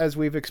 and as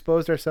we've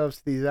exposed ourselves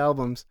to these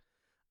albums,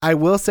 I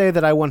will say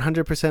that I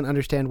 100%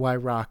 understand why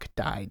Rock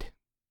died.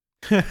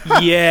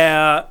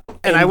 Yeah,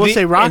 and I will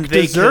say Rock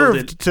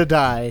deserved to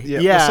die.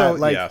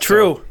 Yeah,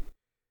 true.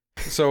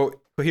 So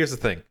here's the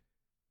thing: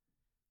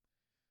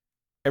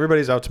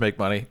 everybody's out to make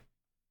money.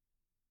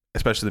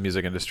 Especially the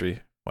music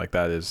industry, like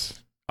that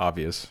is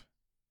obvious.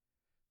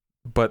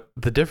 But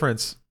the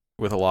difference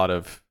with a lot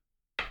of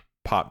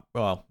pop,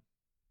 well,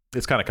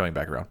 it's kind of coming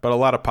back around, but a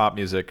lot of pop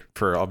music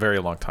for a very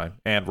long time,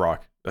 and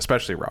rock,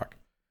 especially rock.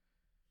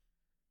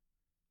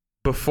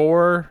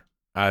 Before,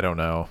 I don't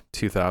know,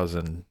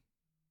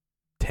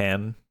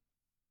 2010,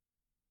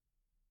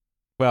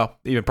 well,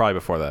 even probably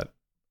before that,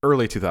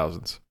 early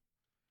 2000s,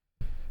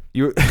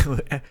 you...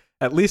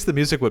 At least the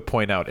music would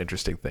point out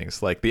interesting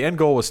things. Like the end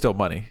goal was still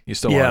money. You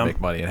still want to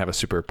make money and have a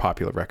super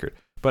popular record.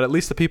 But at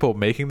least the people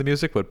making the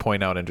music would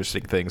point out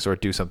interesting things or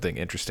do something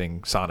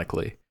interesting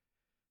sonically.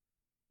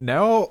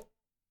 Now,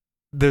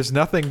 there's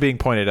nothing being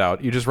pointed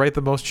out. You just write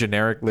the most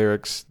generic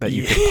lyrics that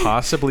you could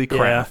possibly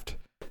craft.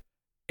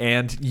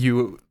 And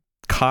you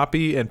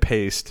copy and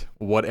paste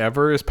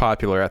whatever is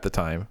popular at the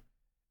time.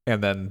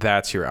 And then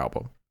that's your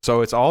album.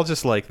 So it's all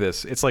just like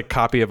this. It's like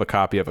copy of a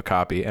copy of a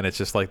copy. And it's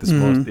just like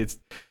this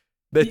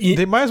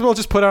They might as well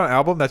just put out an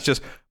album that's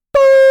just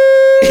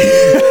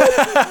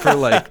for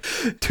like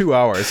 2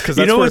 hours because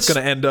that's where it's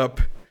going to end up.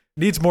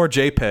 Needs more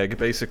JPEG,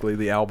 basically,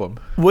 the album.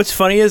 What's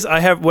funny is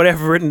what I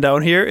have written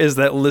down here is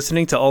that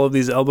listening to all of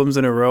these albums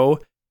in a row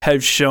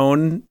have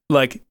shown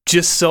like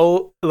just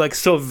so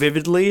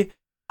vividly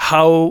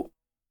how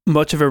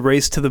much of a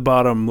race to the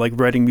bottom like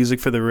writing music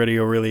for the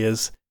radio really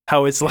is.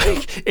 How it's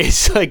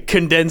like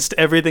condensed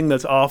everything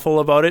that's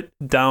awful about it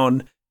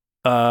down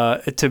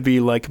to be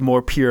like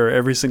more pure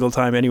every single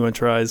time anyone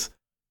tries.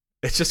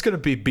 It's just gonna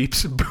be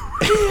beeps and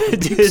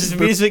boops. His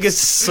music is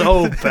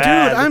so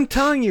bad. Dude, I'm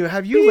telling you,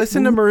 have you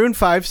listened to Maroon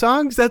 5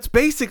 songs? That's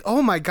basic.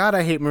 Oh my god,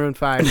 I hate Maroon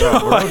 5. No,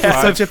 Maroon 5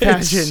 such a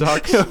passion.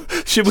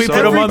 Should we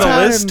put them on the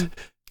list?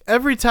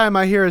 Every time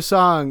I hear a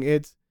song,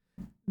 it's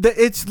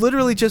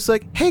literally just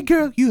like, hey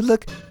girl, you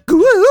look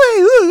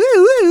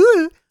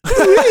good.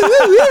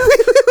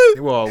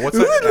 Well, what's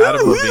that?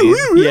 Adam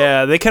Levine.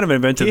 Yeah, they kind of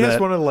invented that. He has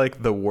one of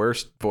like the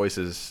worst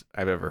voices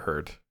I've ever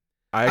heard.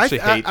 I actually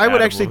hate. I would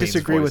Adam actually Levine's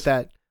disagree voice. with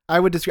that. I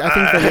would disagree. I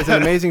think that he has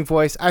an amazing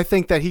voice. I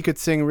think that he could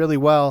sing really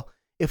well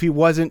if he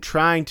wasn't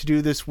trying to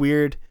do this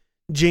weird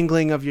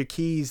jingling of your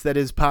keys that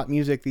is pop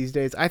music these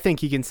days. I think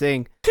he can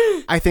sing.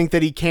 I think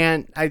that he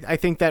can't. I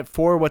think that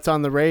for what's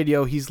on the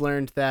radio, he's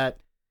learned that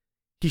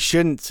he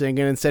shouldn't sing,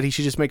 and instead he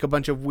should just make a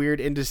bunch of weird,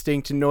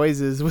 indistinct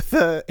noises with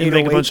the and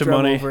make a bunch of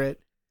money over it.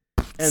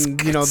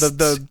 And you know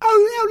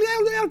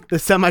the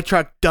semi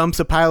truck dumps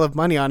a pile of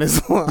money on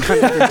his lawn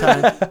every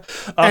time.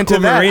 And to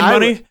that,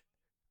 money.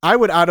 I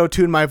would auto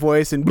tune my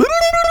voice and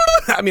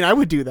I mean I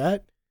would do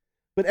that.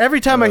 But every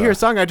time I hear a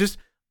song,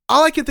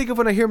 all I can think of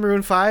when I hear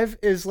Maroon 5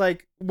 is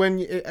like when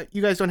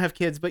you guys don't have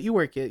kids, but you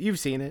were a kid, you've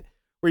seen it,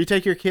 where you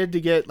take your kid to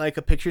get like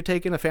a picture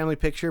taken, a family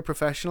picture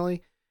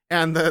professionally,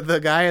 and the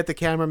guy at the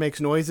camera makes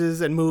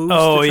noises and moves to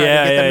try to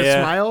get them to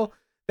smile.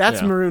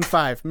 That's Maroon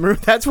 5.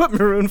 That's what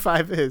Maroon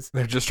 5 is.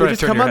 They're just trying to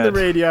turn come your on head. the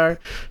radio.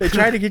 They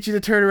try to get you to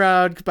turn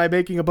around by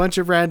making a bunch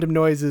of random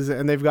noises,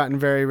 and they've gotten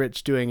very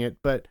rich doing it.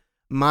 But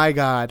my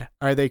God,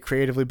 are they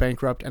creatively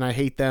bankrupt? And I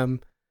hate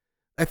them.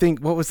 I think,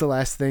 what was the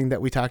last thing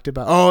that we talked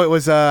about? Oh, it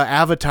was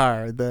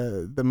Avatar,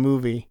 the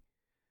movie.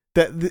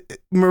 The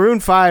Maroon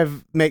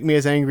 5 make me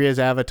as angry as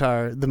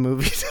Avatar, the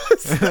movie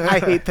does. I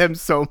hate them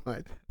so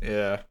much.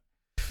 Yeah.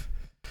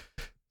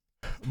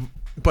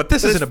 But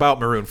this isn't about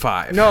Maroon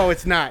 5. No,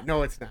 it's not.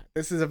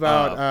 This is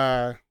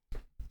about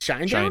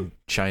Shinedown?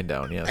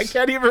 Shinedown, yes. I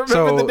can't even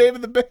remember the name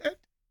of the band.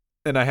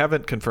 And I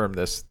haven't confirmed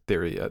this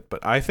theory yet,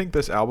 but I think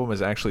this album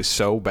is actually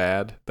so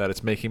bad that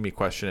it's making me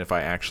question if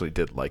I actually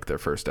did like their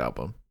first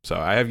album. So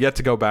I have yet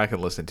to go back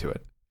and listen to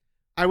it.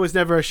 I was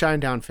never a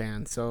Shinedown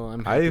fan, so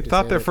I'm happy I to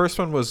thought say their that. first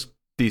one was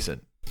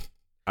decent.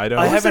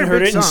 I haven't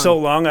heard it in so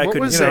long I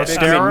couldn't say.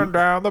 Staring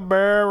down the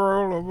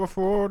barrel of a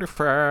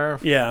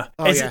 45. Yeah.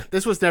 Oh, yeah.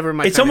 This was never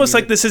my It's almost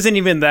like this isn't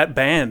even that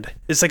band.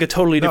 It's like a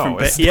totally different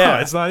band.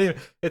 Yeah. It's not even.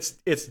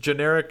 It's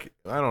generic,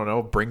 I don't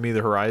know, Bring Me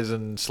the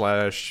Horizon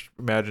 /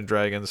 Imagine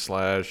Dragons /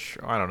 I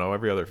don't know,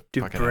 every other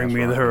Dude, fucking Bring ass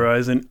Me the rock.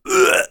 Horizon.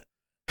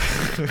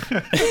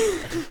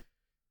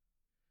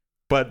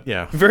 But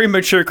yeah. Very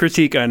mature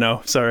critique, I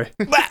know. Sorry.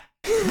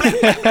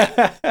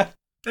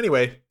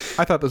 Anyway,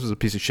 I thought this was a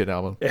piece of shit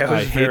album. Yeah, it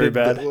was very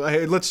bad.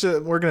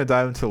 We're gonna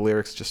dive into the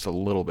lyrics just a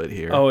little bit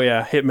here. Oh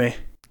yeah, hit me.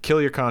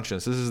 Kill Your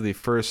Conscience. This is the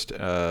first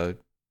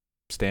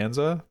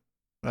stanza,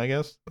 I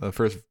guess. The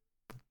first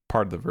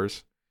part of the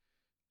verse.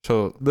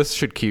 So this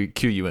should cue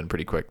you in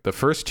pretty quick. The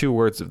first two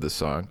words of this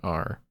song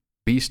are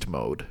beast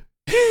mode.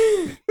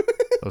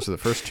 Those are the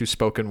first two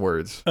spoken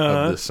words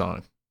of this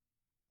song,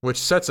 which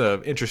sets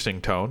an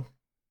interesting tone.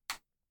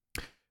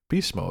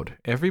 Beast mode.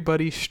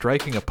 Everybody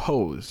striking a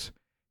pose.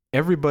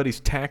 Everybody's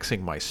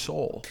taxing my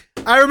soul.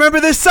 I remember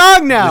this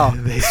song now.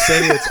 They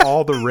say it's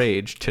all the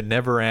rage to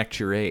never act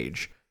your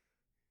age.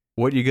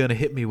 What you gonna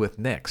hit me with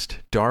next?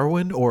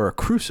 Darwin or a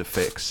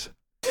crucifix?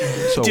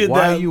 So dude,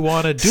 why you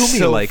wanna do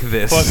me like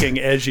this? Fucking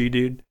edgy,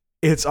 dude.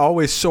 It's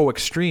always so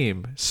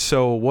extreme.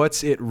 So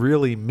what's it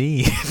really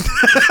mean?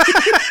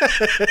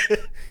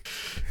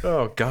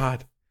 Oh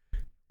God.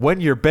 When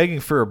you're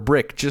begging for a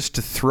brick just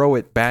to throw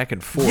it back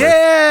and forth.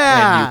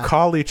 Yeah. And you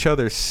call each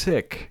other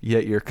sick,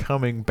 yet you're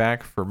coming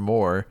back for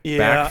more. Yeah.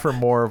 Back for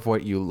more of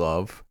what you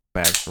love.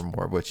 Back for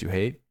more of what you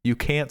hate. You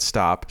can't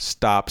stop,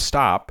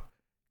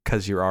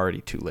 because you're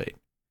already too late.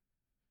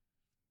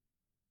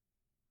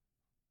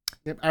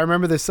 Yep, I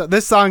remember this.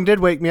 This song did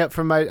wake me up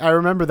from my. I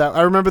remember that.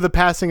 I remember the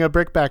passing a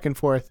brick back and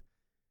forth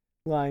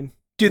line.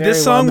 Dude, Very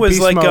this well, song the was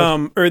beast like,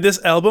 mode. or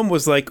this album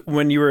was like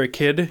when you were a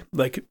kid,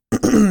 like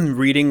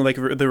reading like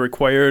the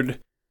required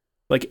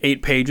like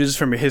 8 pages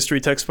from a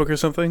history textbook or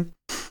something.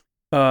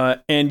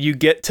 And you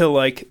get to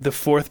like the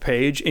 4th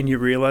page and you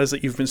realize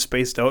that you've been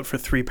spaced out for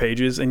 3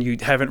 pages and you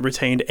haven't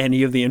retained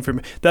any of the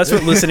information. That's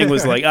what listening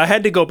was like. I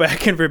had to go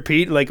back and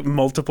repeat like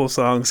multiple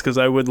songs because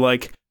I would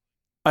like,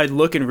 I'd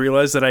look and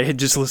realize that I had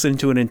just listened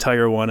to an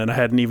entire one and I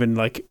hadn't even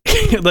like,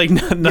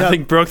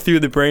 nothing broke through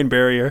the brain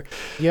barrier.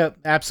 Yep,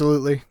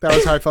 absolutely. That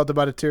was how I felt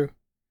about it too.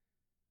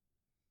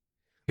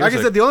 Like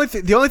I said, the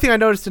only thing I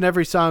noticed in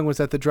every song was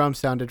that the drums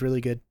sounded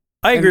really good.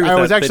 I agree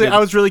with that. I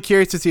was really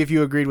curious to see if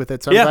you agreed with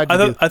it. So I'm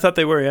glad I thought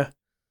they were.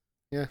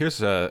 Yeah.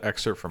 Here's an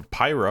excerpt from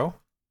Pyro.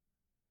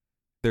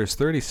 There's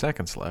 30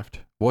 seconds left.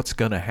 What's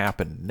gonna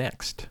happen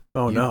next?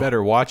 Oh no! You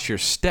better watch your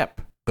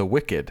step. The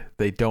wicked,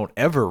 they don't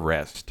ever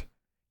rest.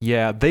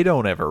 Yeah, they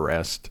don't ever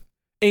rest.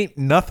 Ain't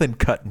nothing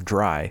cut and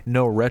dry.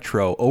 No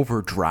retro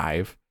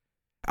overdrive.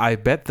 I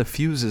bet the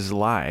fuse is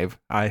live.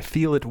 I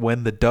feel it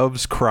when the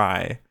doves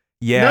cry.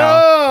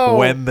 Yeah,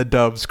 when the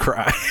doves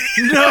cry.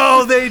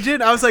 No, they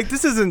did. I was like,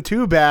 this isn't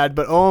too bad,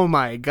 but oh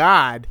my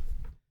God.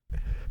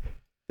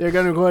 They're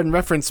going to go ahead and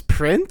reference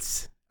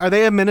Prince? Are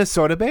they a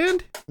Minnesota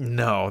band?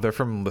 No, they're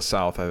from the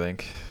South, I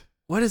think.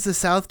 What is the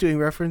South doing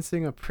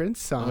referencing a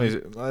Prince song?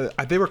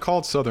 They were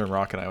called Southern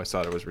Rock, and I always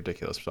thought it was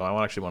ridiculous. So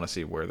I actually want to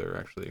see where they're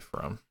actually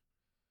from.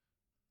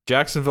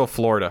 Jacksonville,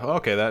 Florida.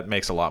 Okay, that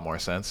makes a lot more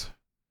sense.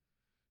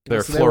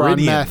 They're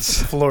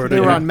Floridians. Florida.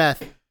 They were on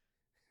meth.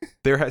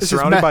 They're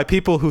surrounded by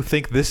people who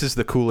think this is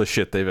the coolest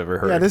shit they've ever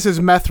heard. Yeah, this is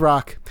meth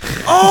rock.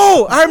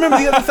 Oh, I remember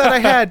the other thought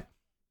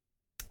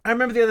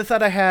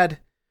I had.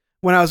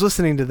 When I was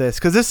listening to this,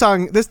 because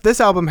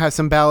this album has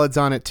some ballads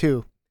on it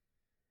too.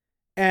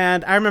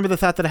 And I remember the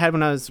thought that I had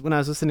when I was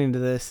listening to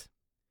this.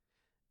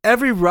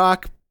 Every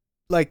rock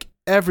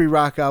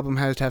album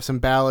has to have some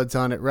ballads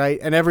on it, right?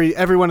 And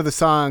every one of the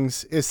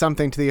songs is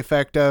something to the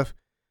effect of,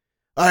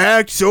 I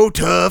act so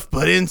tough,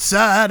 but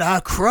inside I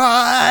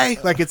cry.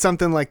 Like it's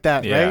something like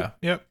that, right?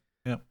 Yep.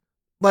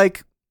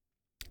 Like,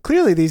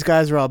 clearly these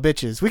guys are all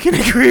bitches. We can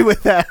agree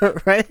with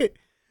that, right?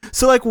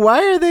 So, like,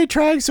 why are they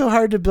trying so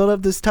hard to build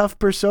up this tough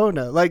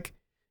persona? Like,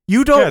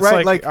 you don't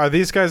write, like... Are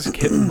these guys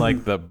hitting,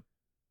 like, the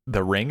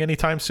ring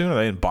anytime soon? Are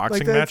they in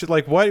boxing matches?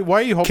 Like, why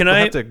are you hoping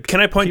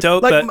Can I point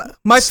out that...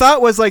 My thought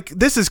was, like,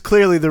 this is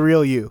clearly the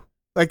real you.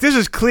 Like, this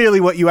is clearly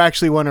what you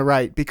actually want to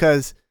write,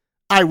 because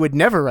I would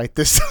never write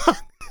this song.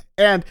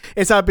 And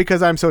it's not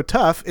because I'm so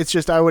tough. It's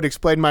just I would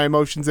explain my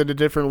emotions in a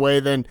different way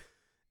than...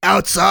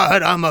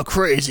 Outside, I'm a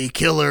crazy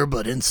killer,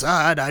 but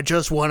inside, I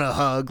just want to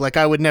hug. Like,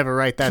 I would never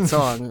write that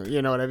song.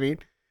 You know what I mean?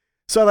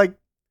 So, like,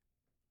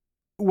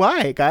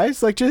 why,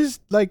 guys? Like, just,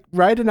 like,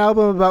 write an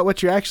album about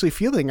what you're actually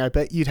feeling. I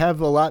bet you'd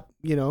have a lot,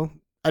 you know,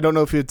 I don't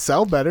know if it'd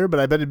sell better, but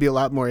I bet it'd be a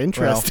lot more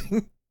interesting.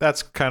 Well,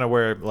 that's kind of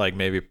where, like,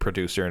 maybe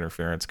producer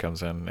interference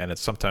comes in. And it's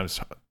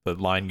sometimes the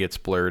line gets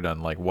blurred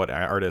on, like, what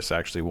artists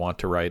actually want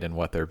to write and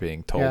what they're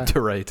being told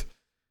to write.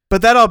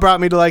 But that all brought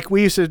me to, like,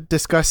 we used to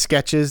discuss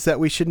sketches that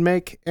we should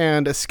make,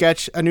 and a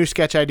new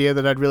sketch idea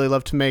that I'd really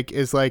love to make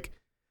is, like,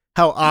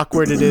 how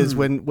awkward it is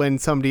when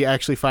somebody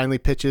actually finally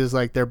pitches,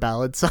 like, their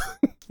ballad song.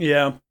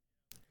 Yeah.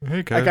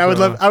 Hey guys,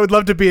 like, I would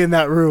love to be in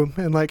that room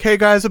and, like, hey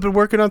guys, I've been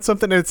working on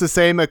something, and it's the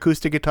same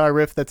acoustic guitar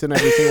riff that's in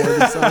every single one of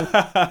these songs.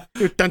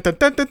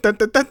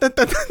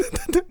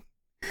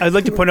 I'd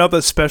like to point out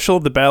that Special,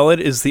 the ballad,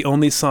 is the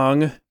only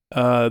song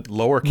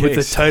lowercase with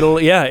the title,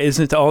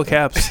 isn't all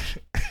caps.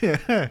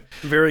 Yeah.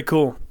 Very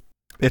cool.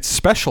 It's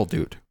special,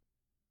 dude.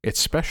 It's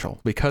special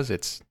because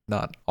it's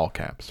not all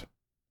caps.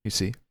 You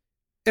see?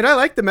 And I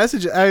like the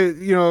message.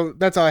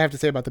 That's all I have to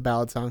say about the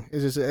ballad song.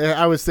 Is just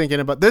I was thinking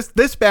about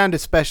this band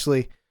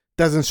especially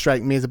doesn't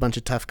strike me as a bunch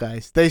of tough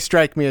guys. They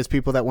strike me as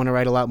people that want to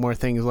write a lot more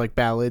things like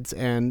ballads,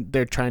 and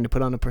they're trying to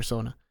put on a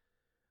persona.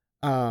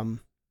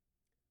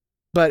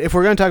 But if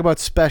we're going to talk about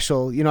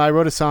Special, I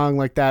wrote a song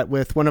like that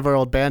with one of our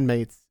old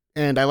bandmates,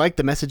 and I like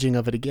the messaging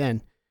of it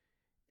again.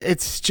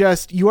 It's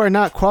just, you are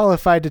not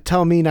qualified to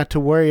tell me not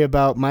to worry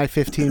about my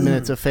 15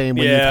 minutes of fame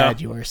when you've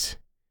had yours.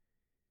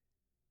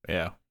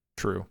 Yeah,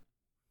 true.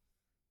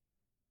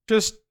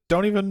 Just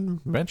don't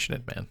even mention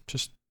it, man.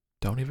 Just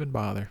don't even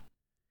bother.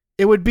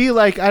 It would be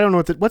like, I don't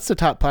know, what's the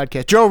top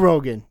podcast? Joe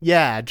Rogan.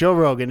 Yeah, Joe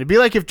Rogan. It'd be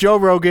like if Joe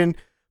Rogan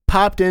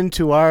popped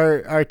into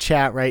our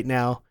chat right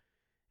now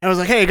and was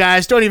like, hey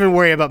guys, don't even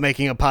worry about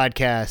making a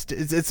podcast.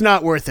 It's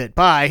not worth it.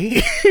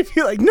 Bye. You'd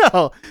be like,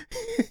 no.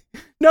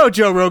 No,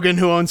 Joe Rogan,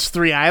 who owns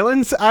 3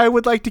 islands, I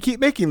would like to keep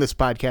making this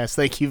podcast.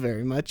 Thank you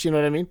very much. You know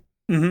what I mean?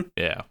 Mm-hmm.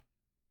 Yeah.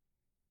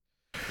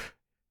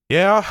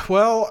 Yeah,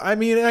 well, I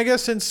mean, I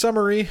guess in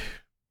summary,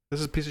 this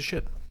is a piece of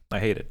shit. I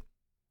hate it.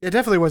 It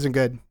definitely wasn't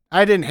good.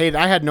 I didn't hate it.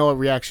 I had no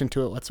reaction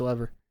to it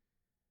whatsoever.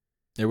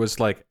 It was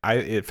like,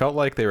 it felt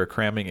like they were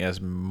cramming as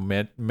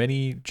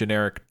many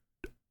generic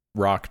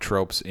rock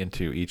tropes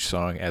into each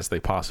song as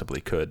they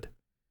possibly could.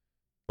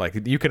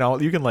 Like you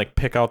can like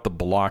pick out the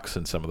blocks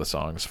in some of the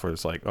songs for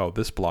it's like, oh,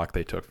 this block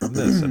they took from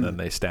this, and then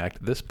they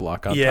stacked this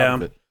block on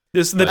top of it.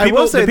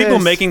 The people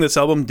making this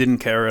album didn't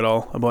care at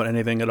all about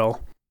anything at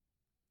all.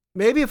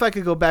 Maybe if I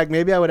could go back,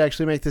 maybe I would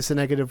actually make this a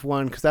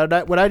 -1, because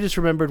what I just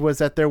remembered was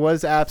that there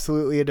was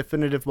absolutely a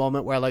definitive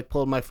moment where I like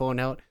pulled my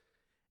phone out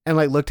and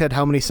like looked at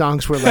how many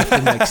songs were left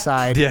in like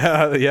side.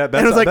 Yeah.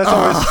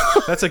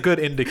 That's a good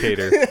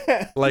indicator.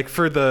 Like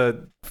for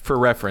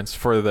reference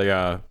for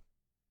the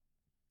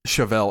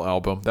Chevelle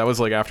album, that was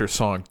like after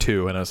song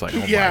 2, and I was like, oh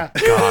my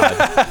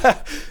god.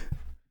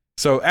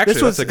 So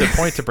actually, that's a good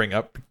point to bring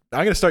up.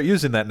 I'm gonna start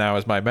using that now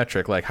as my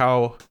metric. Like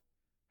how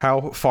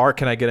far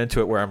can I get into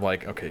it where I'm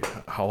like, okay,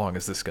 how long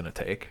is this gonna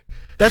take?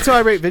 That's how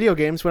I rate video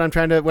games when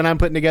I'm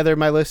putting together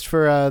my list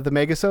for the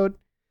Megasode.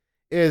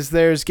 Is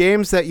there's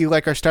games that you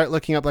like start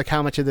looking up like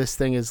how much of this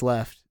thing is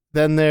left.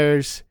 Then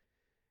there's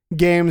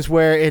games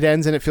where it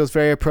ends and it feels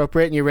very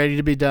appropriate and you're ready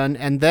to be done.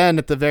 And then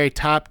at the very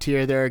top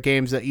tier, there are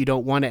games that you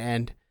don't want to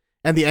end.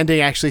 And the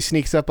ending actually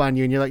sneaks up on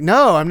you and you're like,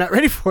 no, I'm not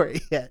ready for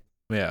it yet.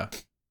 Yeah.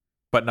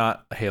 But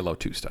not Halo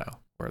 2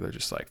 style, where they're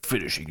just like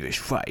finishing this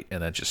fight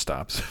and then just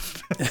stops.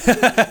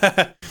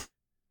 Yeah,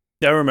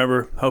 I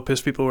remember how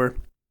pissed people were.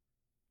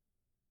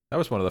 That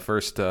was one of the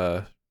first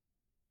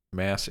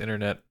mass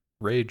internet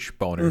rage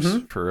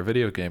boners for a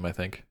video game, I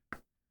think.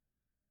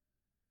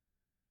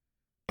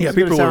 Yeah,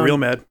 people were real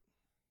mad.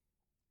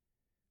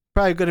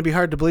 Probably going to be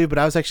hard to believe, but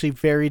I was actually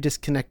very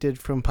disconnected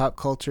from pop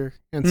culture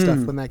and stuff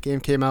when that game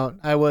came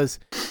out.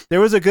 There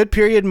was a good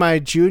period my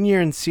junior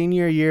and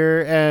senior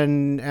year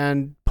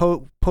and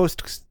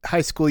post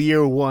high school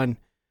year 1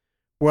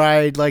 where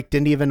I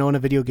didn't even own a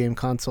video game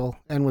console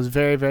and was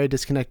very, very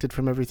disconnected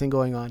from everything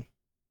going on.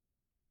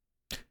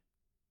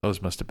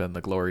 Those must have been the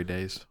glory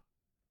days.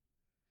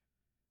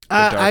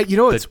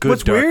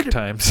 What's weird?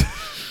 Times.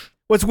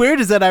 What's weird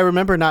is that I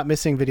remember not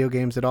missing video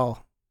games at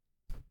all,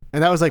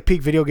 and that was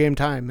peak video game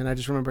time, and I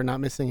just remember not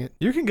missing it.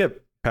 You can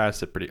get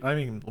past it pretty. I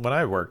mean, when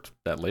I worked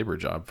that labor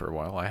job for a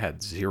while, I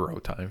had zero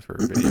time for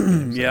video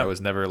games. Yeah, I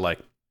was never like,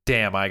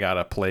 damn, I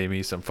gotta play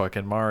me some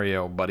fucking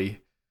Mario,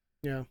 buddy.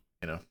 Yeah,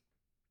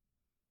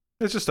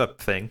 it's just a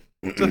thing.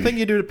 It's a thing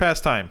you do to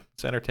pass time.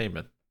 It's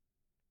entertainment.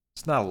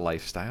 It's not a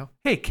lifestyle.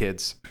 Hey,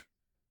 kids.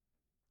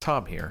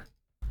 Tom here.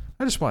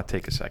 I just want to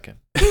take a second.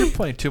 You're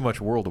playing too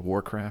much World of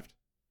Warcraft.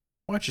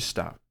 Why don't you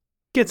stop?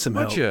 Get some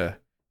help. Why don't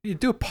you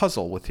do a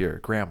puzzle with your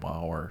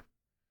grandma, or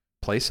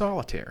play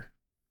solitaire,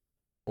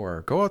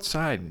 or go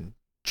outside and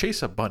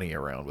chase a bunny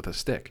around with a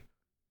stick?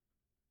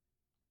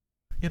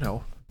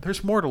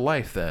 There's more to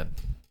life than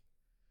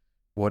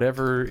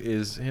whatever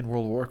is in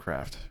World of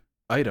Warcraft.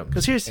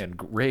 Items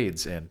and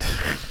raids and...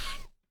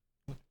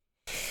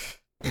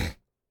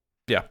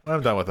 Yeah,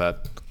 I'm done with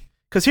that.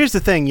 Because here's the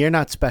thing, you're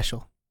not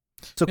special.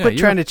 So quit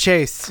trying to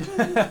chase.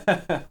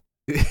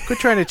 Quit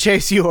trying to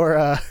chase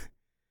your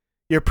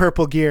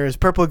purple gear. Is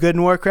purple good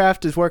in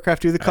Warcraft? Does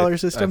Warcraft do the color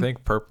system? I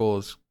think purple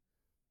is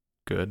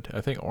good. I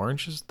think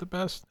orange is the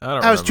best.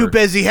 I was too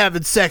busy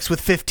having sex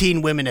with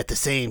 15 women at the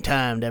same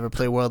time to ever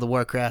play World of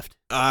Warcraft.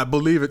 I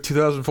believe it.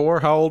 2004.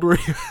 How old were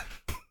you?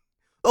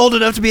 Old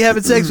enough to be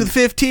having sex with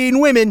 15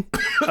 women.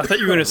 I thought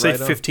you were going to say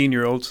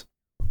 15-year-olds.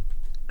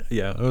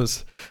 Yeah, I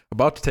was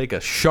about to take a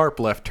sharp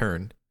left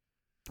turn.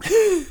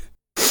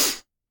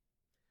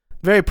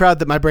 Very proud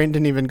that my brain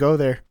didn't even go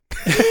there.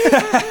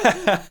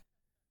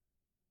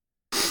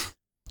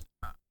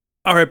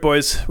 All right,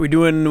 boys. What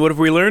have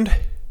we learned?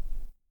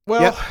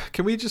 Well,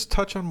 Can we just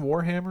touch on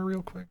Warhammer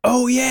real quick?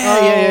 Oh,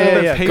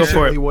 yeah. Patiently Go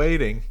for it.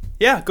 Waiting.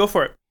 Yeah, go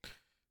for it.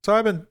 So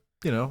I've been,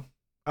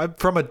 I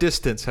from a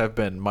distance have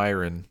been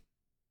admiring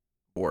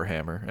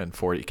Warhammer and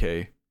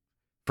 40K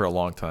for a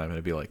long time, and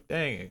it'd be like,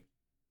 dang,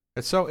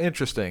 it's so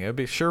interesting.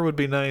 Would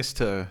be nice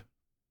to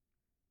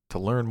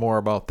learn more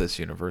about this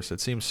universe. It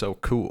seems so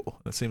cool.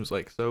 It seems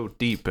like so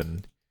deep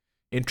and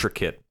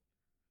intricate.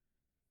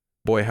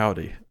 Boy,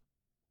 howdy.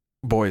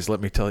 Boys,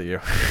 let me tell you,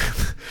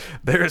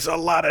 there's a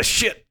lot of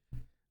shit.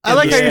 I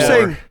like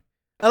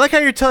how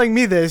you're telling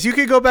me this. You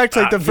could go back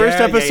to the first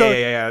episode.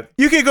 Yeah.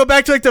 You could go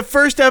back to the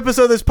first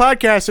episode of this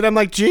podcast, and I'm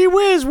like, gee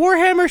whiz,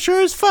 Warhammer sure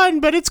is fun,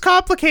 but it's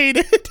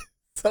complicated.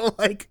 So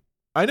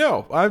I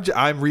know.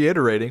 I'm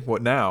reiterating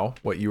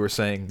what you were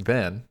saying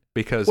then,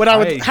 because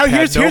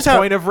here's no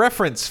point of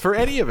reference for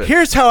any of it.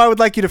 Here's how I would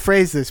like you to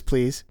phrase this,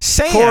 please.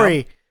 Sam.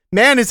 Corey,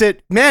 man, is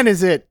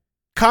it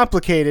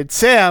complicated.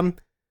 Sam,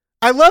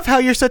 I love how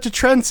you're such a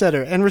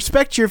trendsetter and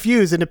respect your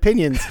views and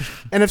opinions,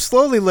 and have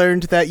slowly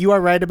learned that you are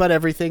right about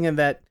everything and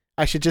that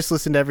I should just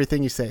listen to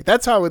everything you say.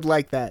 That's how I would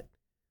like that.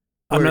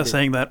 I'm not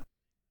saying that.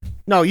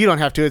 No, you don't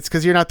have to. It's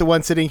because you're not the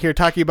one sitting here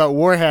talking about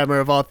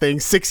Warhammer of all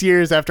things 6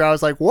 years after I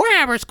was like,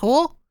 Warhammer's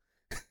cool.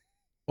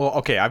 Well,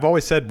 okay, I've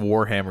always said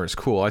Warhammer is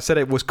cool. I said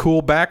it was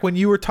cool back when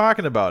you were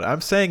talking about it.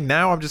 I'm saying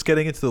now I'm just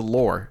getting into the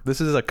lore.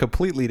 This is a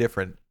completely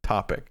different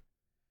topic.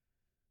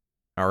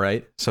 All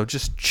right? So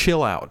just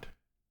chill out.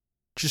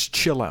 Just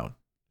chill out.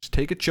 Just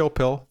take a chill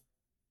pill.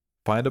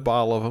 Find a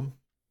bottle of them.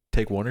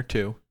 Take one or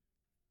two.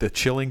 The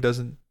chilling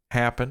doesn't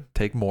happen.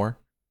 Take more.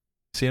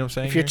 See what I'm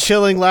saying? If your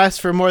chilling lasts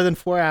for more than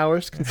 4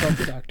 hours, consult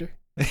the doctor.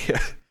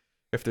 Yeah.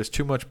 If there's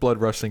too much blood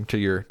rushing to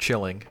your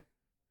chilling,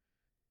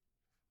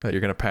 that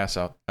you're going to pass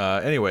out.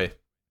 Anyway,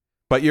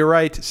 but you're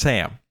right,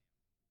 Sam.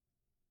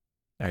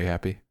 Are you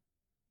happy?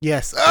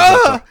 Yes.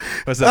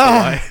 Was that the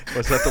line?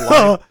 Was that the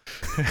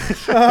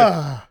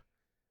line?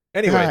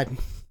 Anyway. God.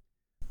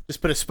 Just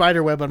put a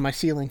spider web on my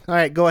ceiling. All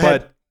right, go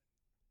ahead. But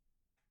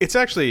it's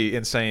actually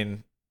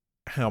insane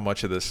how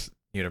much of this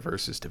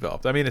universe is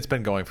developed. I mean, it's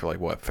been going for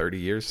 30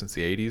 years, since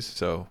the 80s.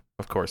 So,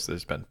 of course,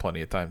 there's been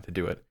plenty of time to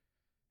do it.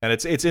 And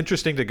it's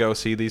interesting to go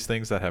see these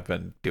things that have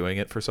been doing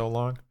it for so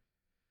long.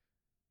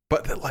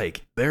 But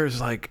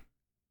there's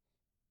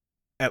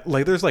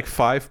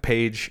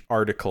 5-page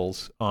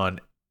articles on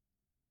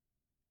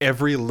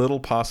every little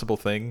possible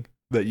thing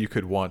that you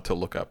could want to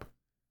look up.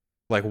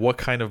 What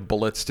kind of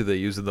bullets do they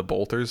use in the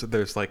bolters?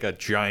 There's a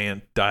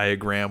giant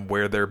diagram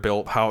where they're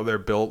built, how they're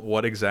built,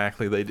 what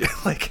exactly they do.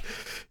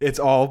 It's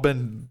all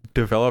been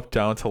developed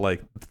down to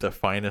the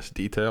finest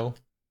detail.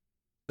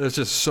 There's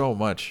just so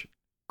much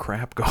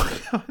crap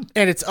going on.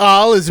 And it's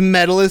all as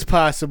metal as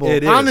possible.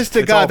 It is. Honest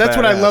to God, that's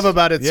what I love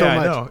about it so much.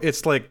 I know.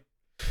 It's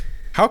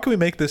how can we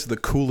make this the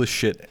coolest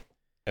shit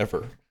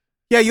ever?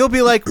 Yeah, you'll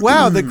be like,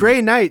 wow, the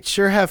Grey Knights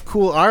sure have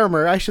cool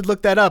armor. I should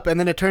look that up. And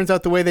then it turns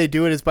out the way they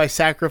do it is by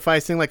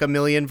sacrificing 1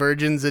 million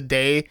virgins a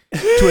day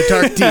to a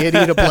dark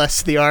deity to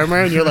bless the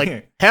armor. And you're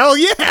like, hell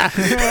yeah.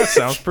 That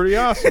sounds pretty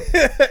awesome.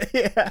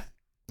 Yeah.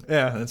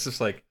 Yeah, it's just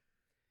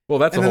well,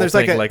 that's the whole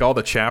thing. All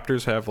the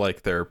chapters have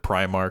their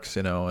Primarchs,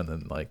 and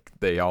then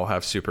they all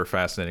have super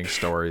fascinating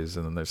stories.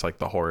 And then there's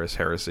the Horus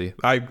Heresy.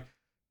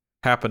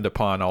 happened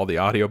upon all the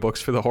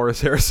audiobooks for the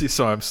Horus Heresy,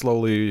 so I'm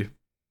slowly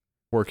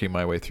working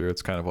my way through.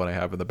 It's kind of what I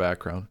have in the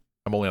background.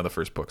 I'm only on the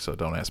first book, so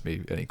don't ask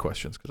me any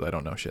questions because I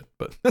don't know shit.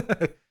 But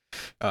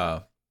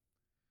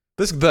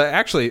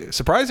actually,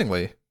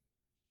 surprisingly,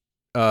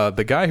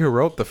 the guy who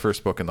wrote the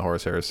first book in the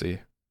Horus Heresy,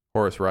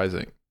 Horus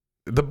Rising,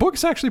 the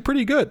book's actually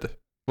pretty good.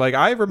 Like,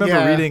 I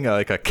remember reading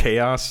a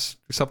Chaos,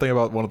 something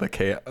about one of the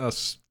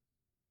Chaos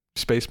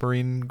Space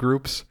Marine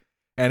groups,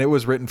 and it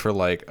was written for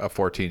like a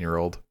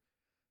 14-year-old.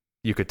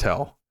 You could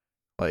tell.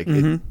 Like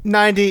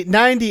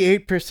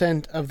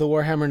 98% of the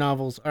Warhammer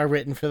novels are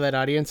written for that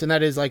audience, and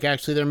that is like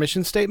actually their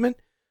mission statement.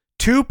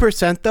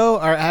 2% though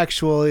are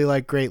actually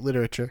like great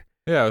literature.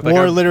 Yeah, like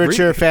war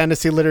literature,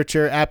 fantasy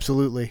literature,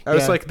 absolutely. I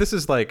was like, this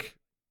is like,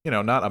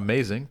 not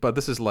amazing, but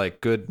this is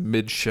like good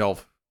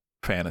mid-shelf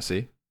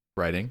fantasy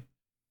writing.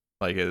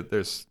 Like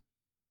there's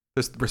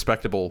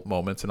respectable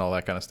moments and all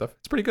that kind of stuff.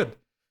 It's pretty good.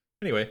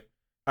 Anyway,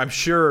 I'm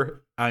sure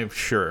I'm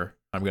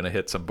going to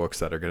hit some books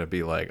that are going to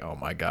be like, oh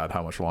my God,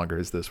 how much longer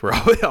is this? Where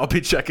I'll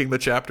be checking the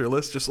chapter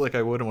list just like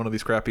I would in one of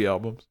these crappy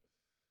albums.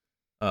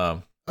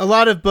 A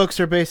lot of books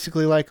are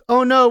basically like,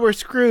 oh no, we're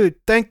screwed.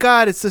 Thank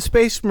God it's the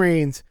Space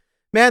Marines.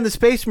 Man, the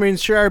Space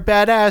Marines sure are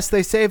badass.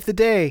 They saved the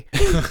day.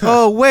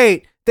 Oh,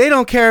 wait, they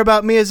don't care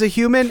about me as a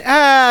human.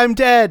 I'm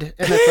dead.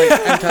 And that's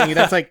like, I'm telling you,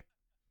 that's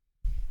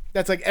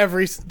like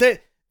every,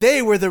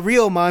 they were the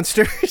real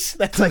monsters.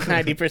 That's like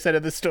 90%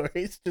 of the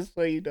stories, just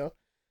so you know.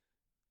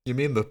 You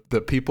mean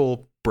the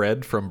people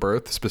bred from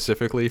birth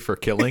specifically for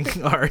killing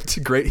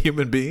aren't great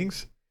human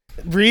beings?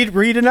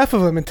 Read enough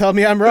of them and tell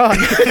me I'm wrong.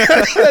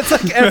 That's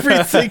like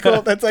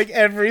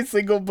every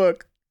single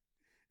book,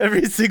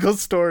 every single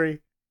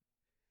story.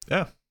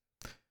 Yeah.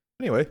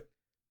 Anyway,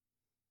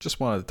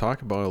 just wanted to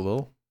talk about it a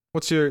little.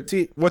 What's your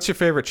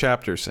favorite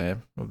chapter,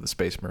 Sam, of the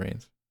Space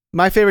Marines?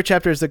 My favorite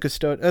chapter is the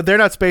Custodians. They're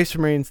not Space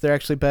Marines. They're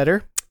actually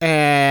better.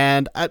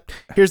 And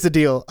here's the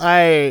deal.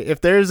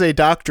 If there's a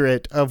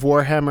doctorate of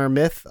Warhammer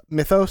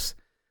mythos,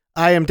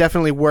 I am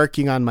definitely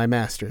working on my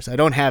master's. I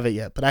don't have it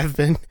yet, but I've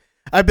been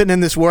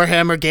in this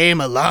Warhammer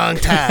game a long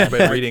time. I've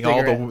been reading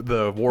all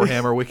the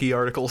Warhammer wiki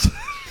articles.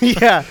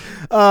 Yeah.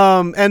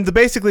 And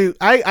basically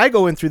I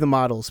go in through the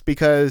models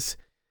because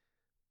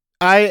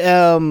I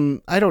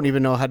don't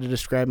even know how to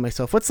describe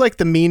myself. What's like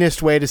the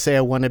meanest way to say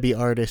a wannabe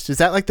artist? Is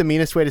that like the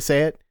meanest way to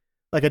say it?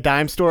 Like a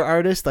dime store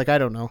artist? Like, I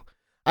don't know.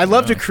 I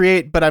love to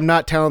create, but I'm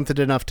not talented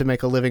enough to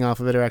make a living off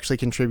of it or actually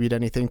contribute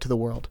anything to the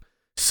world.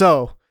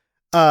 So,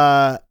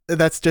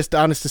 that's just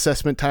honest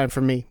assessment time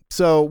for me.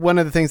 So one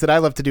of the things that I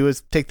love to do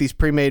is take these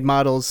pre-made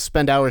models,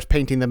 spend hours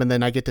painting them, and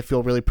then I get to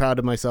feel really proud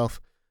of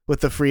myself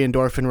with the free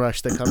endorphin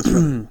rush that comes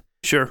from it.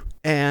 Sure.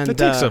 And it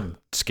takes some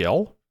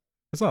skill.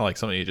 It's not like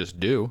something you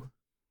just do.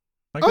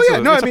 Like,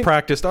 it's a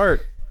practiced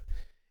art.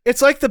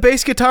 It's like the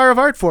bass guitar of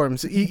art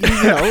forms. You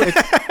know,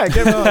 I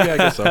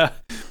guess so.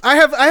 I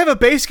have a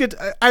bass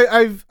guitar.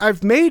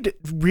 I've made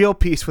real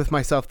peace with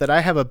myself that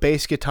I have a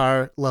bass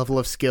guitar level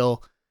of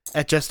skill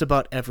at just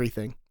about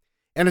everything.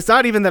 And it's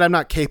not even that I'm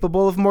not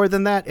capable of more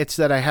than that. It's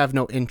that I have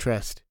no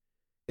interest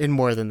in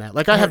more than that.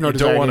 Like, I have no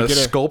desire to don't want to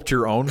sculpt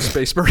your own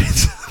Space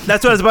Marines.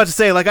 That's what I was about to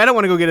say. Like, I don't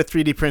want to go get a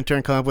 3D printer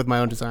and come up with my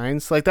own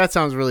designs. Like, that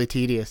sounds really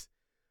tedious.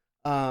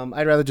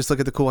 I'd rather just look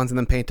at the cool ones and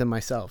then paint them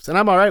myself. And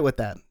I'm all right with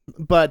that.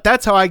 But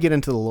that's how I get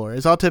into the lore,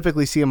 is I'll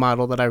typically see a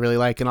model that I really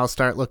like and I'll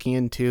start looking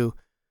into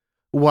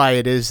why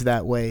it is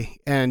that way.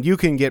 And you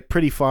can get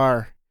pretty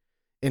far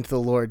into the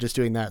lore just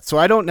doing that. So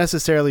I don't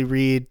necessarily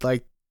read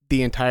like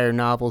the entire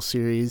novel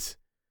series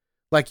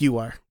like you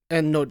are.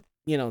 And no,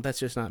 that's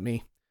just not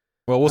me.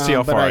 Well, we'll see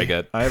how far I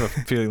get. I have a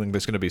feeling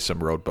there's going to be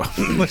some road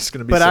bumps.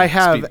 But I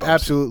have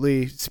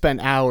absolutely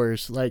spent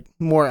hours, like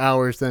more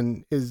hours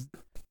than is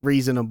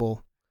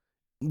reasonable,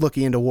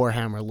 looking into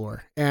Warhammer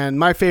lore. And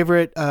my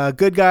favorite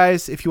good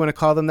guys, if you want to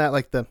call them that,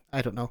 like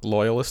I don't know.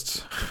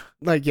 Loyalists?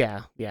 Like,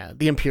 yeah,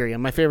 the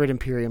Imperium. My favorite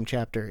Imperium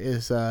chapter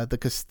is the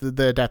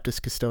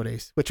Adeptus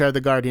Custodes, which are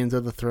the Guardians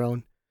of the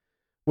Throne,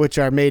 which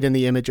are made in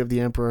the image of the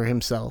Emperor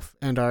himself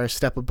and are a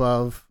step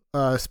above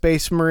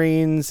Space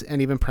Marines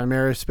and even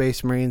Primaris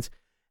Space Marines,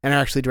 and are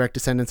actually direct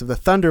descendants of the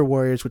Thunder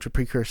Warriors, which were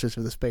precursors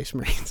of the Space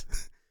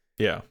Marines.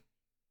 Yeah.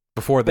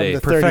 Before they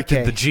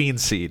perfected the gene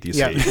seed, you see.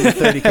 Yeah,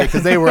 30K,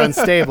 because they were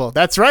unstable.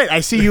 That's right. I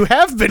see you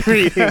have been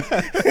reading.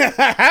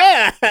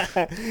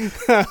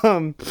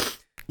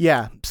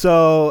 Yeah.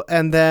 So,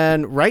 and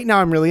then right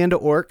now I'm really into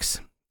orcs.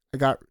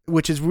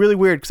 Which is really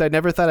weird because I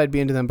never thought I'd be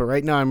into them, but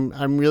right now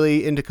I'm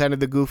really into kind of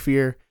the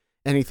goofier,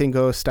 anything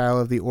goes style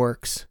of the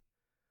orcs.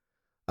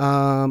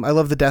 I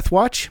love the Death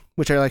Watch,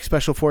 which are like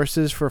special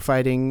forces for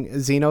fighting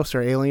Xenos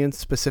or aliens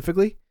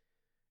specifically.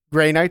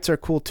 Grey Knights are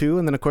cool too,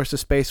 and then of course the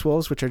Space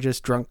Wolves, which are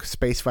just drunk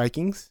space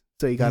Vikings.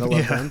 So you gotta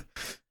love them.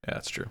 Yeah,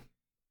 that's true.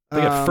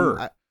 They get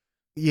fur.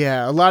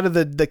 Yeah, a lot of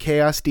the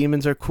Chaos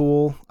Demons are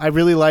cool. I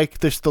really like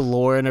the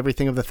lore and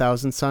everything of the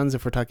Thousand Sons,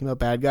 if we're talking about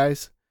bad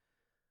guys.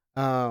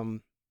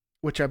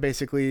 Which are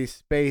basically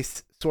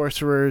space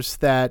sorcerers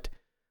that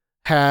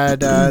had,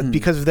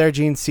 because of their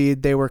gene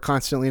seed, they were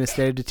constantly in a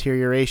state of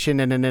deterioration,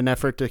 and in an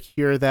effort to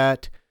cure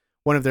that,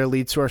 one of their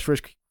lead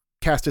sorcerers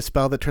cast a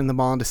spell that turned them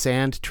all into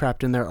sand,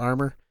 trapped in their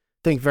armor.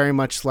 Think very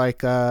much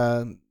like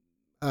Alchemist.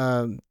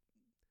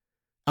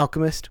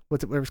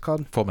 Whatever it's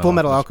called? Full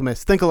Metal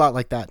Alchemist. Think a lot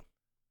like that.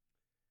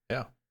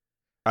 Yeah.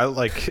 I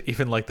like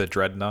even like the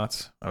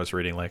dreadnoughts. I was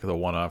reading like the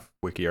one-off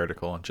wiki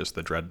article on just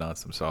the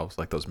dreadnoughts themselves,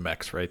 like those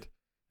mechs, right?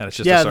 And it's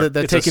just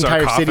that take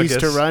entire cities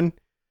to run.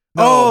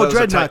 No,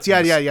 dreadnoughts.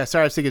 Yeah.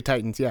 Sorry, I was thinking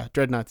Titans. Yeah,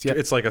 dreadnoughts. Yeah,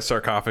 it's like a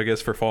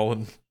sarcophagus for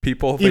fallen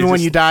people. Even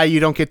when you die, you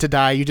don't get to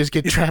die. You just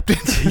get trapped in.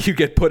 You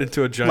get put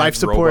into a giant life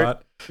support.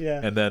 Robot. Yeah,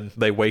 and then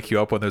they wake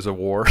you up when there's a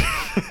war.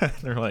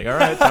 They're like, "All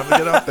right, time to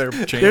get up there."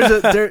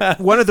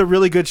 One of the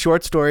really good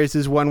short stories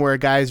is one where a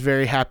guy is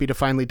very happy to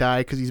finally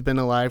die because he's been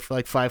alive for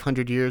like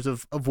 500 years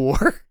of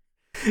war,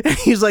 and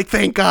he's like,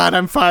 "Thank God,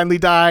 I'm finally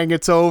dying.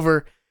 It's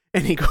over."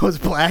 And he goes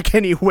black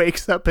and he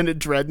wakes up in a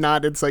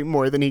dreadnought. It's like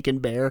more than he can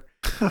bear.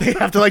 They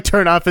have to like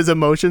turn off his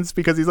emotions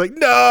because he's like,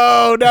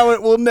 no, now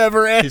it will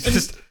never end. He's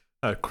just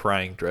a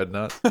crying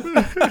dreadnought.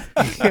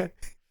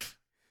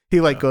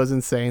 He like goes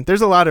insane.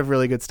 There's a lot of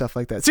really good stuff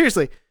like that.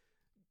 Seriously,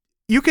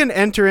 you can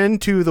enter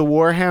into the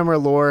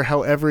Warhammer lore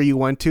however you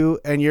want to,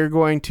 and you're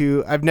going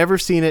to, I've never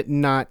seen it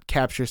not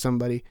capture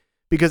somebody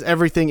because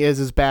everything is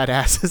as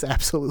badass as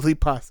absolutely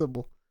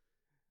possible.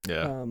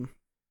 Yeah.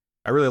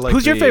 I really like.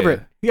 Who's your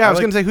favorite? Yeah, I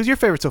was gonna say, who's your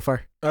favorite so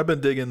far? I've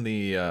been digging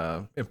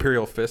the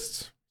Imperial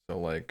Fists. So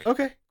like,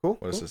 okay, cool.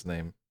 What is his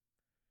name?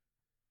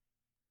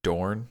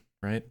 Dorn,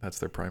 right? That's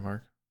their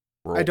Primarch.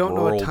 I don't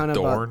know a ton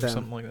about them.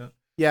 Something like that.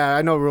 Yeah,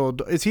 I know Rural.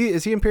 Is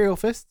he Imperial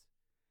Fists?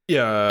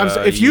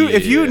 Yeah. If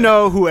you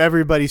know who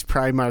everybody's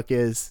Primarch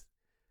is,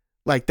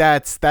 like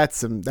that's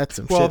some. Well,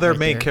 shit their right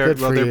main there.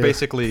 character. Well, they're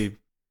basically.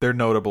 They're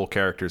notable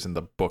characters in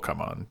the book I'm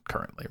on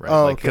currently, right?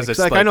 Oh, okay. It's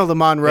like I know the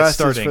Mon Rus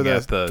is for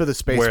the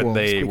Space where Wolves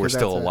they were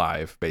still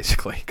alive,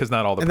 basically, because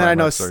not all the. And then I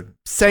know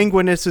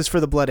Sanguinus is for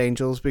the Blood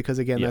Angels because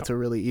again, that's a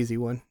really easy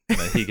one. And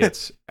then he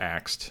gets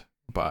axed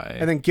by.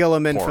 And then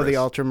Guilliman for the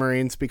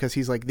Ultramarines because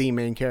he's like the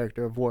main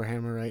character of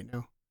Warhammer right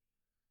now.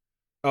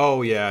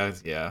 Oh yeah.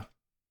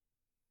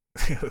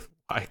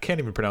 I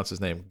can't even pronounce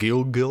his name.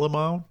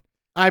 Guilliman.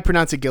 I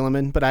pronounce it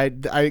Guilliman, but I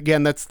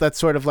again, that's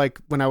sort of like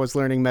when I was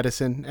learning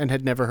medicine and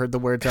had never heard the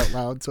words out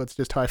loud, so it's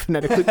just how I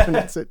phonetically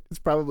pronounce it. It's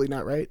probably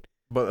not right.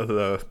 But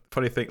the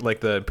funny thing,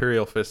 like the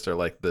Imperial Fists are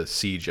like the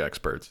siege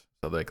experts,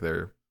 so like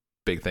their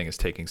big thing is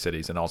taking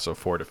cities and also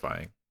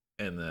fortifying.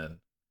 And then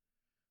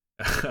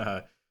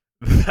I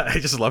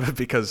just love it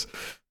because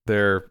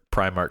their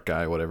Primarch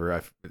guy,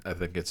 whatever, I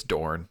think it's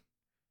Dorn.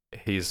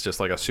 He's just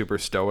like a super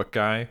stoic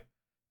guy.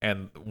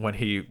 And when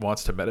he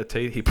wants to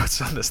meditate, he puts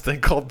on this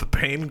thing called the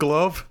pain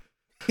glove.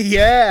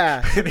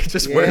 Yeah. And he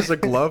just wears a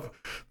glove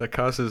that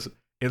causes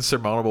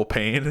insurmountable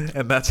pain.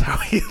 And that's how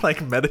he like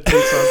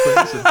meditates on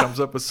things and comes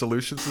up with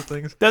solutions to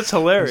things. That's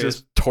hilarious. He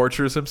just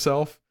tortures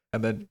himself.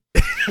 And then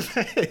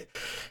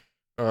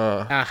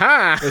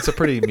aha! It's a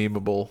pretty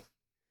memeable.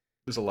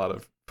 There's a lot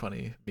of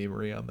funny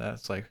memery on that.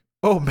 It's like,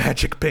 oh,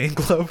 magic pain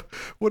glove.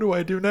 What do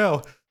I do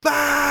now?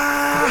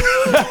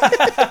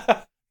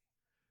 Ah!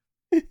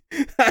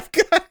 I've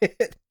got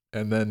it.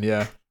 And then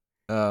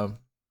I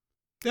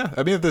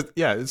mean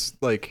it's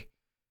like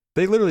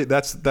they literally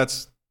that's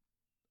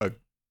a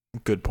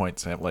good point,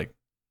 Sam. Like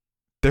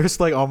there's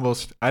like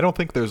almost I don't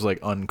think there's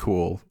like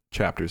uncool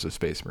chapters of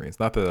Space Marines,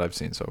 not that I've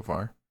seen so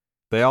far.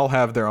 They all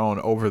have their own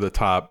over the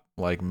top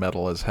like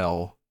metal as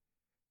hell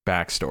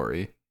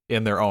backstory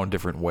in their own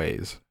different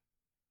ways.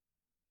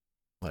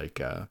 Like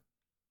so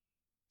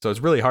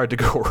it's really hard to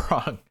go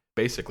wrong,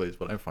 basically, is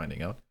what I'm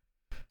finding out.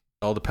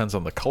 All depends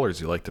on the colors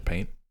you like to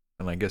paint,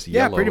 and I guess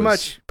yellow pretty is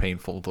much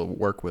painful to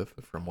work with,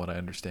 from what I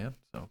understand.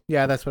 So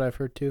yeah, that's what I've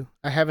heard too.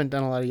 I haven't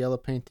done a lot of yellow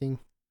painting,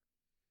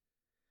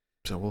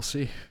 so we'll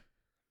see.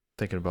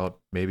 Thinking about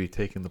maybe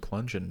taking the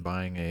plunge and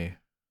buying a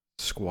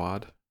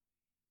squad.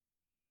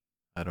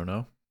 I don't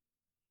know.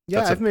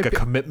 Yeah, that's a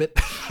commitment.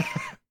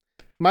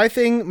 My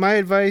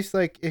advice,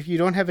 like if you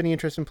don't have any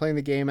interest in playing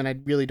the game, and I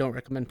really don't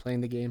recommend playing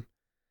the game.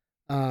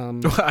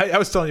 I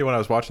was telling you when I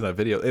was watching that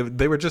video,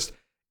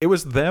 it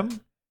was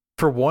them.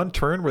 For one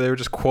turn where they were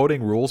just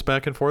quoting rules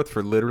back and forth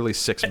for literally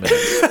 6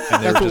 minutes.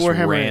 And they were just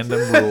random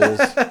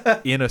rules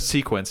in a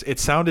sequence. It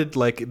sounded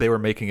like they were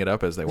making it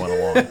up as they went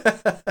along.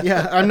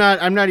 Yeah,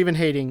 I'm not even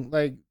hating.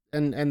 Like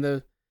and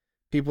the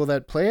people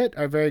that play it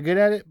are very good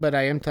at it, but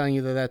I am telling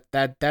you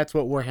that's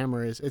what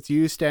Warhammer is. It's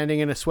you standing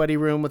in a sweaty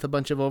room with a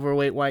bunch of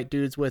overweight white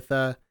dudes with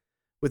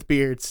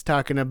beards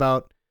talking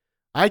about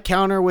I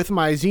counter with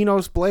my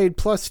Xenos Blade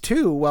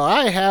 +2. Well,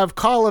 I have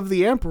Call of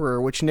the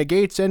Emperor, which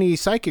negates any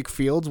psychic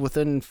fields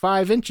within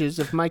 5 inches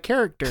of my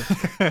character.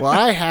 Well,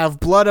 I have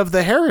Blood of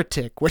the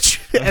Heretic, which,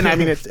 and I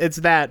mean, it's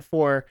that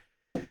for,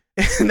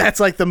 and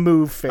that's like the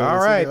move phase. All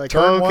right, like,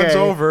 turn one's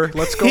over.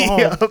 Let's go home.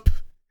 Yep.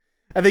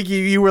 I think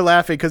you were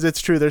laughing because it's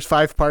true. There's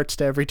 5 parts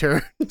to every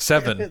turn.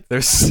 7.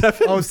 There's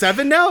 7. Oh,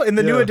 7 now in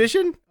the new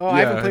edition? Oh, I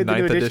haven't played the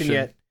new edition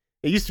yet.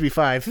 It used to be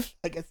 5.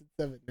 I guess it's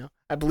 7 now.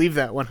 I believe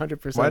that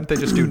 100%. Why didn't they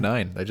just do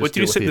 9? They just what do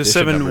you say? The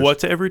 7 numbers. What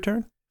to every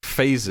turn?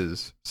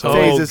 Phases.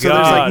 Phases. So there's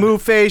like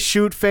move phase,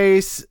 shoot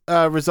phase,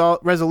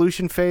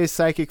 resolution phase,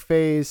 psychic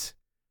phase,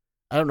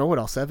 I don't know what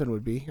all 7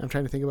 would be. I'm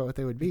trying to think about what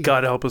they would be.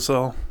 God help us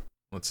all.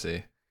 Let's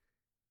see.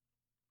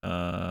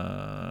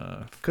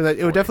 Because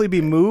it would definitely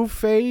be move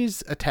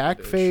phase,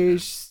 attack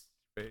phase.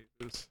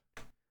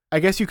 I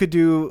guess you could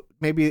do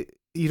maybe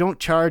you don't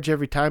charge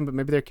every time, but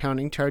maybe they're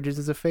counting charges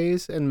as a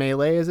phase and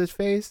melee as a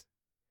phase.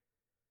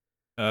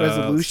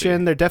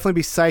 Resolution. There'd definitely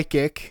be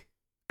psychic.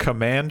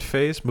 Command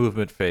phase,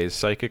 movement phase,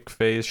 psychic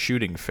phase,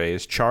 shooting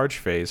phase, charge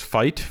phase,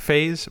 fight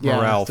phase,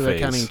 morale so phase.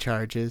 They're counting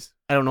charges.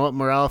 I don't know what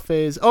morale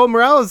phase. Oh,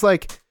 morale is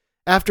like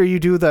after you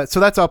do that. So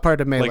that's all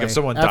part of melee. Like if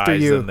someone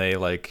dies, then they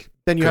like.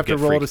 Then you have to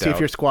roll to see if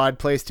your squad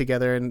plays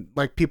together, and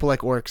like people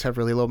like orcs have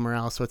really low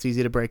morale, so it's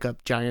easy to break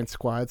up giant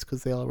squads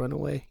because they all run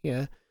away.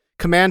 Yeah.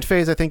 Command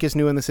phase, I think, is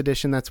new in this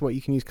edition. That's what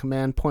you can use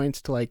command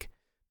points to like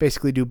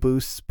basically do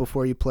boosts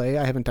before you play.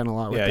 I haven't done a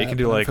lot with that. Yeah, you can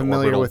do like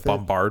orbital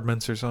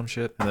bombardments or some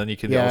shit, and then you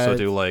can also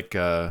do like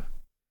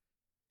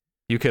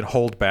you can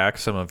hold back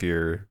some of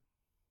your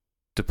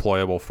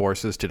deployable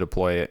forces to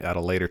deploy at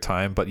a later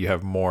time, but you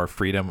have more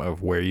freedom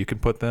of where you can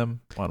put them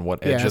on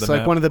what edge of the map.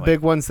 Like one of the big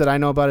ones that I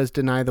know about is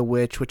Deny the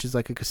Witch, which is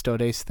like a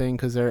Custodes thing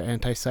because they're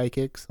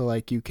anti-psychic. So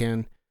like you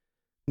can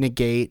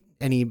negate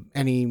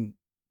any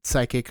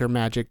psychic or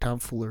magic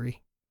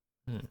tomfoolery.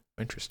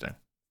 Interesting.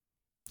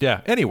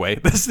 Yeah. Anyway,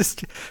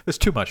 there's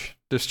too much.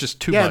 There's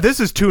just too much. Yeah, this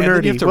is too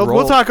nerdy.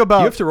 We'll talk about.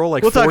 You have to roll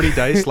like 40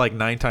 dice like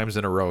 9 times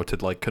in a row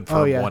to like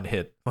confirm one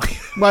hit.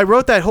 Well, I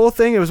wrote that whole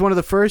thing. It was one of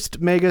the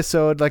first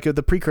mega-sode, like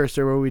the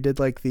precursor where we did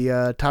like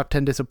the top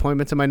 10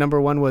 disappointments, and my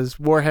number 1 was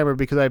Warhammer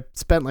because I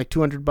spent like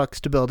 $200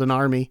 to build an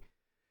army.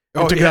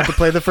 And took it out to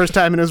play the first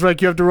time, and it was like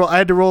you have to roll. I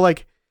had to roll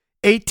like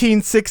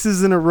 18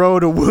 6s in a row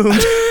to wound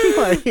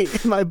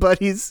my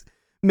buddy's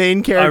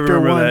main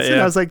character once,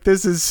 and I was like,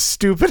 "This is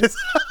stupid as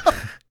hell."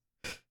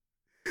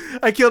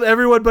 I killed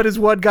everyone but his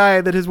one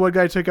guy. That his one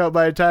guy took out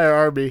my entire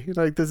army.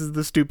 Like, this is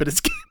the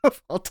stupidest game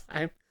of all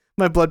time.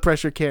 My blood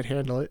pressure can't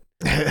handle it.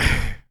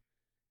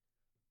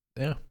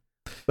 Yeah.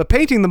 But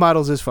painting the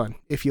models is fun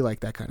if you like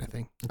that kind of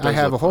thing. I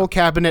have a whole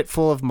cabinet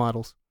full of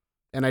models,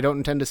 and I don't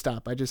intend to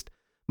stop.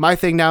 My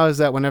thing now is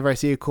that whenever I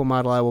see a cool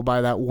model, I will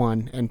buy that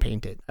one and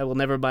paint it. I will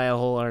never buy a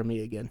whole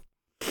army again.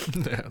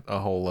 A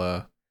whole,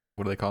 what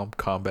do they call them?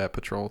 Combat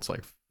patrol. It's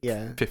like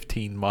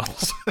 15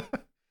 models.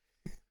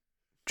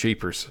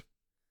 Jeepers.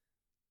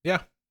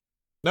 Yeah.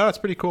 No, it's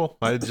pretty cool.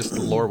 I just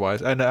lore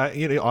wise, and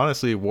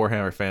honestly,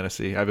 Warhammer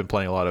Fantasy. I've been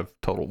playing a lot of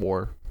Total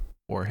War,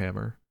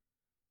 Warhammer,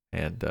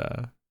 and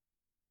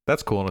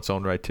that's cool in its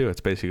own right too.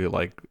 It's basically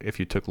like if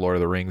you took Lord of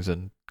the Rings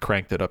and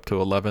cranked it up to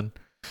 11.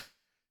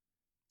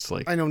 It's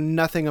like I know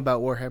nothing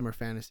about Warhammer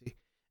Fantasy,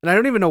 and I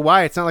don't even know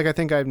why. It's not like I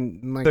think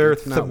I'm like they're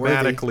it's not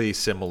thematically worthy.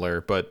 Similar,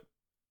 but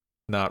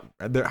not.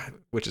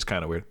 Which is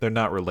kind of weird. They're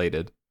not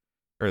related,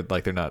 or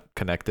like they're not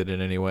connected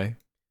in any way,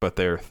 but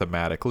they're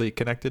thematically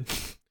connected.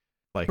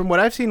 Like from what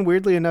I've seen,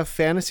 weirdly enough,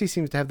 fantasy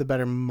seems to have the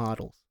better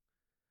models.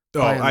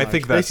 Oh, I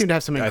think they seem to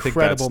have some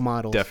incredible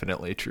models.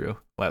 Definitely true.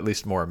 Well, at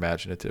least more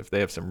imaginative. They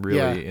have some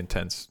really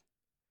intense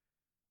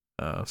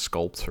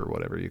sculpts or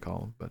whatever you call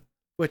them. But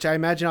which I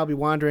imagine I'll be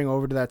wandering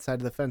over to that side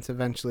of the fence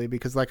eventually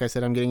because, like I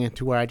said, I'm getting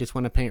into where I just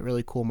want to paint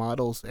really cool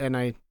models.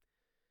 And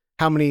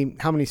how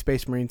many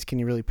Space Marines can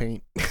you really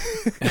paint?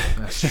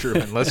 That's true.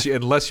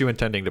 Unless you're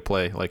intending to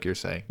play, like you're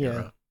saying.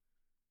 Yeah.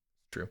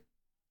 True.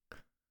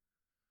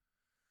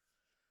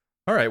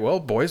 All right, well,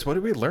 boys, what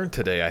did we learn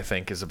today? I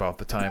think is about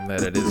the time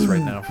that it is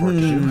right now for it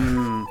to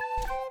do.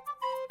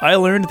 I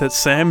learned that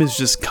Sam is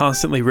just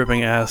constantly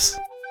ripping ass,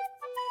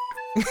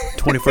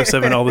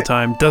 24/7 all the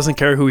time. Doesn't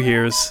care who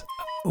hears,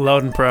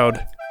 loud and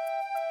proud.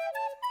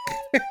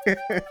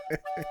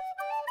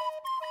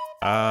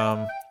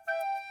 I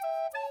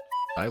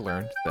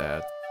learned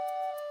that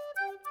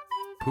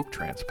poop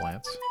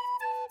transplants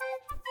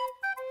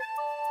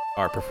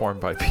are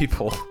performed by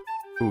people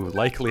who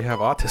likely have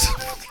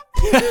autism.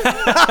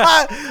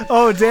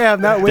 Oh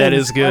damn, that wins. That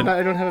is good.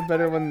 I don't have a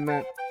better one than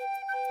that.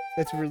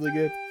 That's really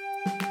good.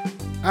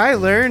 I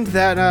learned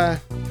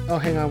that oh,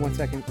 hang on one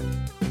second.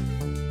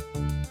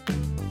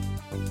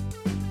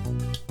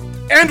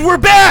 And we're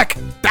back.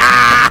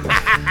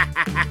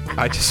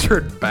 I just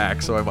heard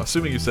back, so I'm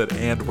assuming you said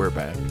and we're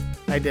back.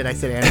 I did. I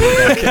said and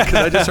we're back because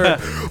I just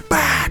heard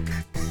back.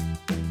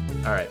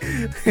 All right.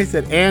 I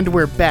said and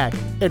we're back.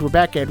 And we're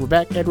back. And we're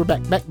back. And we're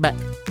back. Back.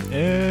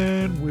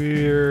 And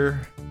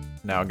we're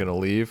now gonna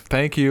leave.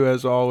 Thank you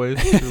as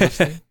always for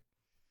listening.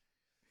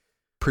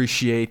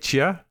 Appreciate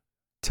ya.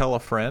 Tell a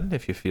friend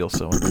if you feel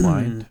so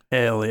inclined.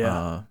 Hell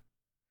yeah.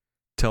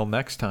 Till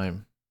next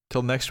time.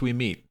 Till next we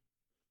meet.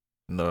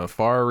 In the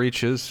far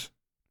reaches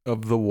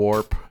of the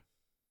warp.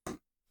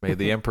 May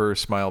the Emperor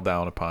smile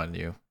down upon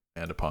you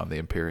and upon the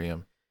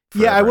Imperium.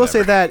 Yeah, I will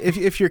say that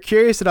if you're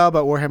curious at all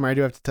about Warhammer, I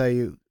do have to tell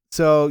you.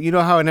 So, you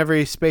know how in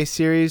every space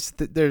series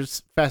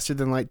there's faster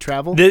than light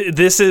travel?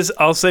 This is,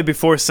 I'll say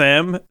before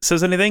Sam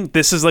says anything,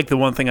 this is like the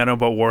one thing I know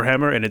about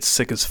Warhammer, and it's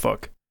sick as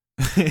fuck.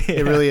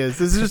 It really is.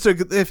 This is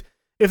just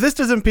if this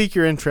doesn't pique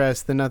your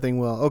interest, then nothing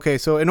will. Okay,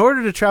 so in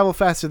order to travel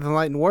faster than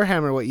light in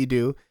Warhammer, what you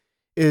do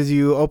is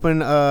you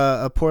open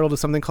a portal to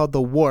something called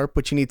the warp,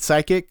 which you need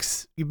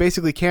psychics. You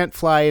basically can't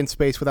fly in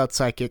space without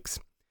psychics.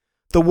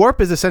 The warp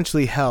is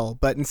essentially hell,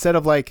 but instead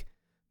of like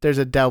there's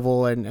a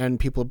devil and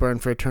people burn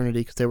for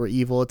eternity because they were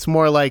evil, it's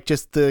more like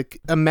just the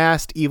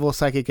amassed evil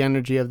psychic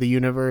energy of the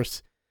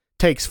universe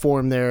takes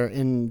form there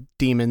in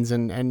demons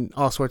and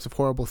all sorts of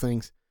horrible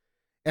things.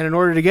 And in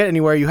order to get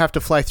anywhere, you have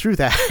to fly through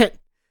that.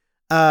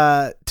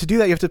 To do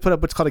that, you have to put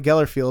up what's called a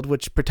Geller field,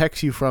 which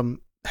protects you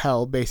from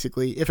hell,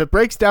 basically. If it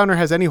breaks down or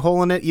has any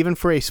hole in it, even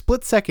for a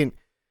split second,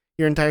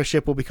 your entire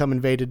ship will become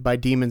invaded by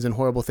demons and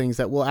horrible things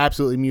that will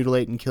absolutely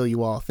mutilate and kill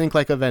you all. Think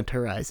like Event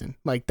Horizon.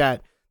 Like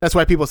that. That's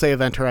why people say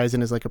Event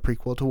Horizon is like a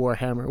prequel to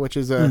Warhammer, which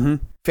is a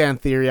fan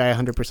theory I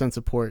 100%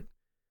 support.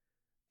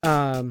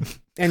 And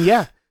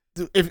yeah,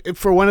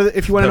 if you want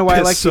to know why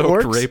I like the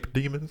orcs, rape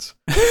demons.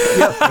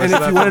 Yeah, and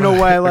if you want to know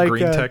why I like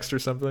green text or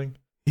something.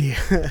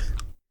 Yeah.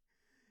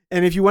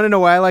 And if you want to know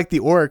why I like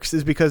the orcs,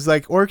 is because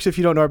like orcs, if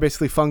you don't know, are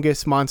basically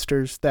fungus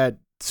monsters that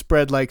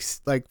spread like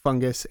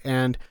fungus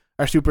and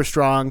are super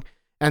strong,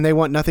 and they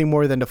want nothing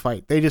more than to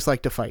fight. They just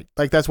like to fight.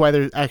 Like that's why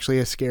they're actually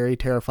a scary,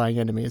 terrifying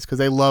enemy, is because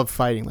they love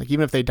fighting. Like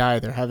even if they die,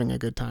 they're having a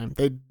good time.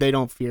 They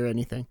don't fear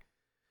anything.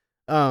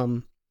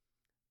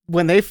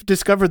 When they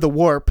discovered the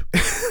warp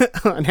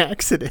on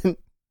accident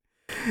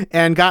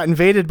and got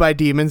invaded by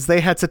demons,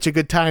 they had such a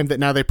good time that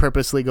now they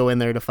purposely go in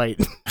there to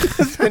fight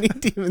as many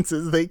demons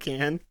as they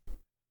can.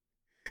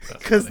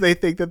 Because they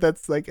think that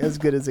that's like as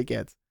good as it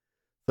gets.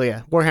 So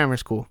yeah,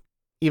 Warhammer's cool.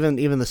 Even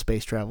the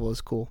space travel is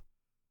cool.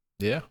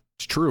 Yeah,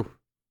 it's true.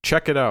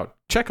 Check it out.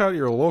 Check out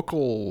your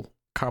local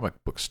comic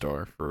book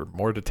store for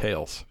more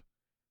details.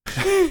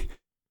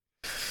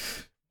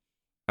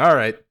 All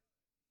right.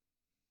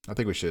 I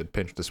think we should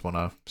pinch this one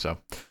off. So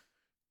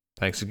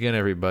thanks again,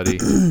 everybody.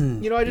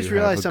 I just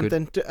realized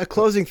something. A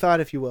closing thought,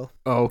 if you will.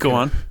 Oh, okay. Go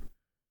on.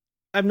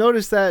 I've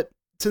noticed that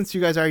since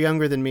you guys are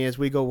younger than me as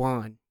we go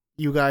on,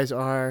 you guys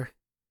are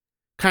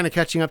kind of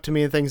catching up to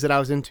me and things that I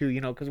was into,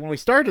 because when we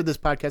started this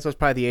podcast, I was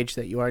probably the age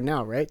that you are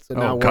now, right? So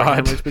now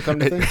Warhammer's become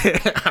the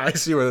thing. I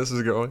see where this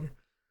is going.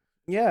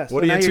 Yeah.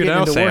 What are you into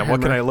now, Sam? Warhammer.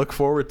 What can I look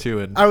forward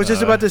to? I was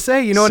just about to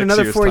say, in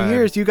another 4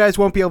 years, you guys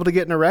won't be able to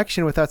get an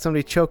erection without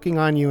somebody choking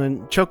you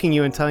and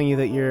telling you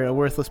that you're a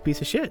worthless piece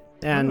of shit.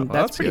 And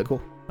that's pretty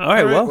cool. All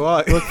right, well,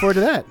 I look forward to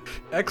that.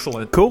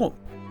 Excellent. Cool.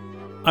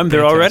 I'm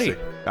there already.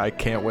 I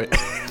can't wait.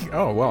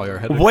 Oh, well, you're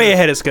way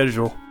ahead of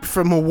schedule.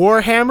 From a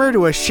Warhammer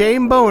to a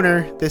Shane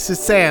Boner, this is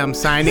Sam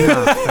signing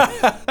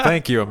off.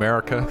 Thank you,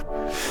 America.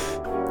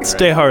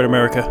 Stay hard,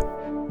 America.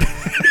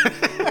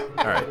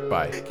 All right,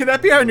 bye. Can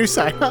that be our new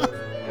sign off?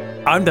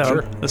 I'm down.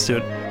 Sure. Let's do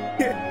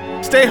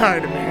it. Stay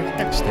hard,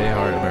 America. Stay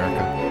hard,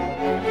 America.